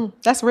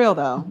 That's real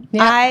though.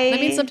 Yeah. I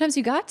mean, sometimes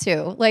you got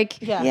to.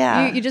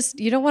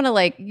 You don't want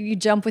to you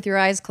jump with your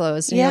eyes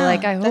closed and you're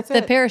like, I hope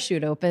the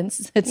parachute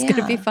opens. It's going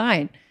to be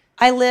fine.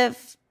 I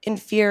live in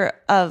fear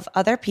of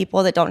other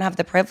people that don't have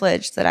the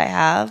privilege that I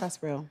have.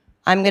 That's real.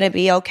 I'm going to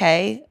be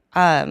okay.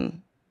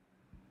 And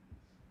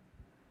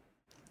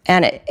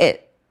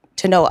it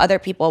to know other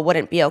people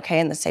wouldn't be okay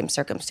in the same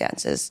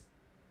circumstances.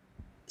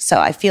 So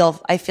I feel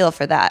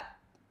for that.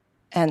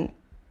 And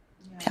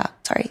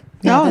sorry.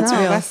 No, that's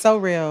real. That's so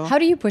real. How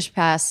do you push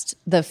past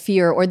the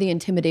fear or the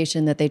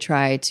intimidation that they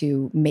try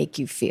to make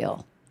you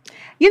feel?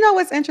 You know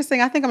what's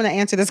interesting? I think I'm going to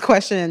answer this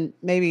question.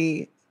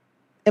 Maybe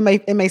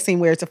it may seem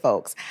weird to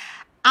folks.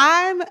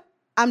 I'm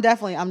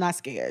not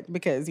scared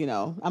because, you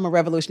know, I'm a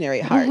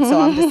revolutionary at heart. So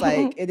I'm just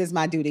like, it is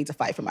my duty to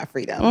fight for my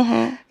freedom.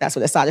 That's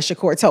what Assata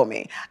Shakur told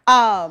me.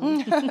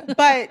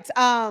 But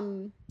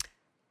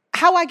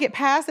how I get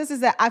past this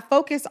is that I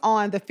focus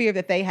on the fear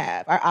that they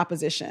have, our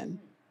opposition.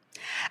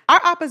 Our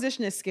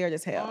opposition is scared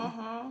as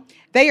hell.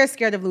 They are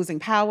scared of losing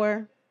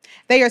power.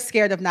 They are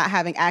scared of not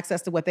having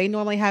access to what they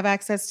normally have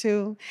access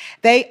to.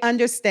 They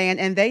understand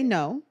and they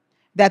know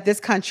that this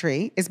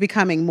country is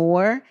becoming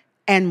more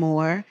and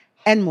more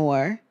and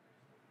more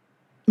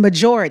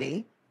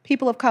majority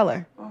people of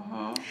color.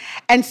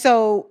 And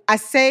so I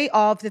say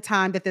all the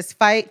time that this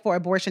fight for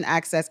abortion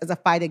access is a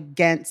fight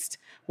against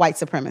white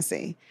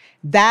supremacy.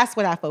 That's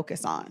what I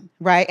focus on,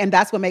 right? And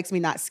that's what makes me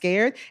not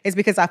scared, is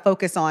because I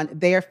focus on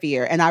their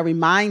fear. And I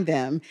remind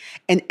them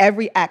in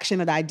every action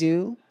that I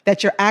do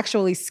that you're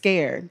actually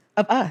scared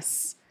of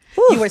us.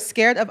 You are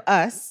scared of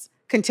us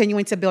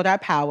continuing to build our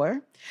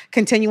power,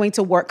 continuing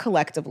to work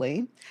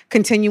collectively,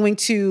 continuing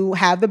to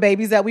have the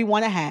babies that we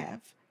want to have,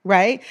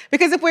 right?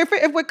 Because if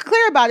we're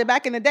clear about it,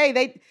 back in the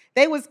day,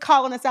 they was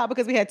calling us out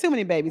because we had too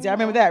many babies. Y'all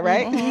remember that,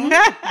 right? And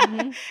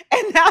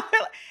now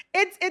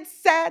it's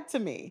sad to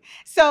me.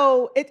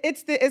 So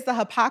it's the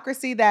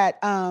hypocrisy that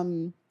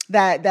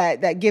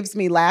gives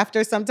me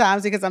laughter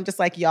sometimes, because I'm just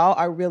like, y'all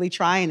are really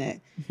trying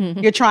it.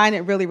 You're trying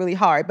it really, really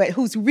hard. But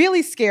who's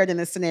really scared in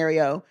this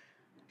scenario?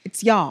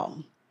 It's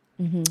y'all.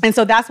 And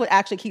so that's what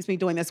actually keeps me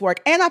doing this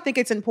work. And I think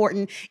it's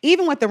important,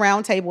 even with the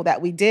roundtable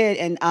that we did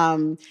and,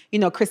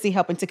 Chrissy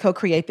helping to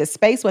co-create this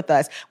space with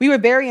us, we were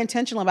very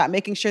intentional about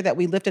making sure that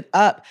we lifted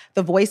up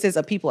the voices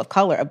of people of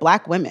color, of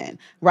Black women,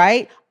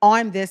 right,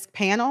 on this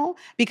panel.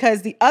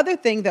 Because the other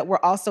thing that we're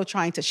also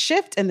trying to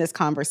shift in this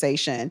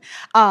conversation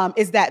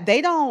is that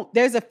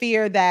there's a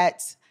fear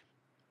that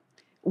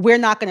we're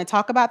not going to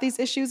talk about these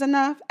issues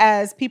enough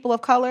as people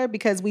of color,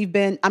 because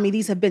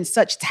these have been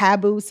such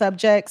taboo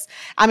subjects.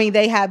 I mean,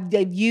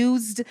 they've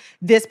used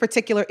this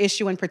particular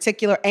issue in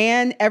particular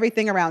and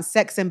everything around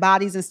sex and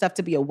bodies and stuff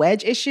to be a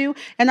wedge issue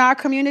in our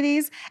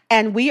communities.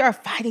 And we are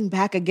fighting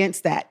back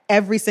against that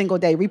every single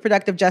day.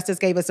 Reproductive justice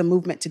gave us a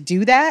movement to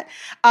do that.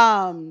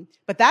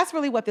 But that's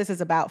really what this is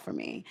about for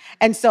me.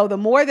 And so the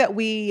more that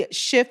we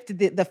shift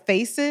the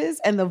faces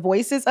and the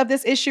voices of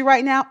this issue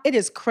right now, it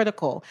is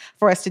critical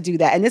for us to do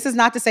that. And this is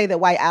not to say that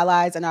white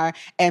allies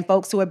and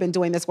folks who have been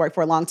doing this work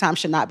for a long time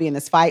should not be in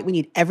this fight. We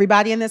need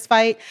everybody in this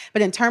fight.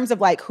 But in terms of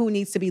like who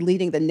needs to be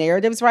leading the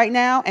narratives right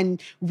now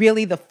and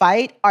really the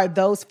fight are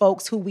those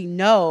folks who we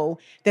know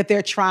that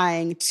they're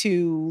trying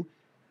to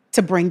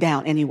to bring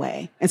down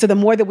anyway. And so the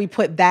more that we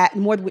put that,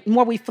 more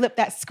we flip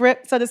that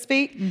script, so to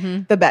speak,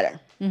 the better.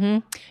 Mm-hmm.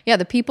 Yeah,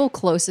 the people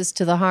closest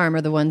to the harm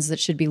are the ones that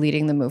should be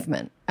leading the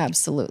movement.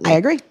 Absolutely. I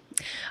agree.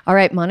 All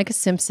right, Monica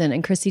Simpson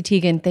and Chrissy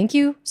Teigen, thank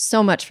you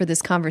so much for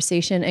this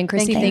conversation. And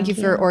Chrissy, thank you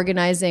for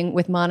organizing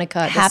with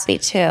Monica. Happy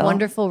to.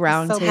 Wonderful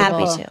roundtable.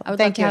 Happy to. I would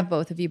love to have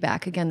both of you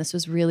back again. This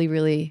was really,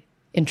 really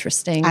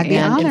interesting I'd be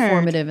and honored.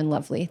 informative and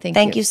lovely. Thank you.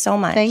 Thank you so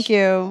much. Thank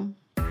you.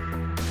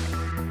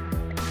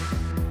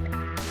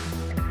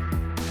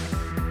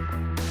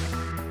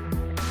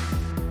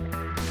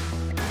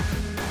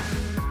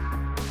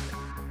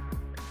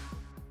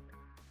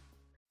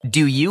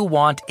 Do you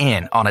want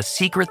in on a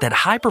secret that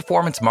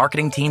high-performance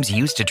marketing teams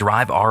use to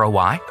drive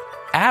ROI?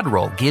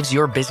 AdRoll gives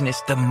your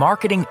business the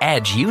marketing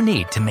edge you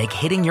need to make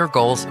hitting your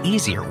goals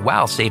easier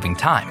while saving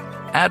time.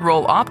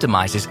 AdRoll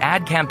optimizes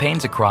ad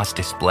campaigns across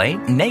display,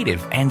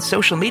 native, and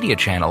social media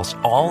channels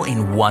all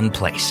in one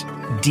place.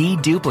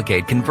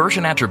 Deduplicate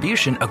conversion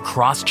attribution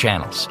across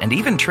channels and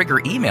even trigger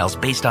emails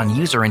based on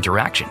user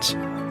interactions.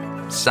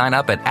 Sign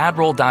up at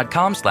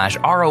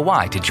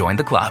adroll.com/ROI to join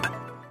the club.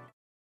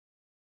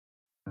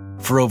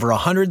 For over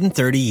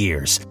 130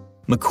 years,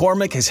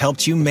 McCormick has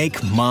helped you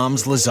make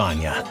mom's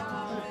lasagna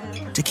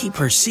to keep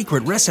her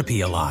secret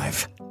recipe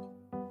alive.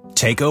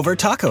 Take over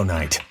taco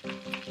night.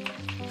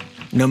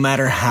 No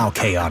matter how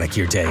chaotic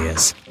your day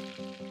is.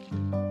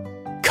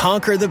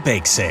 Conquer the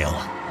bake sale,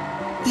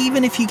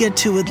 even if you get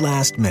to it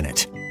last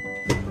minute.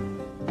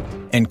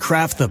 And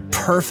craft the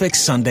perfect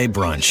Sunday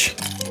brunch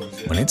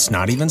when it's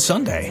not even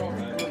Sunday.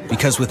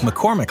 Because with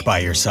McCormick by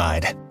your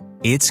side,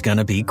 it's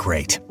gonna be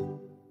great.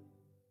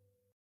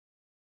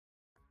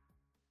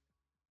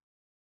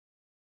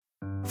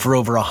 For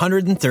over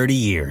 130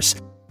 years,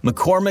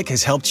 McCormick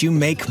has helped you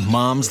make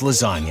mom's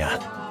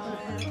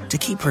lasagna to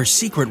keep her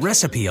secret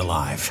recipe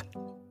alive.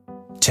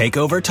 Take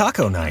over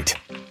taco night.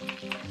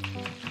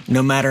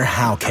 No matter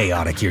how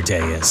chaotic your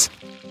day is.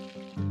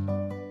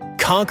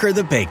 Conquer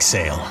the bake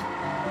sale,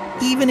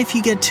 even if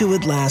you get to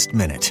it last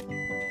minute.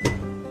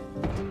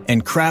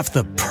 And craft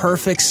the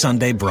perfect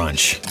Sunday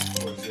brunch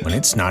when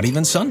it's not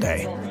even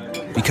Sunday.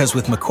 Because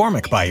with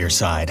McCormick by your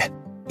side,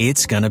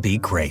 it's gonna be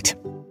great.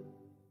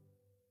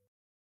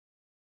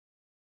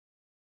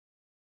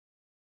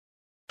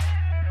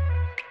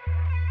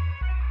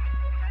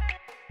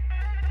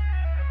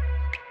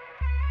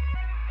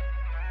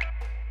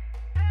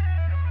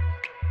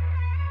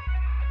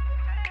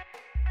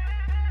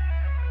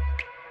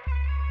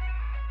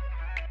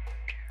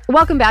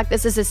 Welcome back.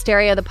 This is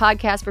Hysteria, the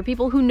podcast for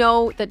people who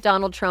know that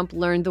Donald Trump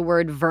learned the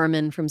word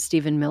vermin from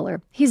Stephen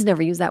Miller. He's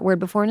never used that word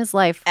before in his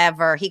life.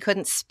 Ever. He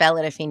couldn't spell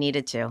it if he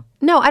needed to.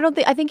 No, I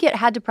think it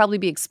had to probably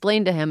be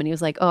explained to him, and he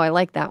was like, oh, I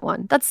like that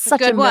one. That's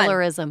such a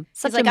Millerism.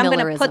 Such He's like, a I'm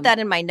Millerism. going to put that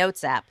in my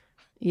notes app.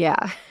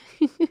 Yeah.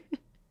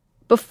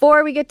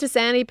 Before we get to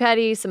Sanity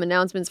Petty, some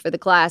announcements for the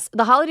class.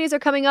 The holidays are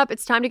coming up.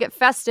 It's time to get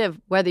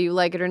festive, whether you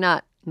like it or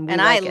not.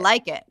 I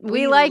like it.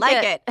 We like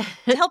it.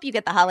 To help you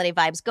get the holiday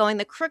vibes going,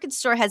 the Crooked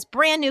Store has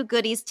brand new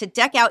goodies to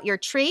deck out your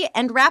tree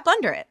and wrap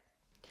under it.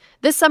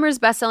 This summer's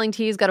best-selling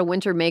tee's got a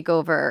winter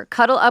makeover.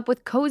 Cuddle up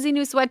with cozy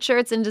new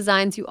sweatshirts and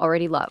designs you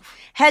already love.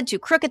 Head to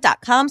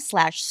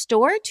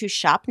crooked.com/store to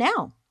shop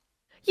now.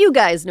 You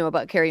guys know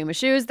about Carryuma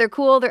shoes. They're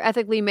cool, they're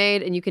ethically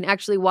made, and you can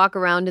actually walk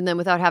around in them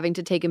without having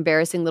to take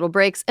embarrassing little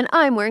breaks. And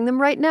I'm wearing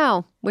them right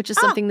now, which is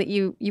something that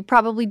you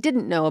probably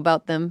didn't know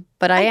about them,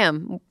 but I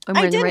am. I'm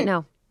wearing them right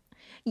now.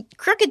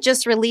 Crooked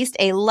just released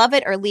a Love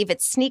It or Leave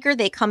It sneaker.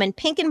 They come in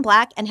pink and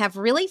black and have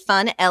really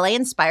fun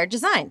LA-inspired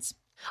designs.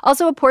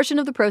 Also, a portion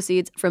of the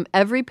proceeds from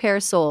every pair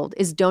sold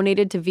is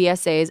donated to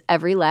VSA's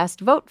Every Last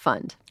Vote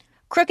Fund.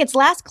 Crooked's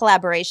last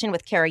collaboration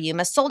with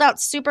Carryuma sold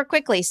out super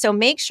quickly, so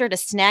make sure to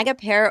snag a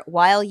pair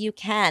while you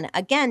can.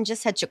 Again,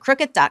 just head to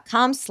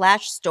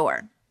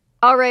crooked.com/store.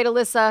 All right,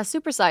 Alyssa,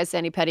 supersize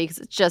Sandy Petty because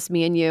it's just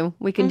me and you.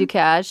 We can do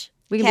cash.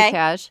 We can do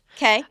cash.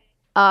 Okay.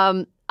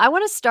 I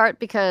want to start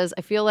because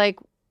I feel like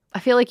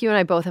you and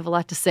I both have a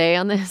lot to say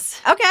on this.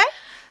 Okay.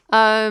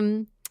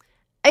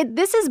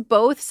 This is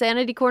both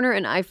Sanity Corner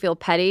and I Feel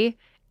Petty.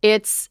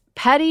 It's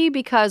petty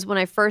because when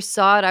I first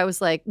saw it, I was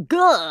like,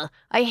 "Gah,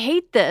 I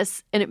hate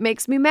this," and it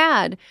makes me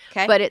mad.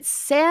 Okay. But it's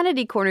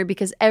Sanity Corner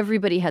because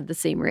everybody had the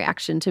same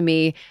reaction to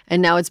me,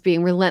 and now it's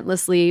being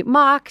relentlessly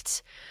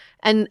mocked.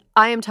 And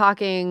I am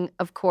talking,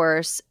 of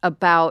course,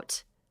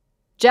 about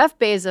Jeff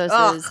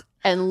Bezos's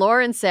and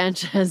Lauren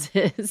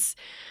Sanchez's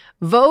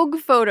Vogue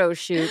photo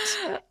shoot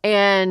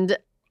and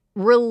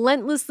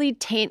relentlessly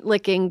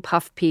taint-licking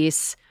puff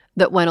piece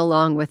that went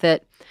along with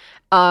it.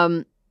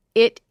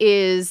 It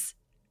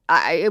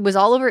was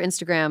all over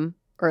Instagram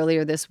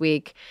earlier this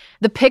week.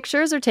 The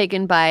pictures are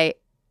taken by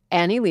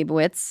Annie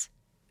Leibovitz,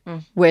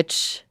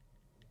 which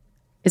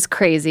is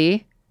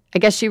crazy. I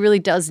guess she really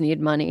does need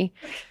money.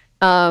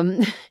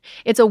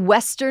 It's a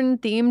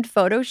Western-themed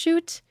photo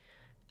shoot.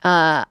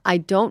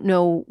 I don't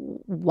know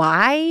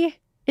why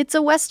it's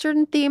a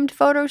Western-themed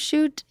photo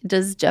shoot.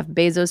 Does Jeff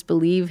Bezos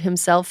believe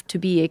himself to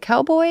be a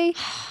cowboy?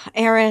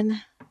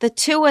 Erin, the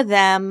two of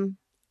them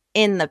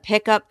in the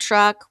pickup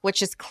truck,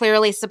 which is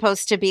clearly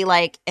supposed to be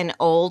like an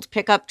old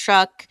pickup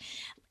truck,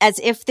 as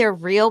if they're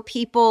real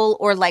people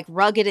or like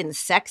rugged and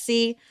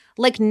sexy.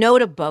 Like, no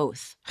to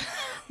both.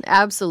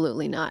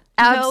 Absolutely not.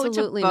 No to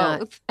Absolutely not.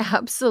 both.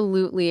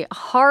 Absolutely.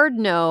 Hard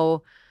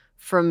no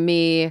from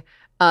me.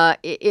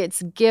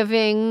 It's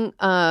giving.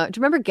 Do you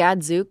remember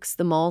Gadzooks,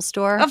 the mall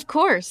store? Of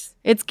course.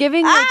 It's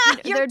giving. Like,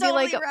 You're there'd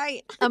totally be like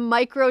right. a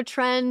micro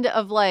trend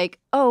of like,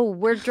 oh,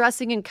 we're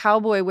dressing in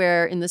cowboy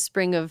wear in the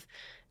spring of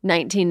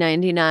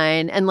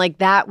 1999, and like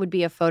that would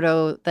be a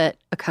photo that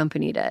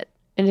accompanied it.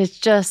 And it's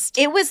just.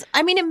 It was.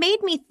 I mean, it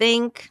made me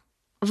think,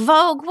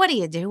 Vogue, what are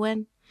you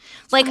doing?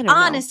 Like, I don't know.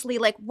 honestly,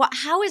 like, what?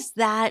 How is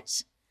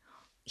that?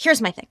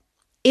 Here's my thing.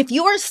 If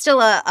you're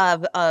still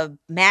a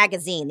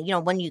magazine, you know,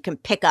 one you can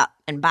pick up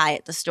and buy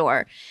at the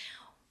store,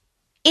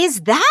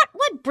 is that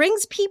what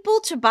brings people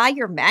to buy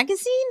your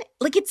magazine?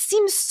 Like, it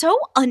seems so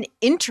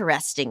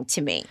uninteresting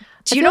to me.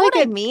 Do you know what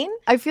I mean?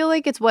 I feel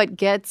like it's what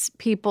gets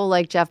people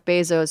like Jeff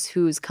Bezos,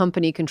 whose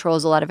company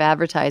controls a lot of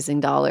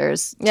advertising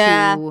dollars,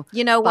 to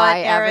you know what,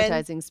 buy Erin?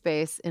 advertising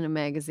space in a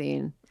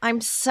magazine.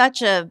 I'm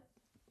so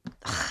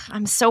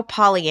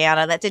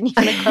Pollyanna. That didn't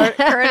even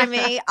occur to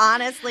me.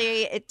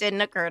 Honestly, it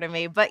didn't occur to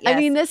me. But yes, I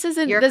mean, this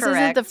isn't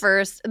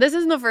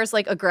the first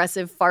like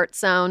aggressive fart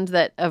sound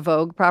that a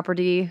Vogue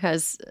property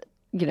has,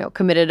 you know,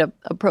 committed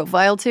a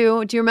profile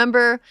to. Do you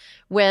remember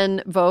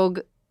when Vogue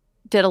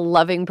did a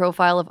loving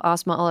profile of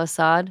Asma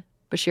al-Assad,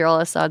 Bashir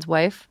al-Assad's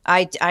wife?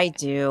 I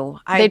do.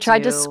 They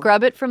tried to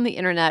scrub it from the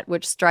internet,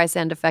 which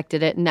Streisand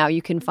affected it, and now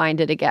you can find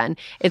it again.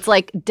 It's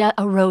like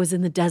a rose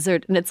in the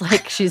desert, and it's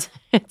like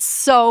it's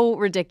so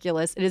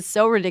ridiculous. It is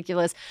so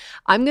ridiculous.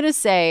 I'm going to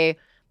say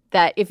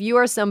that if you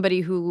are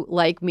somebody who,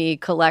 like me,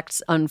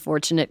 collects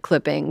unfortunate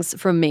clippings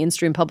from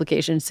mainstream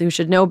publications who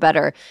should know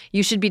better,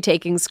 you should be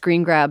taking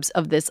screen grabs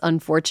of this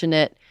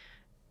unfortunate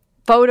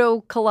photo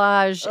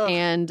collage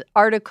and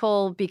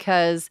article,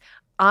 because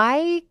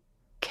I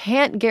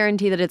can't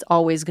guarantee that it's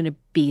always going to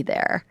be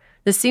there.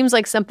 This seems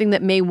like something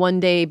that may one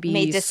day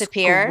be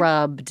disappear.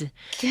 Scrubbed.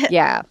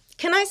 Yeah.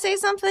 Can I say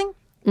something?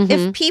 Mm-hmm.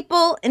 If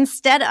people,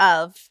 instead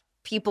of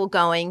people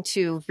going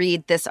to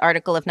read this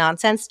article of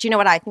nonsense, do you know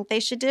what I think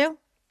they should do?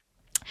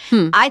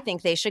 I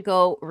think they should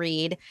go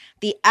read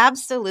the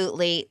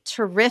absolutely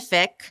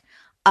terrific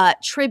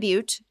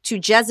tribute to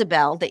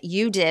Jezebel that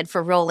you did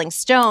for Rolling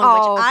Stone,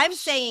 which I'm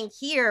saying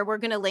here we're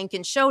going to link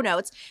in show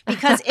notes,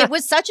 because it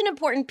was such an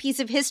important piece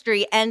of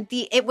history. And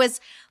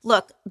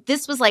look,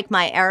 this was like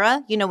my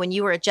era. You know, when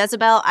you were at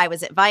Jezebel, I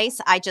was at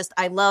Vice.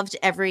 I loved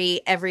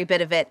every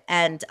bit of it.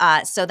 And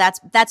so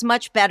that's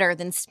much better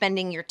than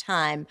spending your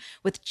time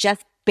with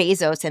Jeff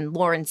Bezos and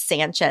Lauren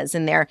Sanchez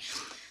and their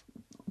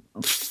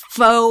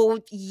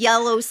faux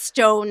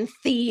Yellowstone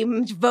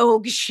themed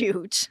Vogue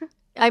shoot.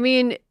 I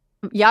mean,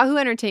 Yahoo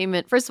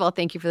Entertainment, first of all,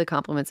 thank you for the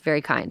compliments.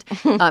 Very kind.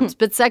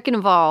 But second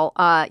of all,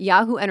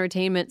 Yahoo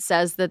Entertainment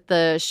says that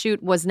the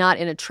shoot was not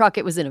in a truck,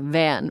 it was in a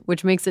van,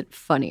 which makes it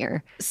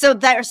funnier. So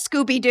they're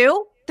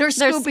Scooby-Doo? They're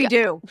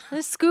Scooby-Doo.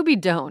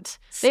 Scooby-Don't.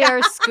 They are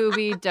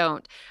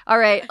Scooby-Don't. All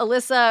right,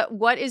 Alyssa,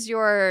 what is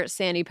your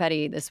Sani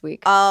Petty this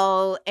week?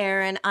 Oh,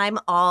 Erin, I'm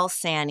all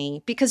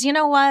Sani. Because you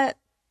know what?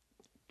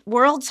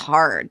 World's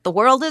hard. The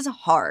world is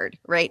hard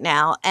right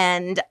now.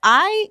 And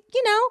I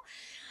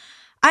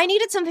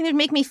needed something that would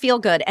make me feel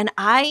good. And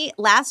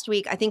last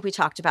week, I think we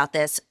talked about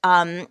this,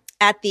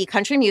 at the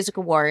Country Music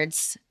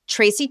Awards,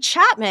 Tracy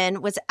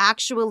Chapman was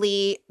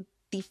actually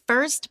the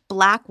first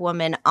Black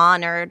woman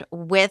honored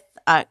with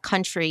a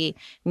Country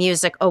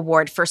Music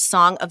Award for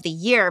Song of the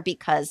Year,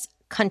 because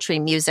country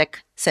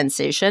music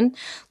sensation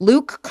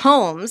Luke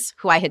Combs,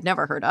 who I had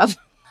never heard of,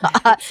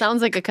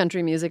 sounds like a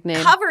country music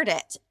name, covered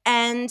it.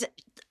 And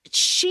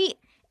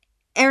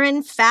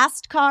Erin,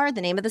 Fast Car,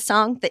 the name of the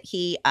song that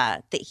he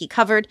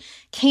covered,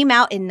 came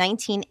out in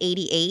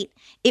 1988.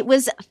 It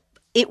was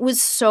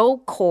so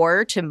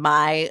core to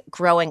my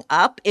growing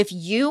up. If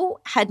you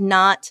had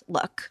not,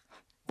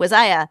 was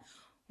I a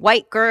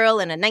white girl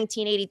in a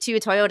 1982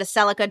 Toyota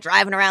Celica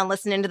driving around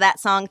listening to that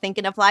song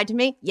thinking it applied to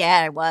me?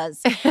 Yeah, I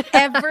was.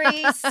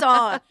 Every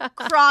song,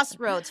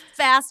 Crossroads,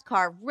 Fast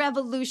Car,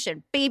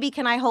 Revolution, Baby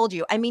Can I Hold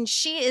You? I mean,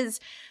 she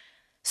is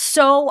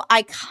so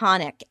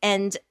iconic,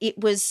 and it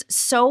was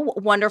so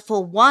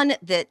wonderful, one,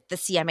 that the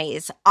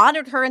CMAs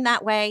honored her in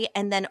that way,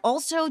 and then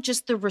also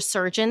just the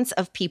resurgence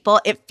of people.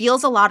 It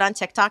feels a lot on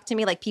TikTok to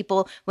me like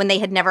people, when they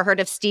had never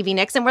heard of Stevie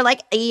Nicks, and were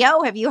like,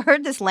 yo, have you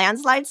heard this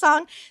Landslide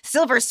song?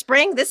 Silver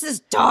Spring? This is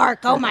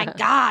dark. Oh my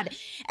God.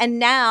 And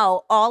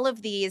now all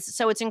of these,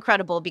 so it's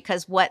incredible,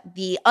 because what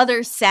the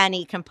other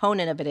Sani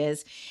component of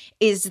it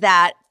is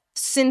that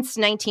since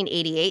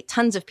 1988,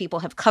 tons of people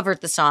have covered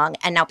the song,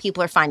 and now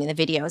people are finding the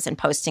videos and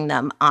posting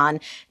them on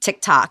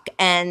TikTok.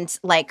 And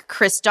like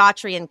Chris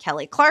Daughtry and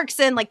Kelly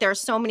Clarkson, like there are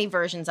so many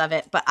versions of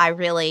it, but I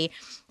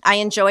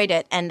enjoyed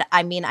it. And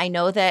I mean, I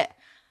know that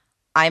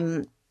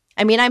I'm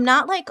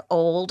not like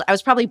old. I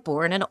was probably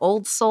born an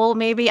old soul,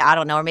 maybe. I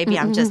don't know. Or maybe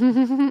I'm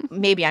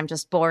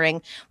just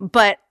boring.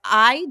 But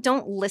I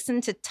don't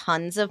listen to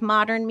tons of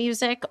modern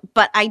music.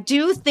 But I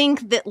do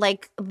think that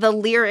like the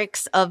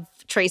lyrics of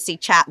Tracy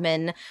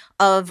Chapman,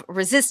 of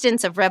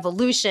resistance, of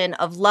revolution,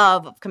 of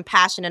love, of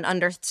compassion and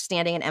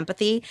understanding and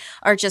empathy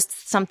are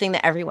just something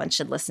that everyone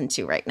should listen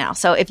to right now.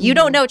 So if you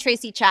don't know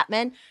Tracy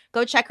Chapman,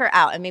 go check her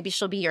out and maybe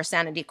she'll be your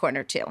sanity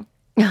corner too.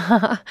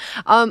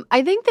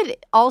 I think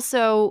that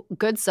also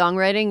good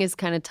songwriting is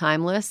kind of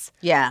timeless.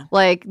 Yeah.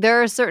 Like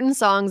there are certain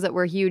songs that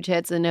were huge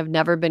hits and have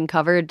never been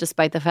covered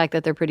despite the fact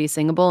that they're pretty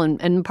singable.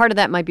 And part of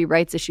that might be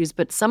rights issues,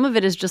 but some of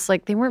it is just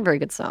like they weren't very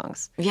good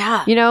songs.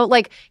 Yeah. You know,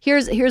 like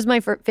here's my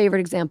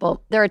favorite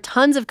example. There are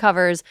tons of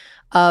covers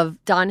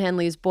of Don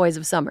Henley's Boys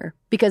of Summer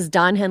because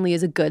Don Henley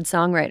is a good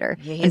songwriter.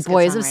 Yeah, and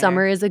Boys of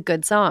Summer is a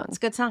good song. It's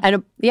a good song.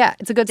 And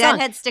it's a good song.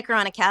 Deadhead sticker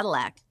on a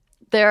Cadillac.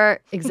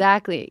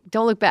 Exactly.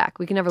 Don't look back.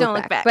 We can never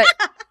look back.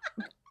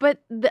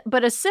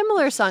 But a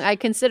similar song I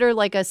consider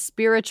like a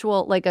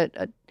spiritual, like a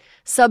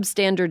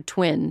substandard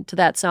twin to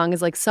that song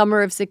is like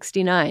Summer of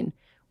 '69,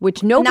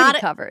 which nobody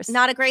covers.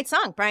 Not a great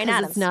song, Bryan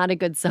Adams. It's not a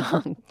good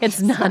song. It's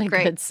not a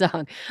good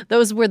song.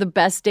 Those were the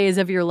best days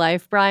of your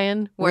life,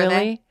 Bryan. Were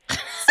they?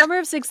 Summer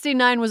of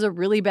 '69 was a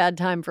really bad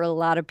time for a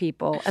lot of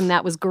people, and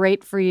that was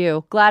great for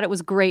you. Glad it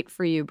was great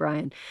for you,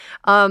 Bryan.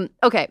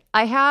 Okay,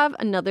 I have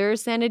another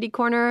Sanity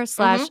Corner /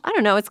 I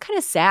don't know, it's kind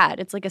of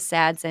sad. It's like a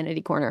sad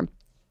Sanity Corner.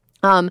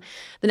 The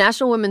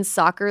National Women's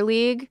Soccer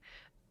League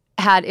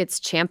had its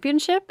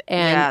championship,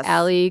 and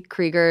Ali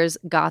Krieger's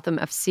Gotham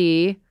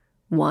FC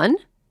won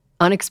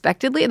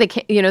unexpectedly.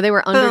 They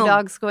were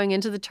underdogs going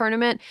into the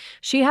tournament.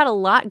 She had a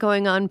lot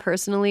going on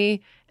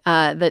personally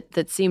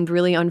that seemed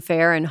really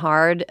unfair and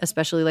hard,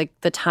 especially like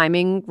the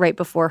timing right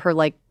before her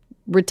like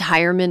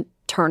retirement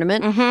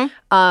tournament.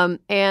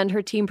 And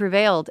her team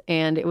prevailed,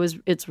 and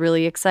it's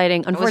really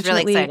exciting.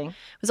 Unfortunately, it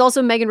was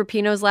also Megan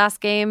Rapinoe's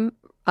last game.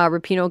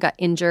 Rapinoe got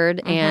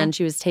injured and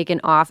she was taken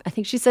off. I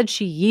think she said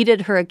she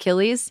yeeted her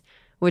Achilles,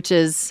 which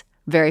is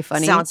very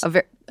funny. Sounds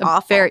awful.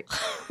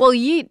 Well,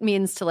 yeet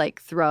means to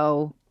like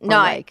throw.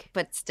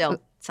 But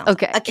still sounds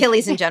okay.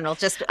 Achilles in general,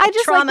 just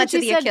trauma to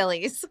the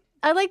Achilles.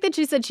 I like that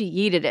she said she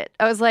yeeted it.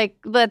 I was like,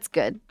 that's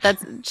good.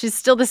 She's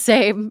still the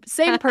same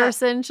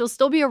person. She'll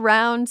still be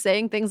around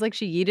saying things like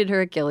she yeeted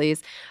her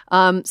Achilles.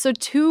 So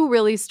two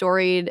really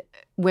storied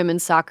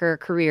women's soccer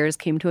careers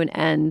came to an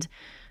end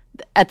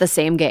at the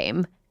same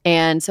game.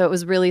 And so it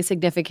was really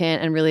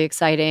significant and really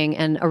exciting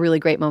and a really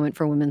great moment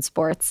for women's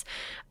sports.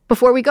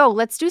 Before we go,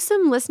 let's do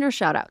some listener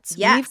shout-outs.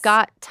 Yes. We've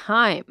got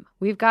time.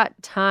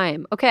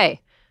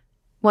 Okay.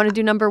 Want to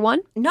do number one?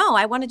 No,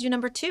 I want to do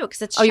number two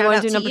because it's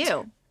shout-out to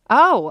you.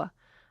 Oh,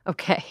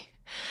 okay.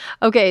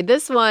 Okay,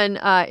 this one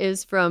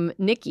is from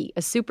Nikki,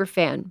 a super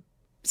fan,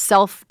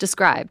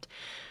 self-described.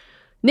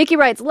 Nikki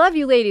writes, love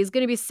you ladies.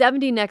 Going to be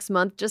 70 next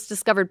month. Just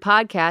discovered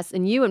podcasts,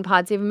 and you and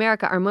Pod Save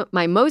America are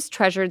my most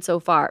treasured so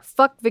far.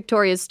 Fuck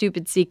Victoria's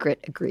stupid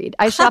secret. Agreed.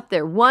 I shopped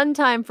there one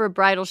time for a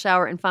bridal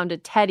shower and found a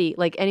teddy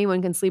like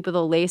anyone can sleep with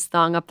a lace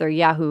thong up their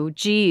Yahoo.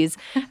 Jeez.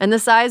 And the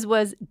size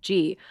was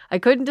G. I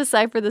couldn't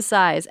decipher the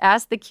size.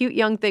 Asked the cute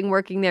young thing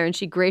working there, and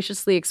she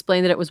graciously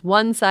explained that it was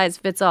one size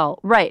fits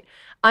all. Right.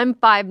 I'm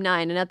 5'9",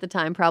 and at the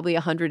time, probably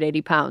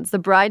 180 pounds. The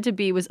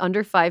bride-to-be was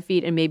under 5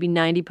 feet and maybe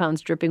 90 pounds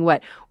dripping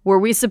wet. We were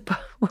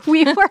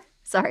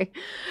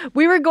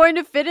going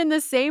to fit in the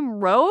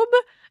same robe?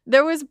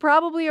 There was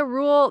probably a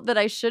rule that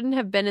I shouldn't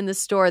have been in the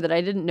store that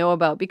I didn't know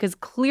about because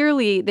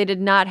clearly they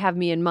did not have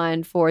me in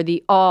mind for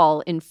the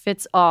all in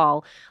fits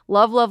all.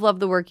 Love, love,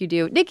 love the work you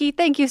do. Nikki,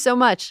 thank you so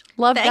much.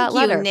 Love that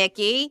letter. Thank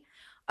you, Nikki.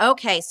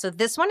 Okay, so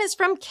this one is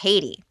from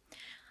Katie.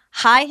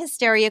 Hi,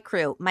 Hysteria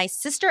crew. My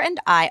sister and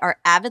I are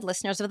avid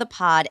listeners of the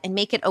pod and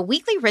make it a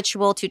weekly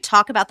ritual to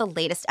talk about the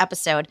latest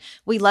episode.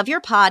 We love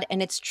your pod,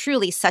 and it's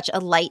truly such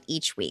a light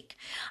each week.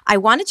 I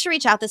wanted to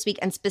reach out this week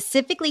and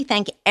specifically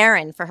thank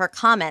Erin for her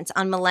comments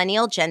on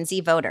millennial Gen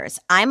Z voters.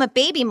 I'm a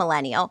baby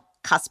millennial,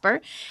 cusper,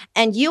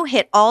 and you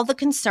hit all the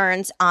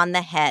concerns on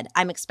the head.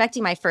 I'm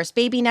expecting my first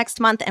baby next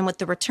month, and with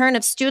the return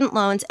of student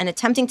loans and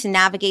attempting to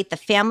navigate the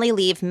family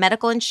leave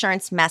medical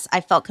insurance mess,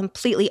 I felt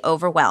completely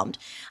overwhelmed.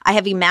 I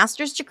have a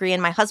master's degree,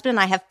 and my husband and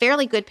I have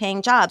fairly good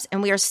paying jobs,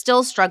 and we are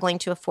still struggling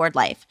to afford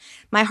life.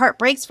 My heart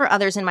breaks for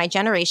others in my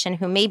generation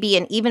who may be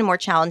in even more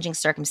challenging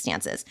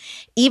circumstances.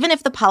 Even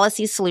if the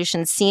policy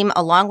solutions seem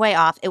a long way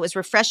off, it was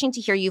refreshing to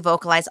hear you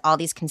vocalize all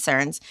these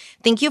concerns.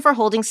 Thank you for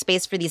holding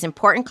space for these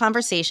important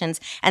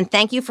conversations, and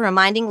thank you for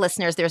reminding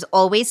listeners there's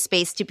always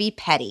space to be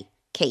petty.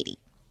 Katie.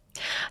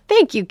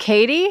 Thank you,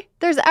 Katie.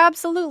 There's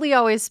absolutely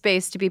always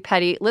space to be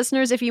petty.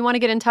 Listeners, if you want to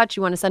get in touch,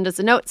 you want to send us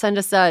a note, send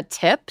us a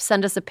tip,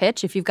 send us a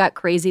pitch. If you've got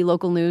crazy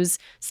local news,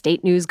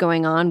 state news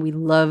going on, we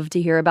love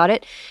to hear about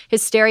it.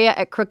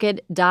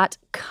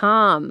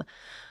 Hysteria@crooked.com.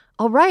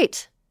 All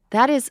right.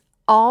 That is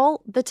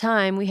all the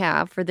time we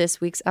have for this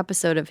week's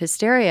episode of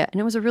Hysteria, and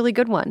it was a really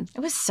good one.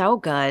 It was so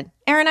good.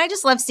 Erin, I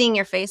just love seeing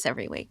your face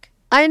every week.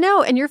 I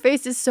know, and your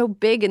face is so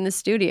big in the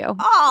studio.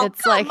 Oh,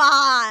 come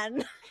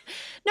on.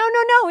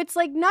 No. It's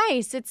like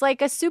nice. It's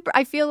like a super.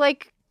 I feel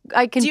like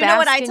I can. Do you know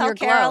what I tell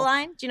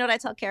Caroline? Do you know what I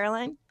tell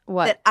Caroline?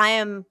 What? That I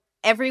am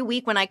every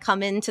week when I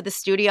come into the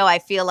studio, I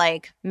feel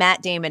like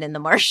Matt Damon in The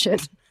Martian.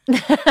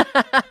 Just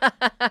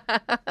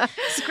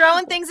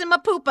growing things in my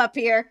poop up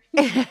here.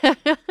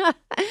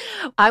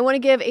 I want to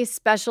give a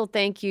special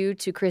thank you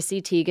to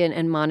Chrissy Teigen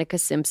and Monica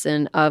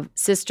Simpson of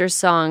Sister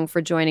Song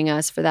for joining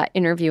us for that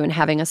interview and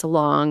having us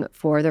along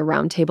for the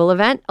roundtable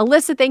event.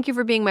 Alyssa, thank you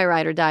for being my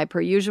ride or die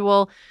per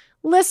usual.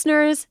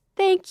 Listeners,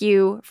 thank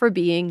you for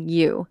being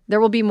you.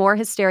 There will be more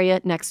Hysteria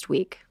next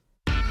week.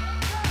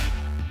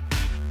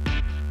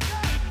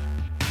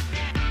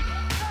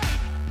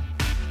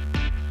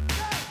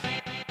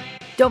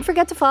 Don't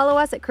forget to follow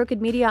us at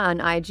Crooked Media on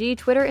IG,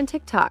 Twitter, and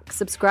TikTok.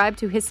 Subscribe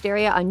to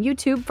Hysteria on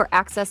YouTube for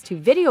access to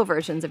video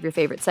versions of your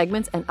favorite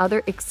segments and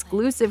other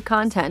exclusive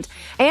content.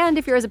 And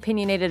if you're as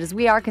opinionated as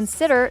we are,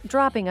 consider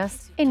dropping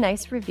us a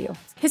nice review.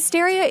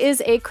 Hysteria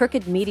is a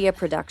Crooked Media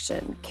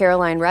production.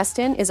 Caroline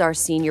Reston is our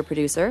senior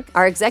producer.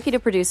 Our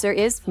executive producer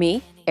is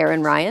me,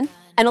 Erin Ryan.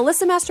 And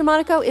Alyssa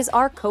Mastromonaco is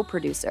our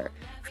co-producer.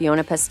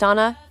 Fiona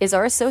Pestana is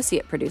our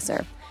associate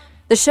producer.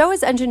 The show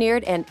is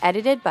engineered and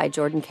edited by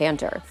Jordan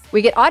Cantor.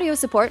 We get audio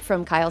support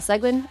from Kyle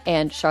Seglin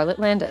and Charlotte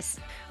Landis.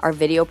 Our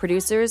video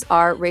producers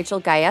are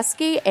Rachel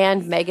Gajewski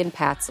and Megan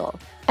Patzel.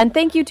 And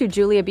thank you to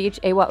Julia Beach,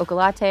 Ewa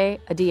Okolate,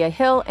 Adia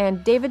Hill,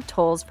 and David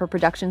Tolles for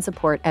production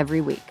support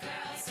every week.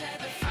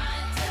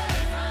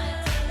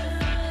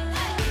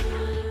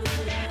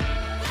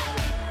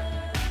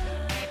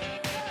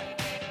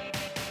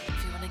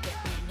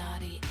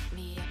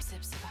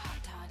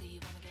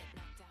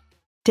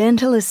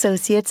 Dental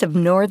Associates of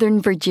Northern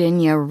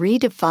Virginia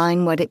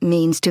redefine what it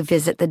means to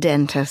visit the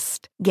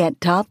dentist. Get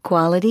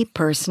top-quality,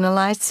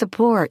 personalized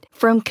support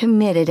from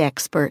committed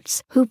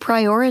experts who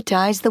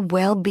prioritize the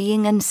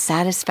well-being and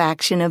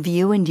satisfaction of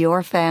you and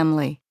your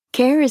family.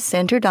 Care is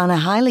centered on a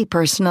highly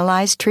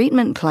personalized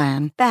treatment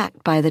plan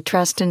backed by the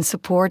trust and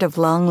support of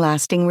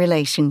long-lasting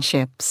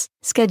relationships.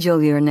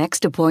 Schedule your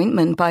next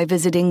appointment by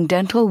visiting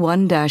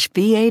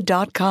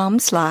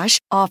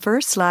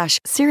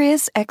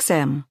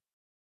dental1-va.com/offer/SiriusXM.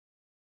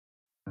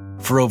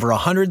 For over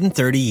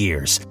 130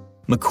 years,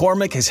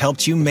 McCormick has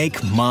helped you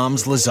make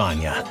Mom's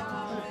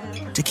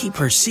lasagna to keep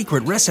her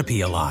secret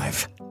recipe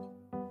alive.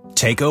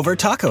 Take over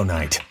taco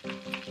night.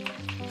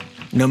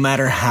 No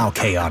matter how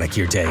chaotic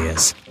your day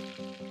is.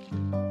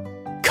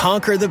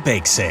 Conquer the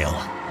bake sale,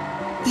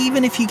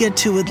 even if you get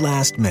to it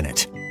last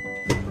minute.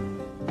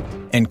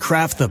 And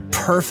craft the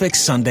perfect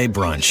Sunday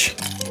brunch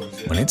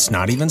when it's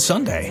not even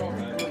Sunday.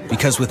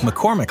 Because with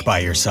McCormick by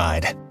your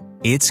side,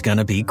 it's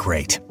gonna be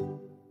great.